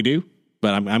 I hope we do,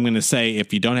 but I'm going to say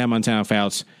if you don't have Montana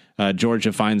fouls,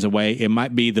 Georgia finds a way. It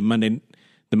might be the Monday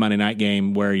night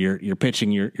game where you're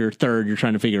pitching your third. You're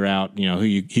trying to figure out who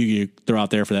you throw out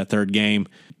there for that third game.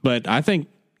 But I think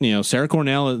Sarah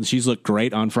Cornell, she's looked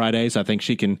great on Fridays. I think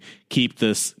she can keep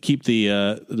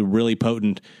the really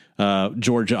potent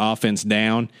Georgia offense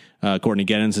down. Courtney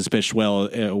Gettins has pitched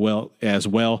well as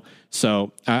well.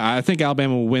 So I think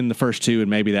Alabama will win the first 2, and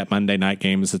maybe that Monday night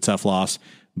game is a tough loss.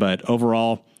 But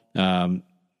overall, I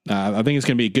think it's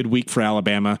going to be a good week for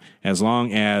Alabama, as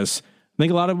long as I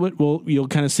think a lot of it you'll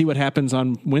kind of see what happens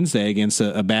on Wednesday against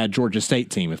a bad Georgia State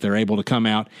team. If they're able to come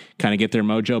out, kind of get their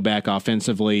mojo back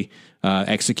offensively,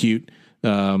 execute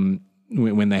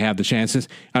when they have the chances.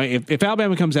 I mean, if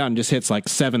Alabama comes out and just hits like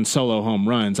 7 solo home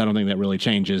runs, I don't think that really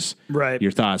changes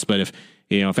your thoughts. But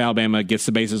if Alabama gets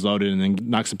the bases loaded and then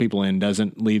knocks some people in,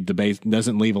 doesn't leave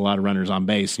a lot of runners on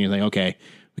base, and you think, okay,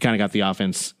 we kind of got the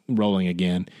offense rolling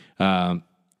again.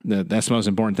 That's the most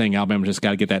important thing. Alabama just got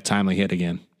to get that timely hit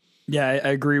again. Yeah, I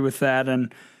agree with that.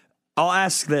 And I'll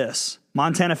ask this.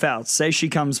 Montana fouls, say she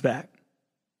comes back.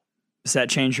 Does that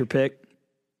change your pick?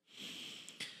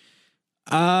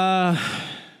 Or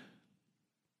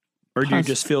do you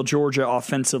just feel Georgia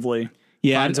offensively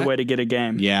finds a way to get a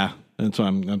game? Yeah, that's what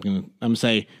I'm going to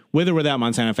say. With or without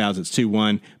Montana fouls, it's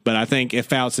 2-1. But I think if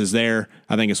Fouts is there,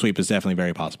 I think a sweep is definitely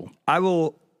very possible. I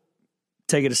will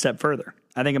take it a step further.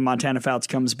 I think if Montana Fouts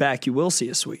comes back, you will see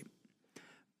a sweep.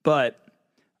 But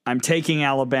I'm taking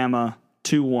Alabama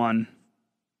 2-1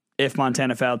 if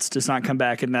Montana Fouts does not come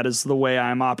back, and that is the way I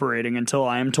am operating until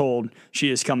I am told she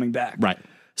is coming back. Right.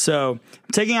 So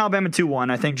I'm taking Alabama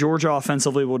 2-1. I think Georgia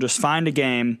offensively will just find a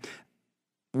game,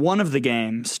 one of the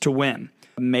games, to win.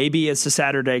 Maybe it's a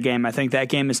Saturday game. I think that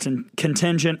game is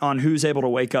contingent on who's able to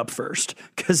wake up first,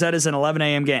 because that is an 11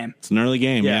 a.m. game. It's an early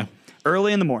game, yeah.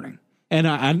 Early in the morning. And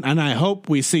I hope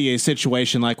we see a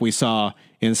situation like we saw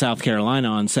in South Carolina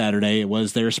on Saturday. It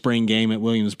was their spring game at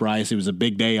Williams-Brice. It was a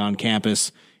big day on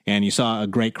campus, and you saw a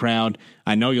great crowd.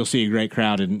 I know you'll see a great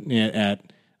crowd at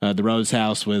the Rose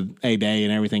House with A-Day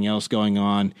and everything else going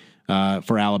on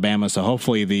for Alabama. So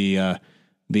hopefully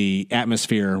the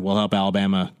atmosphere will help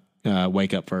Alabama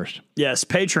wake up first. Yes,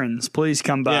 patrons, please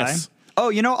come by. Yes. Oh,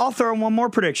 I'll throw in one more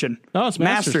prediction. Oh, it's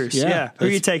Masters. Yeah. Who are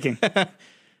you taking?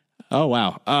 Oh,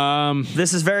 wow.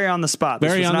 This is very on the spot.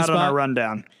 This was not on our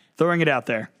rundown. Throwing it out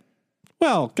there.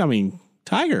 Well, I mean,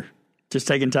 Tiger. Just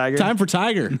taking Tiger? Time for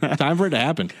Tiger. Time for it to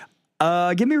happen.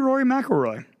 Give me Rory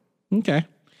McIlroy. Okay.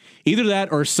 Either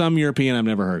that or some European I've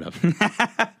never heard of.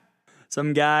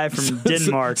 Some guy from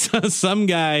Denmark. Some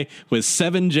guy with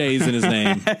 7 J's in his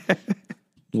name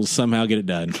will somehow get it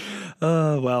done.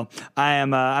 Well,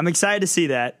 I'm excited to see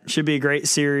that. Should be a great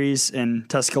series in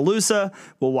Tuscaloosa.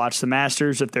 We'll watch the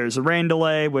Masters if there's a rain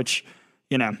delay, which,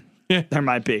 there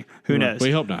might be. Who knows?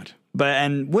 We hope not.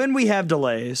 And when we have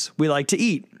delays, we like to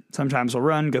eat. Sometimes we'll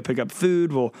run, go pick up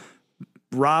food. We'll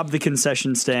rob the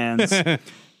concession stands.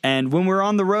 And when we're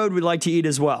on the road, we like to eat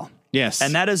as well. Yes.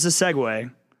 And that is the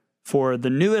segue for the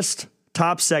newest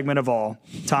top segment of all,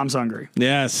 Tom's Hungry.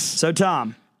 Yes. So,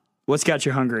 Tom, what's got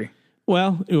you hungry?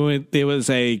 Well, it was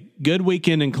a good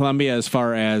weekend in Columbia as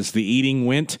far as the eating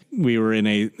went. We were in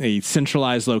a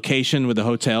centralized location with the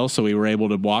hotel, so we were able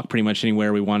to walk pretty much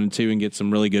anywhere we wanted to and get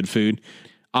some really good food.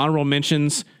 Honorable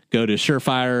mentions go to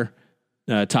Surefire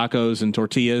Tacos and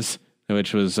Tortillas,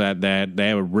 which was that they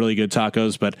have really good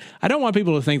tacos. But I don't want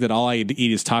people to think that all I eat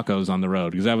is tacos on the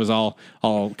road, because that was all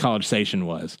College Station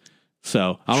was.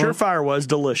 So Surefire was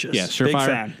delicious. Yeah, Surefire. Big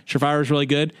fan. Surefire was really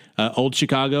good. Old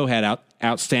Chicago had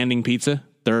outstanding pizza.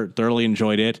 Thoroughly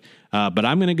enjoyed it. But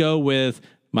I'm going to go with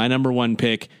my number one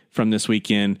pick from this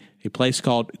weekend, a place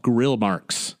called Grill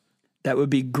Marks That would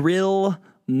be Grill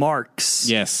Marks.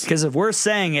 Yes. Because if we're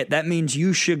saying it, that means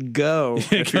you should go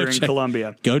if you're in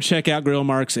Columbia. Go check out Grill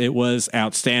Marks. It was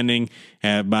outstanding.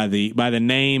 By the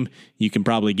name, you can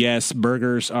probably guess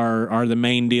burgers are the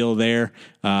main deal there.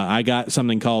 I got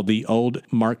something called the Old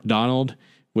Mark Donald,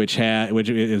 which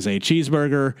is a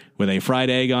cheeseburger with a fried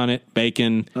egg on it,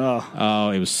 bacon. Oh,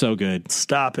 it was so good.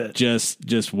 Stop it.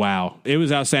 Just wow. It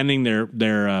was outstanding.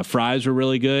 Their fries were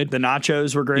really good. The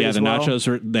nachos were great as well. Yeah, the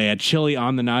nachos they had chili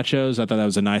on the nachos. I thought that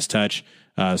was a nice touch.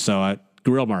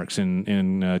 Grill Marks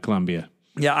in Columbia.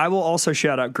 Yeah, I will also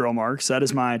shout out Grill Marks. That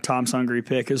is my Tom's Hungry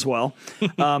pick as well.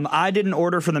 I didn't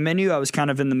order for the menu. I was kind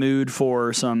of in the mood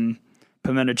for some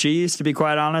pimento cheese, to be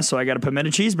quite honest. So I got a pimento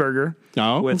cheeseburger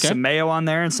with some mayo on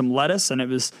there and some lettuce, and it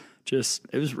was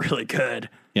really good.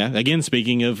 Yeah, again,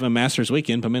 speaking of a Masters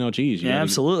weekend, pimento cheese. Yeah,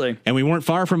 absolutely. And we weren't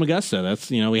far from Augusta. That's,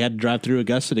 we had to drive through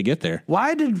Augusta to get there.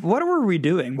 What were we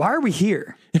doing? Why are we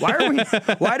here?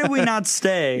 Why did we not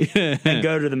stay and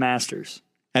go to the Masters?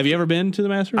 Have you ever been to the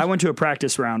Masters? I went to a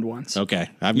practice round once. Okay.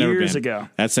 I've never been. Years ago.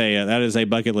 That is a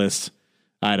bucket list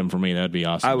item for me. That would be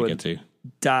awesome to get to.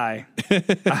 Die.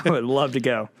 I would love to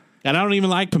go. And I don't even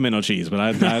like pimento cheese, but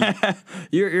I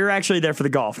you're actually there for the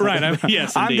golf, right?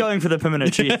 Yes, I'm going for the pimento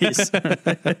cheese.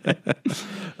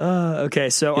 Okay,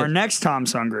 so our next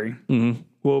Tom's Hungry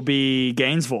will be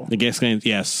Gainesville. The Gaines,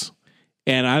 yes.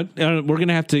 And we're going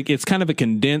to have to. It's kind of a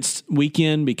condensed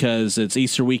weekend because it's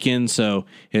Easter weekend, so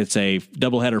it's a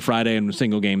doubleheader Friday and a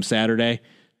single game Saturday.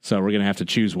 So we're going to have to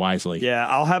choose wisely. Yeah,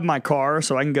 I'll have my car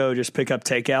so I can go just pick up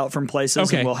takeout from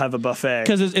places and we'll have a buffet.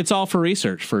 Because it's all for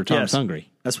research for Tom's Hungry.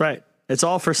 That's right. It's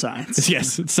all for science.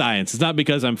 Yes, it's science. It's not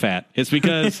because I'm fat. It's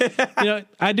because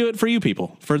I do it for you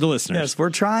people, for the listeners. Yes,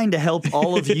 we're trying to help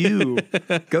all of you.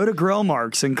 Go to Grill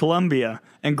Marks in Columbia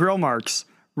and Grill Marks.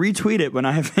 Retweet it when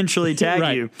I eventually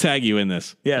tag you. Tag you in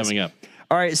this coming up.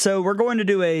 All right, so we're going to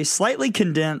do a slightly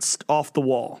condensed off the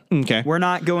wall. Okay. We're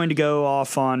not going to go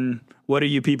off on what are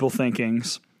you people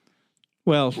thinkings.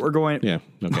 Well, we're going. Yeah,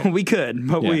 okay. We could,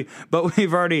 but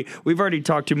we've already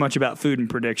talked too much about food and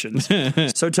predictions.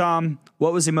 So, Tom,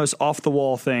 what was the most off the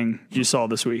wall thing you saw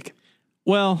this week?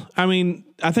 Well, I mean,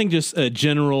 I think just a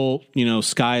general,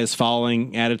 sky is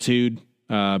falling attitude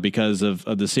because of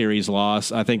the series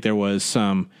loss. I think there was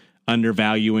some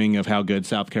undervaluing of how good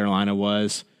South Carolina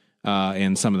was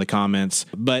in some of the comments.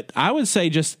 But I would say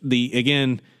just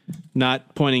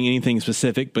not pointing anything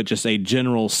specific, but just a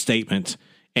general statement.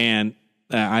 And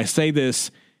I say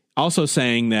this also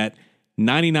saying that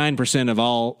 99% of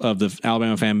all of the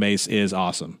Alabama fan base is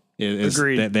awesome.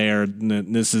 Agreed. That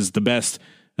this is the best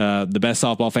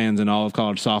softball fans in all of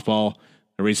college softball.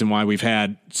 The reason why we've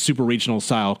had super regional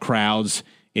style crowds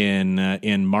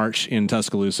in March in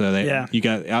Tuscaloosa. You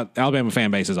got Alabama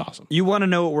fan base is awesome. You want to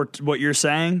know what you're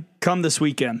saying? Come this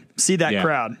weekend. See that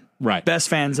crowd. Right. Best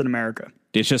fans in America.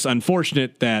 It's just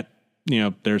unfortunate that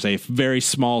there's a very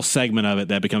small segment of it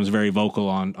that becomes very vocal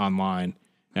online,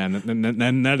 and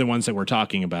they're the ones that we're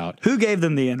talking about. Who gave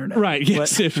them the internet? Right?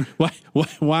 Yes.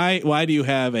 Why do you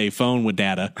have a phone with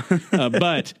data?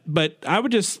 But I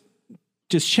would just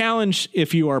challenge,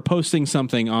 if you are posting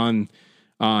something on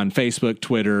Facebook,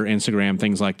 Twitter, Instagram,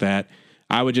 things like that,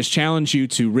 I would just challenge you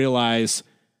to realize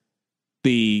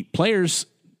the players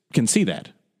can see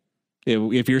that.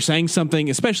 If you're saying something,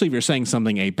 especially if you're saying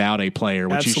something about a player,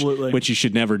 which you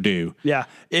should never do. Yeah.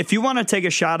 If you want to take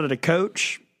a shot at a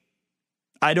coach,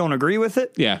 I don't agree with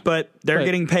it. Yeah. But they're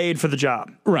getting paid for the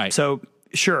job. Right. So,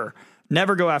 sure.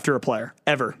 Never go after a player,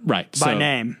 ever. Right. By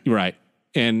name. Right.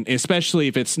 And especially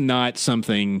if it's not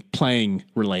something playing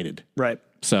related. Right.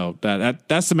 So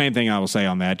that's the main thing I will say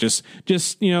on that. Just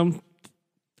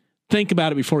think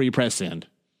about it before you press send.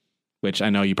 Which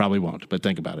I know you probably won't, but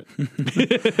think about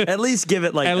it. At least give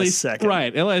it a second.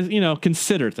 Right.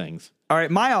 Consider things. All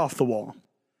right. My off the wall.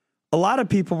 A lot of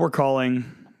people were calling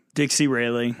Dixie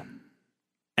Rayleigh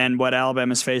and what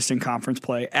Alabama's faced in conference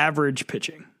play average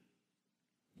pitching.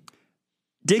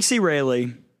 Dixie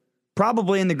Rayleigh,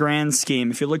 probably in the grand scheme,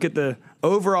 if you look at the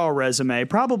overall resume,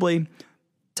 probably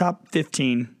top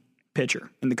 15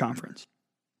 pitcher in the conference.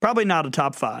 Probably not a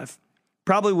top 5.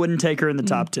 Probably wouldn't take her in the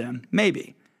top 10.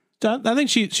 Maybe. I think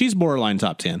she's borderline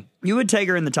top 10. You would take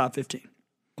her in the top 15.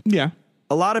 Yeah.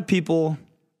 A lot of people,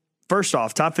 first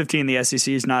off, top 15 in the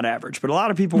SEC is not average, but a lot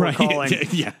of people were calling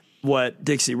what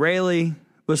Dixie Rayleigh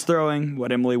was throwing,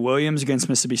 what Emily Williams against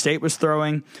Mississippi State was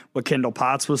throwing, what Kendall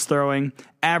Potts was throwing,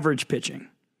 average pitching.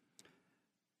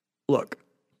 Look,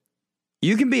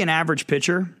 you can be an average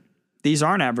pitcher. These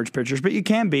aren't average pitchers, but you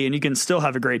can be, and you can still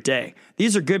have a great day.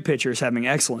 These are good pitchers having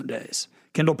excellent days.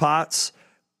 Kendall Potts,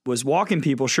 was walking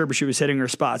people, sure, but she was hitting her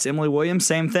spots. Emily Williams,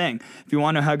 same thing. If you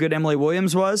want to know how good Emily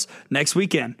Williams was, next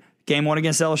weekend, game 1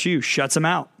 against LSU, shuts them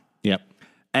out. Yep.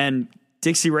 And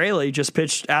Dixie Rayleigh just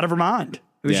pitched out of her mind.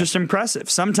 It was just impressive.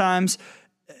 Sometimes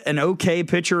an okay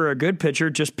pitcher or a good pitcher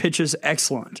just pitches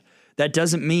excellent. That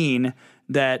doesn't mean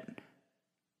that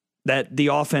the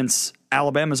offense,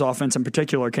 Alabama's offense in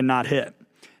particular, cannot hit.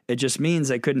 It just means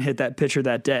they couldn't hit that pitcher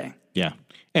that day. Yeah.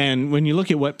 And when you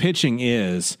look at what pitching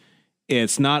is,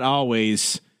 it's not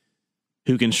always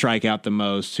who can strike out the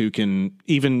most, who can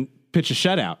even pitch a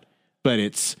shutout, but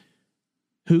it's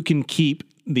who can keep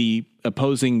the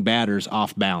opposing batters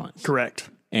off balance. Correct.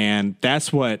 And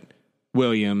that's what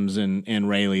Williams and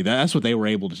Rayleigh, that's what they were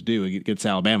able to do against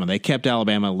Alabama. They kept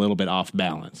Alabama a little bit off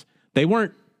balance. They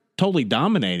weren't totally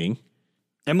dominating.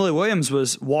 Emily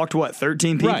Williams walked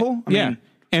 13 people? Right. I mean,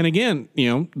 and again,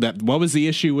 what was the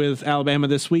issue with Alabama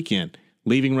this weekend?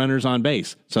 Leaving runners on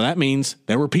base. So that means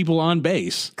there were people on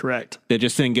base. Correct. That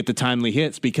just didn't get the timely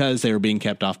hits because they were being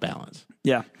kept off balance.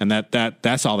 Yeah. And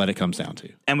that's all that it comes down to.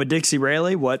 And with Dixie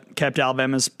Rayleigh, what kept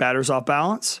Alabama's batters off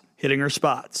balance? Hitting her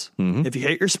spots. Mm-hmm. If you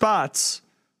hit your spots,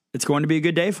 it's going to be a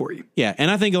good day for you. Yeah, and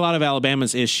I think a lot of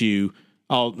Alabama's issue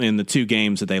all in the 2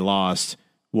 games that they lost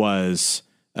was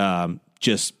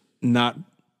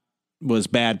was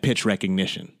bad pitch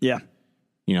recognition. Yeah.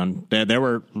 There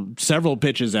were several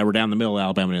pitches that were down the middle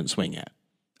Alabama didn't swing at.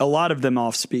 A lot of them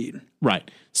off speed. Right.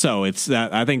 So it's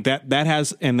that I think that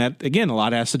has, and that again, a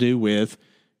lot has to do with,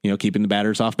 keeping the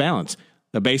batters off balance.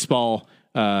 The baseball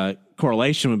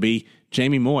correlation would be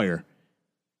Jamie Moyer.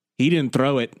 He didn't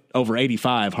throw it over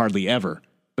 85 hardly ever,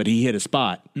 but he hit a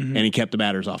spot and he kept the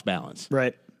batters off balance.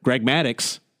 Right. Greg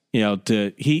Maddux, he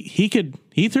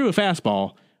threw a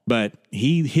fastball, but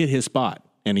he hit his spot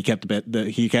and he kept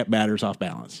he kept batters off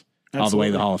balance. Absolutely. All the way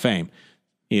to the Hall of Fame.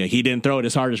 Yeah, he didn't throw it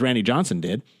as hard as Randy Johnson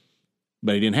did,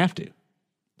 but he didn't have to.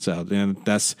 So then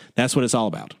that's what it's all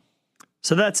about.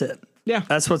 So that's it. Yeah.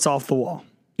 That's what's off the wall.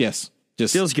 Yes.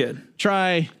 Just feels good.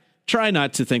 Try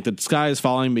not to think that the sky is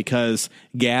falling because,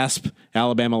 gasp,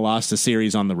 Alabama lost a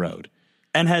series on the road.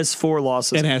 And has 4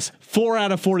 losses. And has 4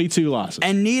 out of 42 losses.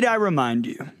 And need I remind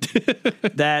you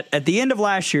that at the end of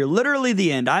last year, literally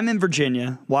the end, I'm in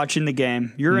Virginia watching the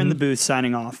game. You're in the booth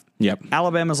signing off. Yep.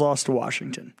 Alabama's lost to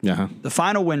Washington. Uh-huh. The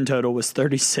final win total was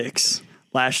 36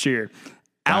 last year.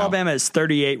 Wow. Alabama is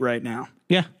 38 right now.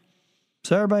 Yeah.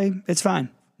 So everybody, it's fine.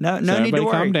 No need to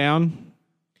worry. Calm down.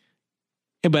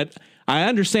 But I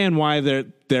understand why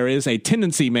there is a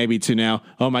tendency maybe to now,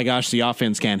 oh my gosh, the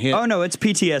offense can't hit. Oh no, it's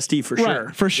PTSD for sure.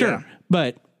 Right, for sure. Yeah.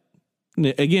 But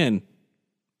again,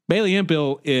 Bailey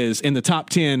Hemphill is in the top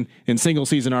 10 in single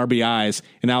season RBIs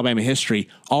in Alabama history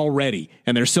already,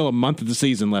 and there's still a month of the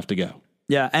season left to go.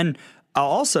 Yeah, and I'll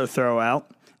also throw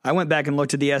out, I went back and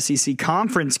looked at the SEC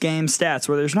conference game stats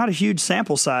where there's not a huge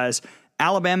sample size.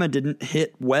 Alabama didn't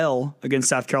hit well against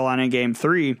South Carolina in Game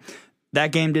 3.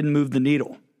 That game didn't move the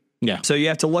needle. Yeah. So you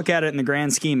have to look at it in the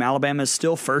grand scheme. Alabama is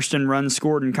still first in runs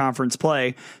scored in conference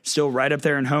play, still right up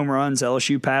there in home runs.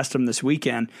 LSU passed them this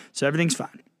weekend, so everything's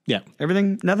fine. Yeah.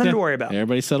 Nothing to worry about.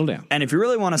 Everybody settle down. And if you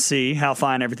really want to see how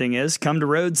fine everything is, come to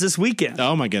Rhodes this weekend.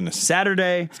 Oh, my goodness.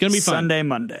 Saturday, it's gonna be fun. Sunday,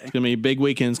 Monday. It's going to be a big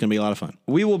weekend. It's going to be a lot of fun.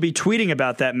 We will be tweeting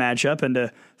about that matchup, and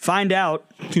to find out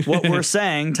what we're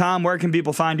saying, Tom, where can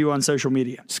people find you on social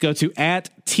media? Just go to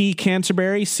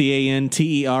 @TCanterbury,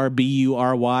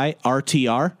 CANTERBURY,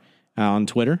 RTR. On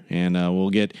Twitter, and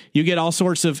you get all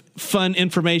sorts of fun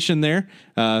information there.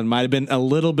 Might have been a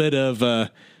little bit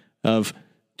of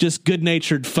just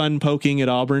good-natured fun poking at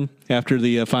Auburn after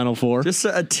the Final Four. Just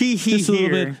a tee-hee just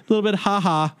a little bit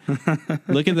ha-ha.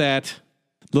 Look at that.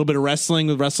 A little bit of wrestling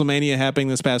with WrestleMania happening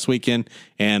this past weekend,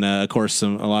 and of course, a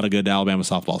lot of good Alabama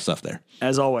softball stuff there.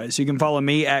 As always, you can follow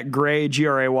me at Gray,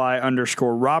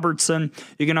 GRAY_Robertson.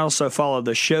 You can also follow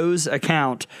the show's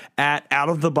account at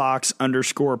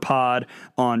OutOfTheBox_pod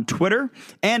on Twitter.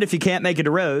 And if you can't make it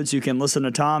to Rhodes, you can listen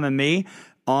to Tom and me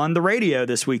on the radio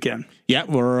this weekend. Yeah,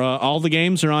 we're all the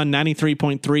games are on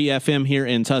 93.3 FM here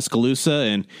in Tuscaloosa,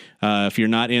 and if you're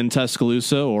not in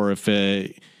Tuscaloosa, or if you're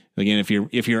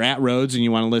at Rhodes and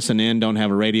you want to listen in, don't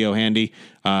have a radio handy,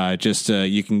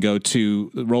 you can go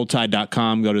to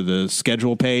RollTide.com, go to the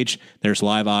schedule page. There's a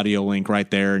live audio link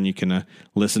right there, and you can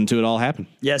listen to it all happen.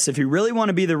 Yes, if you really want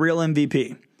to be the real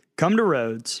MVP, come to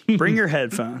Rhodes. Bring your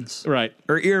headphones, right,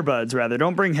 or earbuds rather.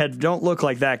 Don't look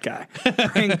like that guy.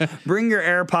 Bring your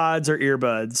AirPods or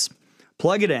earbuds.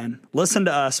 Plug it in. Listen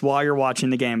to us while you're watching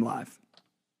the game live.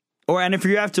 And if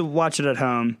you have to watch it at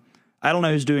home, I don't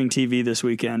know who's doing TV this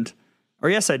weekend. Or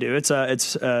yes, I do. It's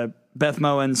Beth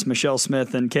Mowens, Michelle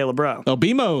Smith, and Caleb Rowe. Oh,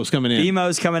 BMO's coming in.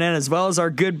 BMO's coming in, as well as our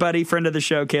good buddy, friend of the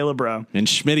show, Caleb Rowe. And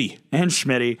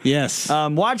Schmitty. Yes.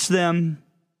 Watch them,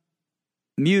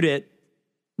 mute it,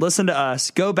 listen to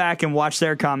us, go back and watch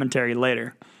their commentary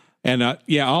later. And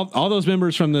all those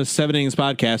members from the 7 Innings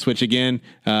podcast, which again,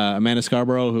 Amanda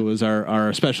Scarborough, who was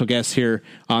our special guest here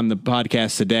on the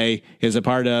podcast today, is a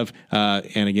part of.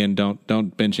 And again,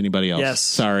 don't bench anybody else. Yes.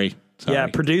 Sorry. Yeah,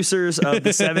 producers of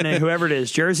the 7 and whoever it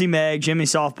is, Jersey Meg, Jimmy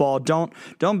Softball,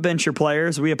 don't bench your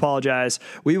players. We apologize.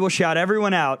 We will shout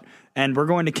everyone out, and we're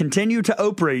going to continue to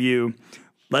Oprah you.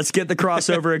 Let's get the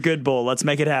crossover at Good Bull. Let's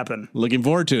make it happen. Looking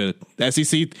forward to it.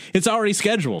 SEC, it's already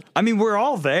scheduled. I mean, we're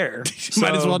all there.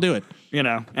 Might as well do it. You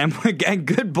know, and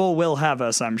Good Bull will have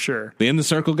us, I'm sure. The In the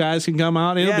Circle guys can come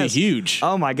out. It'll be huge.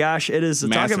 Oh, my gosh. It is.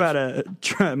 Massive. Talk about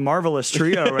a marvelous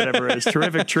trio or whatever it is.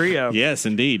 Terrific trio. Yes,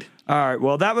 indeed. All right.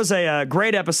 Well, that was a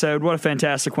great episode. What a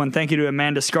fantastic one. Thank you to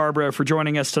Amanda Scarborough for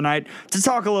joining us tonight to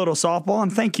talk a little softball.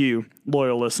 And thank you,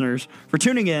 loyal listeners, for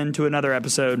tuning in to another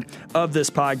episode of this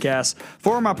podcast.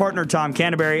 For my partner, Tom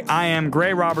Canterbury, I am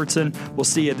Gray Robertson. We'll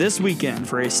see you this weekend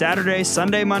for a Saturday,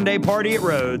 Sunday, Monday party at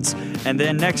Rhodes. And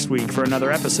then next week for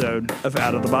another episode of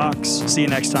Out of the Box. See you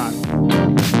next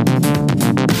time.